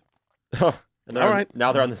 But And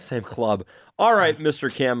now they're on the same club. All right,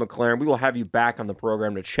 Mr. Cam McLaren, we will have you back on the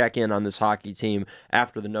program to check in on this hockey team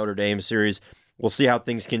after the Notre Dame series. We'll see how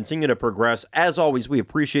things continue to progress. As always, we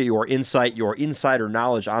appreciate your insight, your insider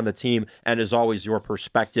knowledge on the team, and as always, your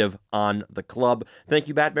perspective on the club. Thank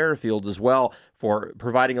you, Matt Merrifield, as well, for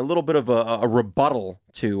providing a little bit of a rebuttal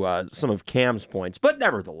to some of Cam's points. But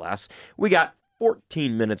nevertheless, we got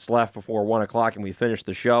 14 minutes left before 1 o'clock, and we finish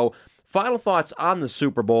the show. Final thoughts on the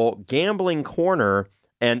Super Bowl, Gambling Corner,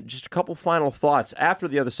 and just a couple final thoughts after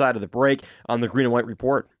the other side of the break on the Green and White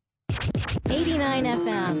Report. 89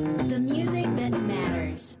 FM, the music that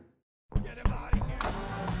matters.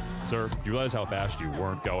 Sir, do you realize how fast you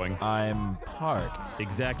weren't going? I'm parked.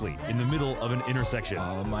 Exactly, in the middle of an intersection.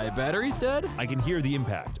 My battery's dead? I can hear the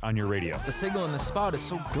impact on your radio. The signal in this spot is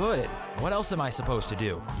so good. What else am I supposed to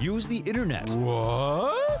do? Use the internet.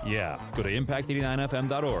 What? Yeah, go to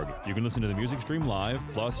impact89fm.org. You can listen to the music stream live,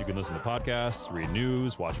 plus you can listen to podcasts, read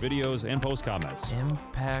news, watch videos, and post comments.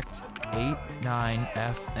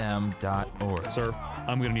 Impact89fm.org. Sir,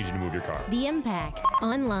 I'm going to need you to move your car. The Impact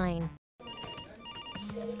Online.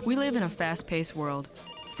 We live in a fast-paced world.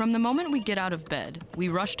 From the moment we get out of bed, we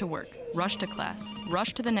rush to work, rush to class,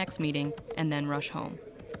 rush to the next meeting, and then rush home,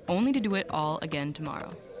 only to do it all again tomorrow.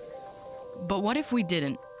 But what if we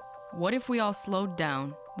didn't? What if we all slowed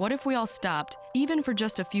down? What if we all stopped, even for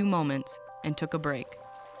just a few moments, and took a break?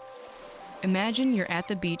 Imagine you're at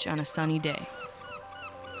the beach on a sunny day.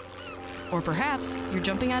 Or perhaps you're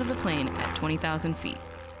jumping out of a plane at 20,000 feet.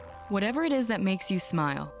 Whatever it is that makes you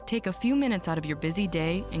smile, take a few minutes out of your busy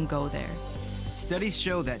day and go there. Studies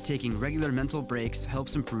show that taking regular mental breaks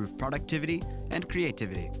helps improve productivity and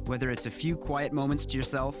creativity. Whether it's a few quiet moments to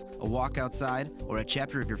yourself, a walk outside, or a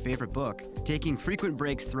chapter of your favorite book, taking frequent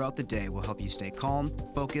breaks throughout the day will help you stay calm,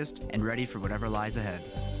 focused, and ready for whatever lies ahead.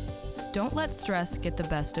 Don't let stress get the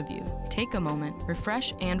best of you. Take a moment,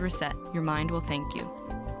 refresh, and reset. Your mind will thank you.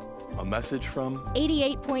 A message from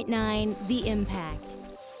 88.9 The Impact.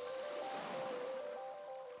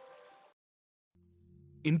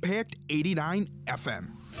 Impact 89 FM.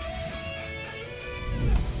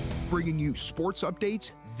 Bringing you sports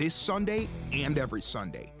updates this Sunday and every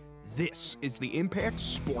Sunday. This is the Impact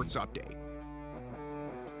Sports Update.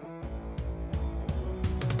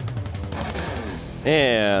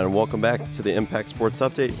 And welcome back to the Impact Sports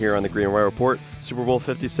Update here on the Green and White Report. Super Bowl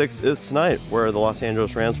 56 is tonight, where the Los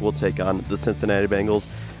Angeles Rams will take on the Cincinnati Bengals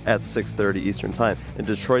at 6:30 Eastern Time. In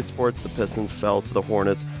Detroit sports, the Pistons fell to the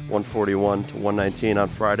Hornets 141-119 on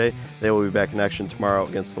Friday. They will be back in action tomorrow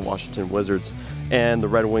against the Washington Wizards. And the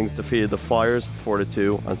Red Wings defeated the Flyers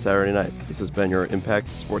 4-2 on Saturday night. This has been your Impact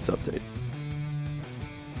Sports Update.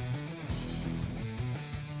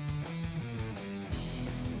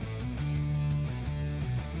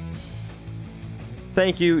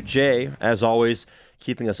 Thank you, Jay, as always,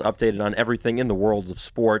 keeping us updated on everything in the world of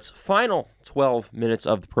sports. Final 12 minutes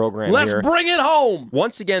of the program Let's here. bring it home!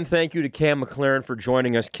 Once again, thank you to Cam McLaren for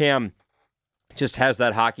joining us. Cam just has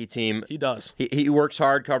that hockey team. He does. He works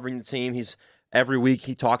hard covering the team. Every week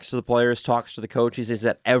he talks to the players, talks to the coaches. He's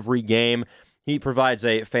at every game. He provides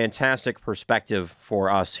a fantastic perspective for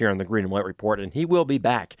us here on the Green and White Report, and he will be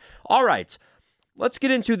back. All right. Let's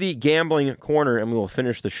get into the gambling corner, and we will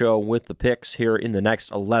finish the show with the picks here in the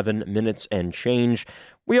next 11 minutes and change.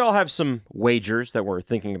 We all have some wagers that we're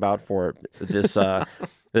thinking about for this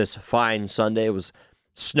this fine Sunday. It was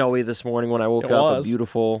snowy this morning when I woke up. A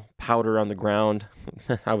beautiful powder on the ground.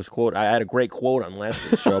 I had a great quote on last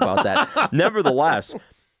week's show about that. Nevertheless,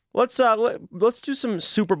 let's do some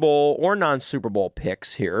Super Bowl or non-Super Bowl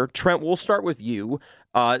picks here. Trent, we'll start with you.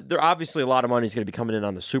 There obviously a lot of money is going to be coming in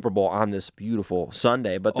on the Super Bowl on this beautiful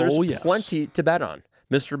Sunday, but there's plenty to bet on.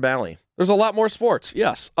 Mr. Bally. There's a lot more sports,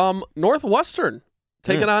 yes. Northwestern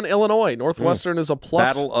taking on Illinois. Northwestern is a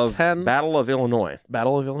plus 10. Battle of Illinois.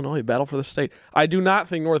 Battle of Illinois. Battle for the state. I do not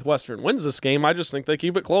think Northwestern wins this game. I just think they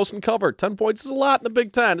keep it close and covered. 10 points is a lot in the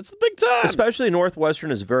Big Ten. It's the Big Ten. Especially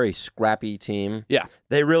Northwestern is a very scrappy team. Yeah.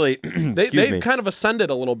 They really, they've kind of ascended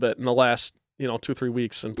a little bit in the last 2-3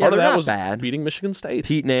 weeks, and part of that was beating Michigan State.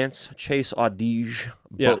 Pete Nance, Chase Audige,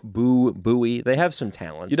 Bowie. They have some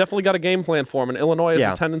talent. You definitely got a game plan for them, and Illinois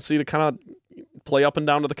has a tendency to kind of play up and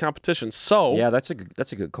down to the competition. So yeah, that's a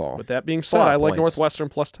good call. With that being said, I like Northwestern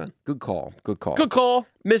plus 10. Good call.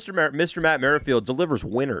 Mr. Matt Merrifield delivers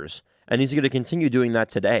winners, and he's going to continue doing that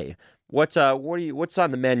today. What's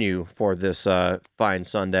on the menu for this fine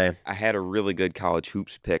Sunday? I had a really good college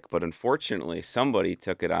hoops pick, but unfortunately, somebody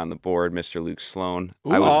took it on the board, Mr. Luke Sloan.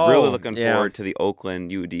 I was really looking forward to the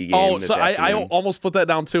Oakland UD game. I almost put that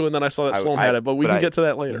down too, and then I saw that Sloan had it, but we can get to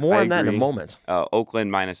that later. More on that in a moment.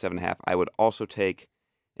 Oakland minus 7.5. I would also take.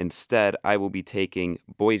 Instead, I will be taking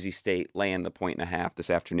Boise State laying the 1.5 this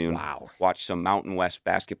afternoon. Wow. Watch some Mountain West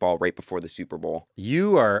basketball right before the Super Bowl.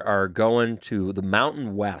 You are going to the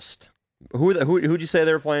Mountain West. Who'd you say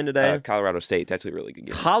they were playing today? Colorado State. That's a really good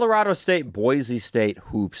game. Colorado State, Boise State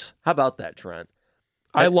hoops. How about that, Trent?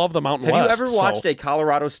 I love the Mountain West. Have you ever watched a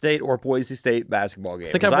Colorado State or Boise State basketball game?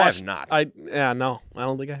 I think I have not. No, I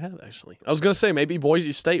don't think I have, actually. I was going to say maybe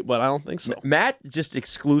Boise State, but I don't think so. Matt just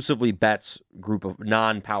exclusively bets group of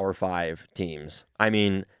non-Power 5 teams. I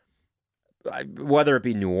mean, whether it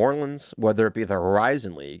be New Orleans, whether it be the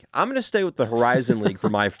Horizon League. I'm going to stay with the Horizon League for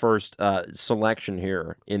my first selection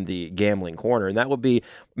here in the gambling corner, and that would be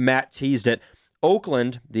Matt teased it.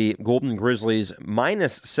 Oakland, the Golden Grizzlies,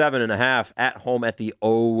 minus 7.5 at home at the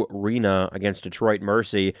O-Arena against Detroit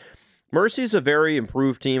Mercy. Mercy's a very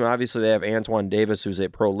improved team. Obviously, they have Antoine Davis, who's a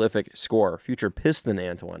prolific scorer. Future Piston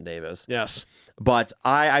Antoine Davis. Yes. But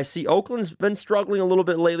I see Oakland's been struggling a little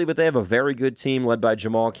bit lately, but they have a very good team led by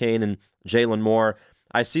Jamal Cain and Jalen Moore.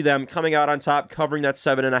 I see them coming out on top, covering that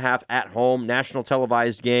 7.5 at home, national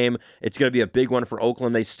televised game. It's going to be a big one for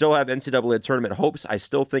Oakland. They still have NCAA tournament hopes. I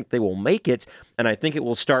still think they will make it, and I think it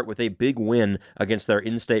will start with a big win against their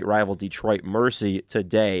in-state rival Detroit Mercy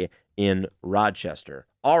today in Rochester.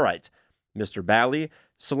 All right, Mr. Bally,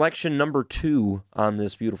 selection number 2 on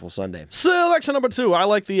this beautiful Sunday? Selection number 2. I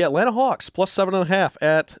like the Atlanta Hawks plus 7.5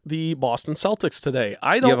 at the Boston Celtics today.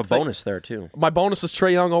 You have a bonus there too. My bonus is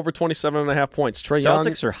Trae Young over 27.5 points.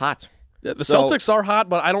 Celtics are hot. The Celtics are hot,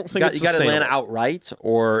 but I don't think it's sustainable. You got Atlanta outright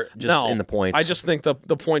or just in the points? I just think the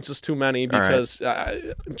points is too many because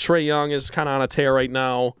Trae Young is kind of on a tear right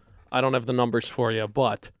now. I don't have the numbers for you,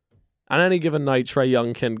 but on any given night, Trae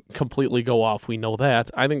Young can completely go off. We know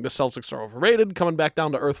that. I think the Celtics are overrated, coming back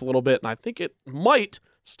down to earth a little bit, and I think it might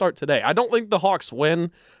start today. I don't think the Hawks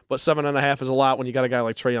win, but 7.5 is a lot when you got a guy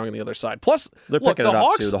like Trae Young on the other side. Plus, they're picking it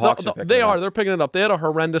up too. The Hawks are picking it up. They're picking it up. They had a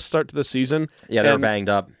horrendous start to the season. Yeah, they were banged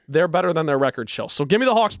up. They're better than their record shows. So give me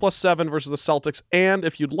the Hawks plus 7 versus the Celtics, and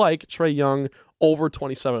if you'd like, Trae Young over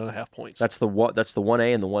 27.5 points. That's the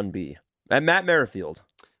 1A and the 1B. And Matt Merrifield.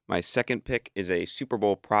 My second pick is a Super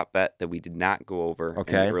Bowl prop bet that we did not go over in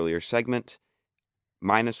the earlier segment.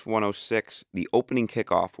 Minus 106. The opening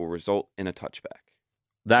kickoff will result in a touchback.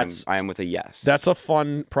 I am with a yes. That's a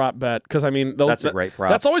fun prop bet because that's a great prop.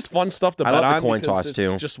 That's always fun stuff to bet on. I love the coin toss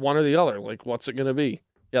too. Just one or the other. Like, what's it going to be?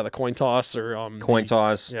 Yeah, the coin toss or coin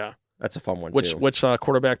toss. Yeah, that's a fun one too. Which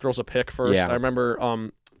quarterback throws a pick first? Yeah. I remember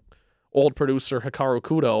old producer Hikaru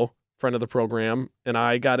Kudo, friend of the program, and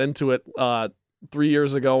I got into it 3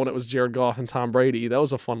 years ago when it was Jared Goff and Tom Brady. That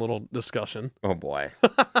was a fun little discussion. Oh boy.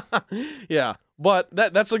 Yeah, but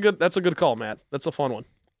that's a good call, Matt. That's a fun one.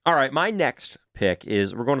 All right, my next pick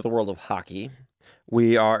is we're going to the world of hockey.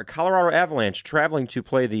 We are Colorado Avalanche traveling to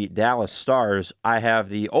play the Dallas Stars. I have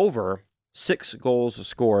the over 6 goals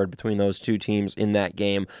scored between those two teams in that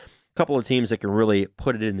game. A couple of teams that can really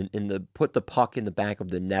put it put the puck in the back of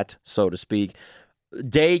the net, so to speak.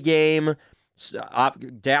 Day game,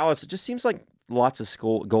 Dallas. It just seems like lots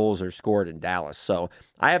of goals are scored in Dallas. So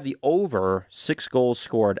I have the over 6 goals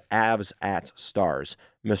scored. Avs at Stars.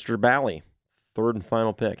 Mr. Bally. Third and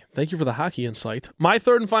final pick. Thank you for the hockey insight. My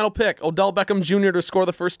third and final pick, Odell Beckham Jr. to score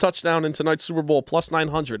the first touchdown in tonight's Super Bowl, plus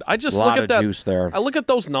 900. I just look at that. Juice there. I look at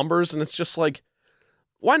those numbers, and it's just like,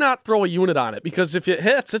 why not throw a unit on it? Because if it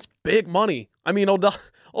hits, it's big money. I mean,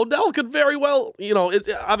 Odell could very well, it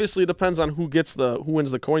obviously depends on who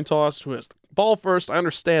wins the coin toss, who has the ball first. I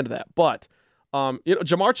understand that, but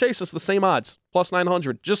Jamar Chase is the same odds, plus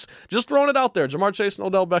 900. Just throwing it out there. Jamar Chase and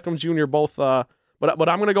Odell Beckham Jr. both. But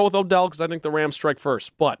I'm going to go with Odell because I think the Rams strike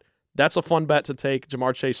first. But that's a fun bet to take.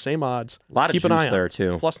 Jamar Chase, same odds. A lot Keep of an juice eye there, on.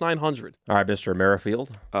 too. Plus 900. All right, Mr.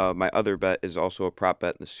 Merrifield. My other bet is also a prop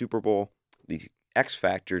bet in the Super Bowl. The X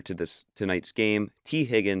factor to tonight's game, T.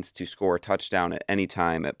 Higgins to score a touchdown at any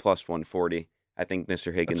time at plus 140. I think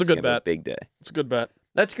Mr. Higgins is going to have a big day. It's a good bet.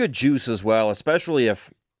 That's good juice as well, especially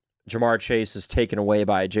if Jamar Chase is taken away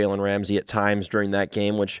by Jalen Ramsey at times during that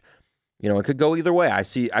game, which... it could go either way. I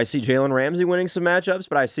see Jalen Ramsey winning some matchups,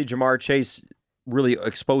 but I see Jamar Chase really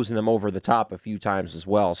exposing them over the top a few times as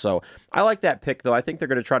well. So I like that pick, though. I think they're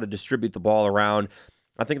going to try to distribute the ball around.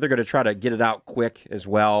 I think they're going to try to get it out quick as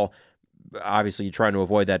well. Obviously, trying to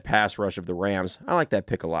avoid that pass rush of the Rams. I like that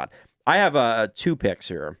pick a lot. I have 2 picks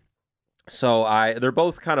here. So they're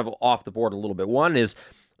both kind of off the board a little bit. One is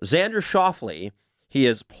Xander Schauffele. He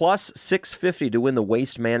is plus 650 to win the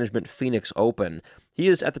Waste Management Phoenix Open. He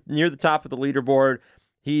is near the top of the leaderboard.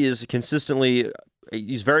 He is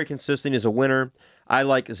he's very consistent. He's a winner. I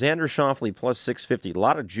like Xander Schauffele plus 650. A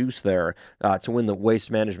lot of juice there to win the Waste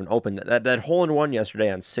Management Open. That hole-in-one yesterday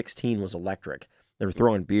on 16 was electric. They were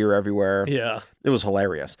throwing beer everywhere. Yeah. It was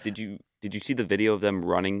hilarious. Did you see the video of them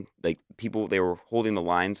running? Like, people, they were holding the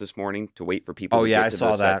lines this morning to wait for people to get to I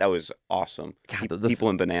saw that. That was awesome. God, people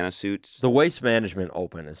in banana suits. The Waste Management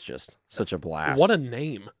Open is just such a blast. What a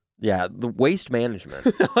name. Yeah, the Waste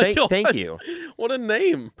Management. Thank you. What a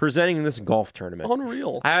name. Presenting this golf tournament.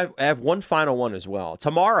 Unreal. I have one final one as well.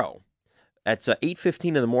 Tomorrow at 8:15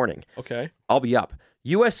 in the morning. Okay. I'll be up.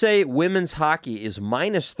 USA women's hockey is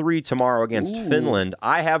 -3 tomorrow against Finland.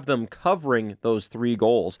 I have them covering those 3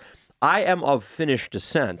 goals. I am of Finnish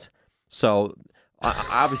descent, so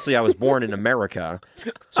obviously I was born in America,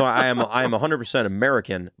 so I am 100%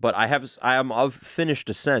 American. But I am of Finnish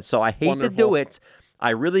descent, so I hate to do it. I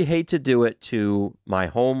really hate to do it to my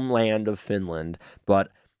homeland of Finland, but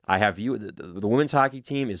I have you. The women's hockey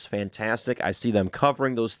team is fantastic. I see them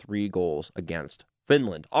covering those 3 goals against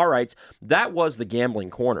Finland. All right, that was the Gambling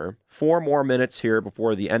Corner. 4 more minutes here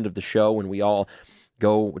before the end of the show when we all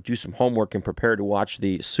go do some homework and prepare to watch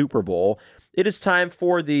the Super Bowl. It is time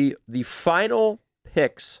for the final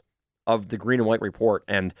picks of the Green and White Report.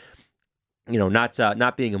 And,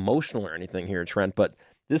 not being emotional or anything here, Trent, but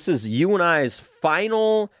this is you and I's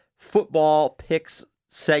final football picks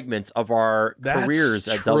segment of our That's careers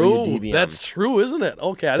at true. WDBM. That's true, isn't it?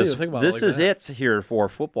 Okay, I didn't even think about this it like is that. it here for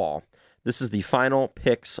football. This is the final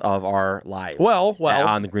picks of our lives. Well,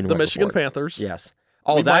 on the Green and the White Michigan Report. Panthers. Yes.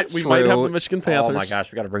 Oh, we that's we true. might have the Michigan Panthers. Oh my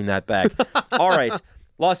gosh, we got to bring that back. All right,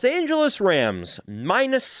 Los Angeles Rams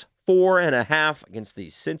 -4.5 against the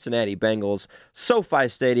Cincinnati Bengals. SoFi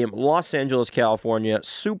Stadium, Los Angeles, California.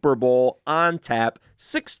 Super Bowl on tap,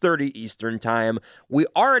 6:30 Eastern Time. We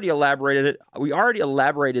already elaborated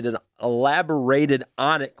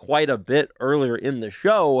on it quite a bit earlier in the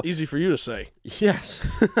show. Easy for you to say. Yes.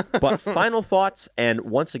 But final thoughts, and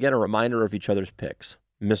once again, a reminder of each other's picks.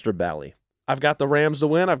 Mr. Bally. I've got the Rams to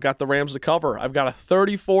win. I've got the Rams to cover. I've got a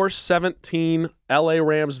 34-17 LA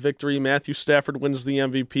Rams victory. Matthew Stafford wins the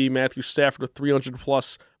MVP. Matthew Stafford with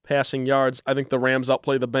 300-plus passing yards. I think the Rams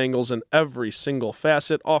outplay the Bengals in every single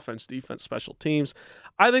facet, offense, defense, special teams.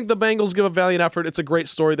 I think the Bengals give a valiant effort. It's a great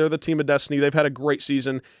story. They're the team of destiny. They've had a great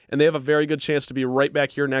season, and they have a very good chance to be right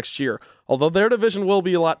back here next year, although their division will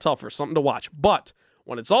be a lot tougher, something to watch. But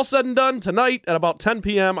when it's all said and done, tonight at about 10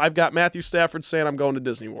 p.m., I've got Matthew Stafford saying I'm going to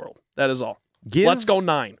Disney World. That is all. Let's go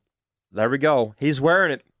 9. There we go. He's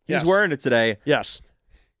wearing it. He's wearing it today. Yes.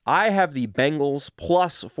 I have the Bengals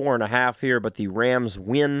plus 4.5 here, but the Rams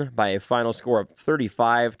win by a final score of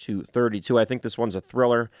 35-32. I think this one's a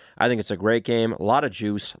thriller. I think it's a great game. A lot of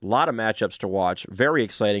juice, a lot of matchups to watch. Very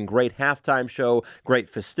exciting. Great halftime show, great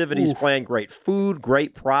festivities planned, great food,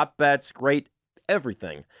 great prop bets, great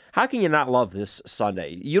everything. How can you not love this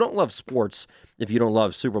Sunday? You don't love sports if you don't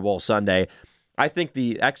love Super Bowl Sunday. I think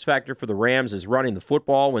the X factor for the Rams is running the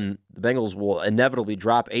football when the Bengals will inevitably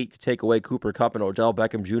drop 8 to take away Cooper Kupp and Odell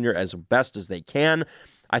Beckham Jr. as best as they can.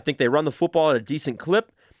 I think they run the football at a decent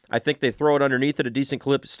clip. I think they throw it underneath at a decent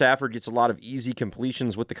clip. Stafford gets a lot of easy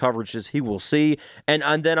completions with the coverages he will see.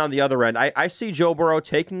 And then on the other end, I see Joe Burrow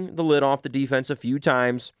taking the lid off the defense a few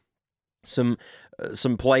times. Some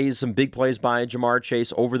plays, some big plays by Jamar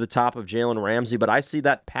Chase over the top of Jalen Ramsey, but I see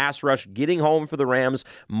that pass rush getting home for the Rams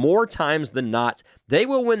more times than not. They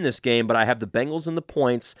will win this game, but I have the Bengals in the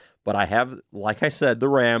points, but I have, like I said, the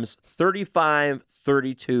Rams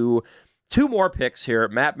 35-32. 2 more picks here.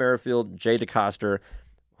 Matt Merrifield, Jay DeCoster.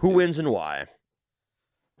 Who wins and why?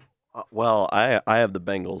 Well, I have the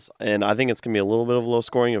Bengals, and I think it's going to be a little bit of low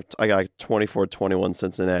scoring. I got 24-21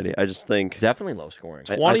 Cincinnati. I just think... Definitely low scoring.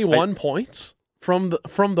 21 points from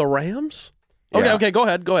the Rams? Yeah. Okay, go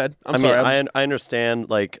ahead. I'm sorry. I understand,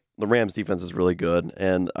 like, the Rams defense is really good,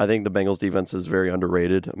 and I think the Bengals defense is very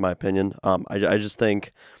underrated, in my opinion. I just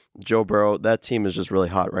think Joe Burrow, that team is just really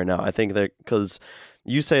hot right now. I think that because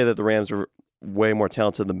you say that the Rams are way more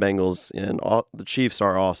talented than Bengals, and the Chiefs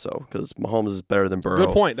are also, because Mahomes is better than Burrow.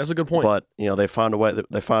 Good point. That's a good point. But they found a way.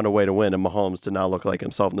 They found a way to win, and Mahomes did not look like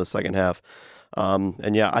himself in the second half.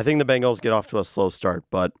 And yeah, I think the Bengals get off to a slow start,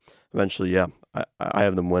 but eventually, yeah, I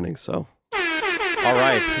have them winning. So. All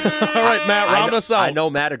right. All right, Matt, round us out. I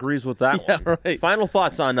know Matt agrees with that one. Right. Final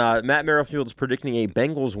thoughts on Matt Merrifield is predicting a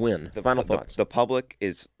Bengals win. Final thoughts. The public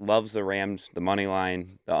loves the Rams, the money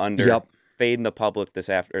line, the under. Yep. Fading the public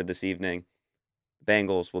this evening.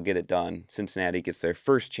 Bengals will get it done. Cincinnati gets their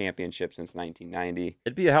first championship since 1990.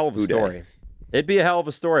 It'd be a hell of a story. It'd be a hell of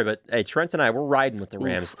a story, but hey, Trent and I, we're riding with the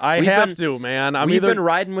Rams. We've been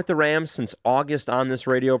riding with the Rams since August on this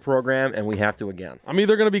radio program, and we have to again. I'm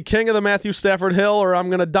either going to be king of the Matthew Stafford hill, or I'm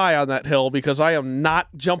going to die on that hill, because I am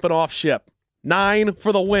not jumping off ship. 9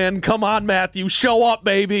 for the win. Come on, Matthew. Show up,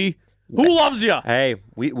 baby. Who loves you? Hey,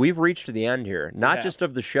 we've reached the end here. Not just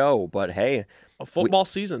of the show, but hey, a football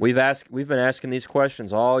season. We've been asking these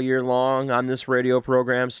questions all year long on this radio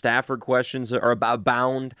program. Stafford questions are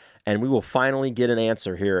abound, and we will finally get an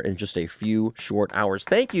answer here in just a few short hours.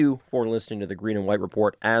 Thank you for listening to the Green and White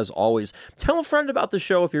Report. As always, tell a friend about the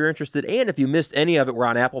show if you're interested, and if you missed any of it, we're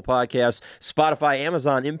on Apple Podcasts, Spotify,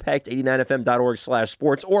 Amazon,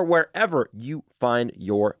 Impact89fm.org/sports, or wherever you find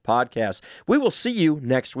your podcasts. We will see you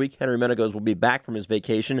next week. Henry Menegos will be back from his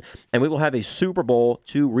vacation, and we will have a Super Bowl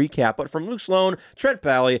to recap. But from Luke Sloan, Trent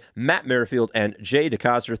Bally, Matt Merrifield, and Jay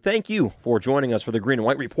DeCoster, thank you for joining us for the Green and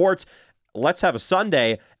White Report. Let's have a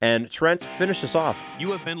Sunday, and Trent, finish us off.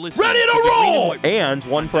 You have been listening Ready to roll! And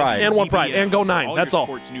one pride. And one pride. And go 9. That's all.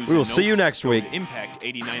 We will see you next week.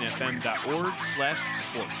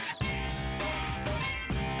 Impact89fm.org/sports.